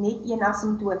grafiek het net een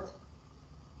asymptoot.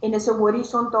 En dis 'n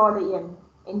horisontale een.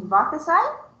 En wat is hy?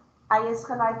 Hy is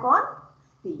gelyk aan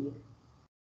 4.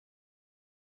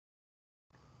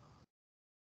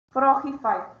 Vraagie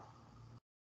 5.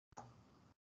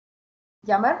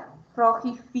 Jammer,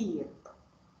 vraagie 4.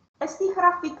 Is die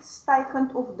grafiek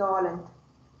stygend of dalend?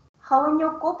 Gou in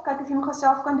jou kop, kyk of jy hom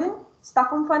geself kan doen. Stap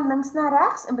hom van links na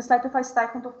regs en besluit of hy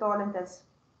stygend of dalend is.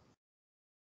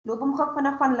 Loop hom gou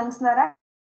vinnig van links na regs.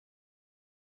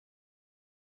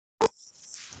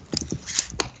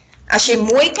 As jy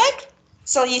mooi kyk,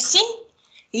 sal jy sien,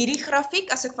 hierdie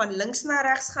grafiek, as ek van links na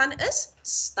regs gaan, is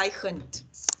stygend.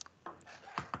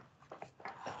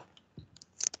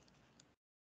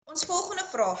 Ons volgende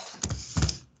vraag.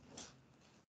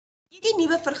 Gee die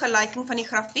nuwe vergelyking van die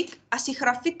grafiek as die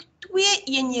grafiek 2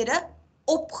 eenhede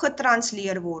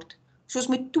opgetransleer word. So ons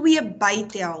moet 2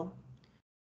 bytel.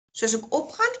 So as ek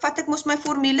opgaan, vat ek mos my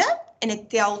formule en ek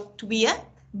tel 2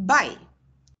 by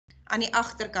aan die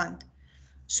agterkant.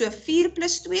 So 4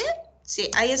 plus 2, sê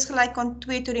y is gelyk aan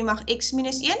 2 tot die mag x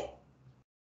minus 1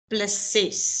 plus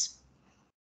 6.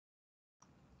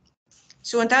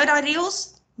 So onthou daai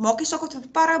reëls. Maak nie saak of dit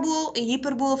 'n parabool, 'n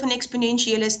hiperbool of 'n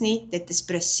eksponensieel is nie, dit is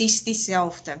presies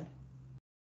dieselfde.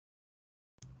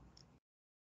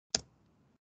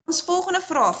 Ons volgende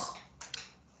vraag.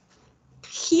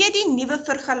 Gee die nuwe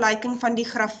vergelyking van die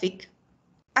grafiek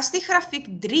as die grafiek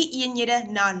 3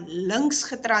 eenhede na links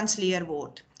getransleer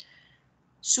word.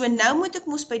 So nou moet ek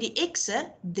mos by die x'e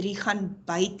 3 gaan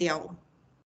bytel.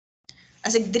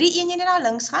 As ek 3 eenhede na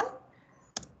links gaan,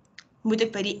 moet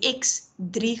ek by die x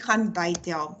 3 gaan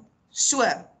bytel. So,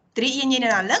 3 eenhede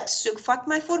na links, so ek vat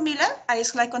my formule, y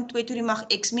is gelyk aan 2 tot die mag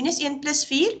x minus 1 plus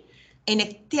 4, en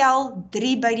ek tel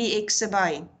 3 by die x'e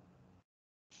by.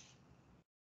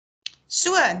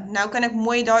 So, nou kan ek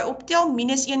mooi daai optel,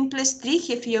 minus 1 plus 3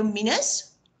 gee vir jou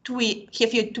minus 2, gee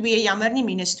vir jou 2, jammer nie,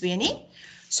 minus 2 nie.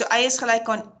 So, y is gelyk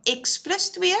aan x plus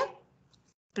 2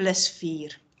 plus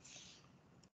 4.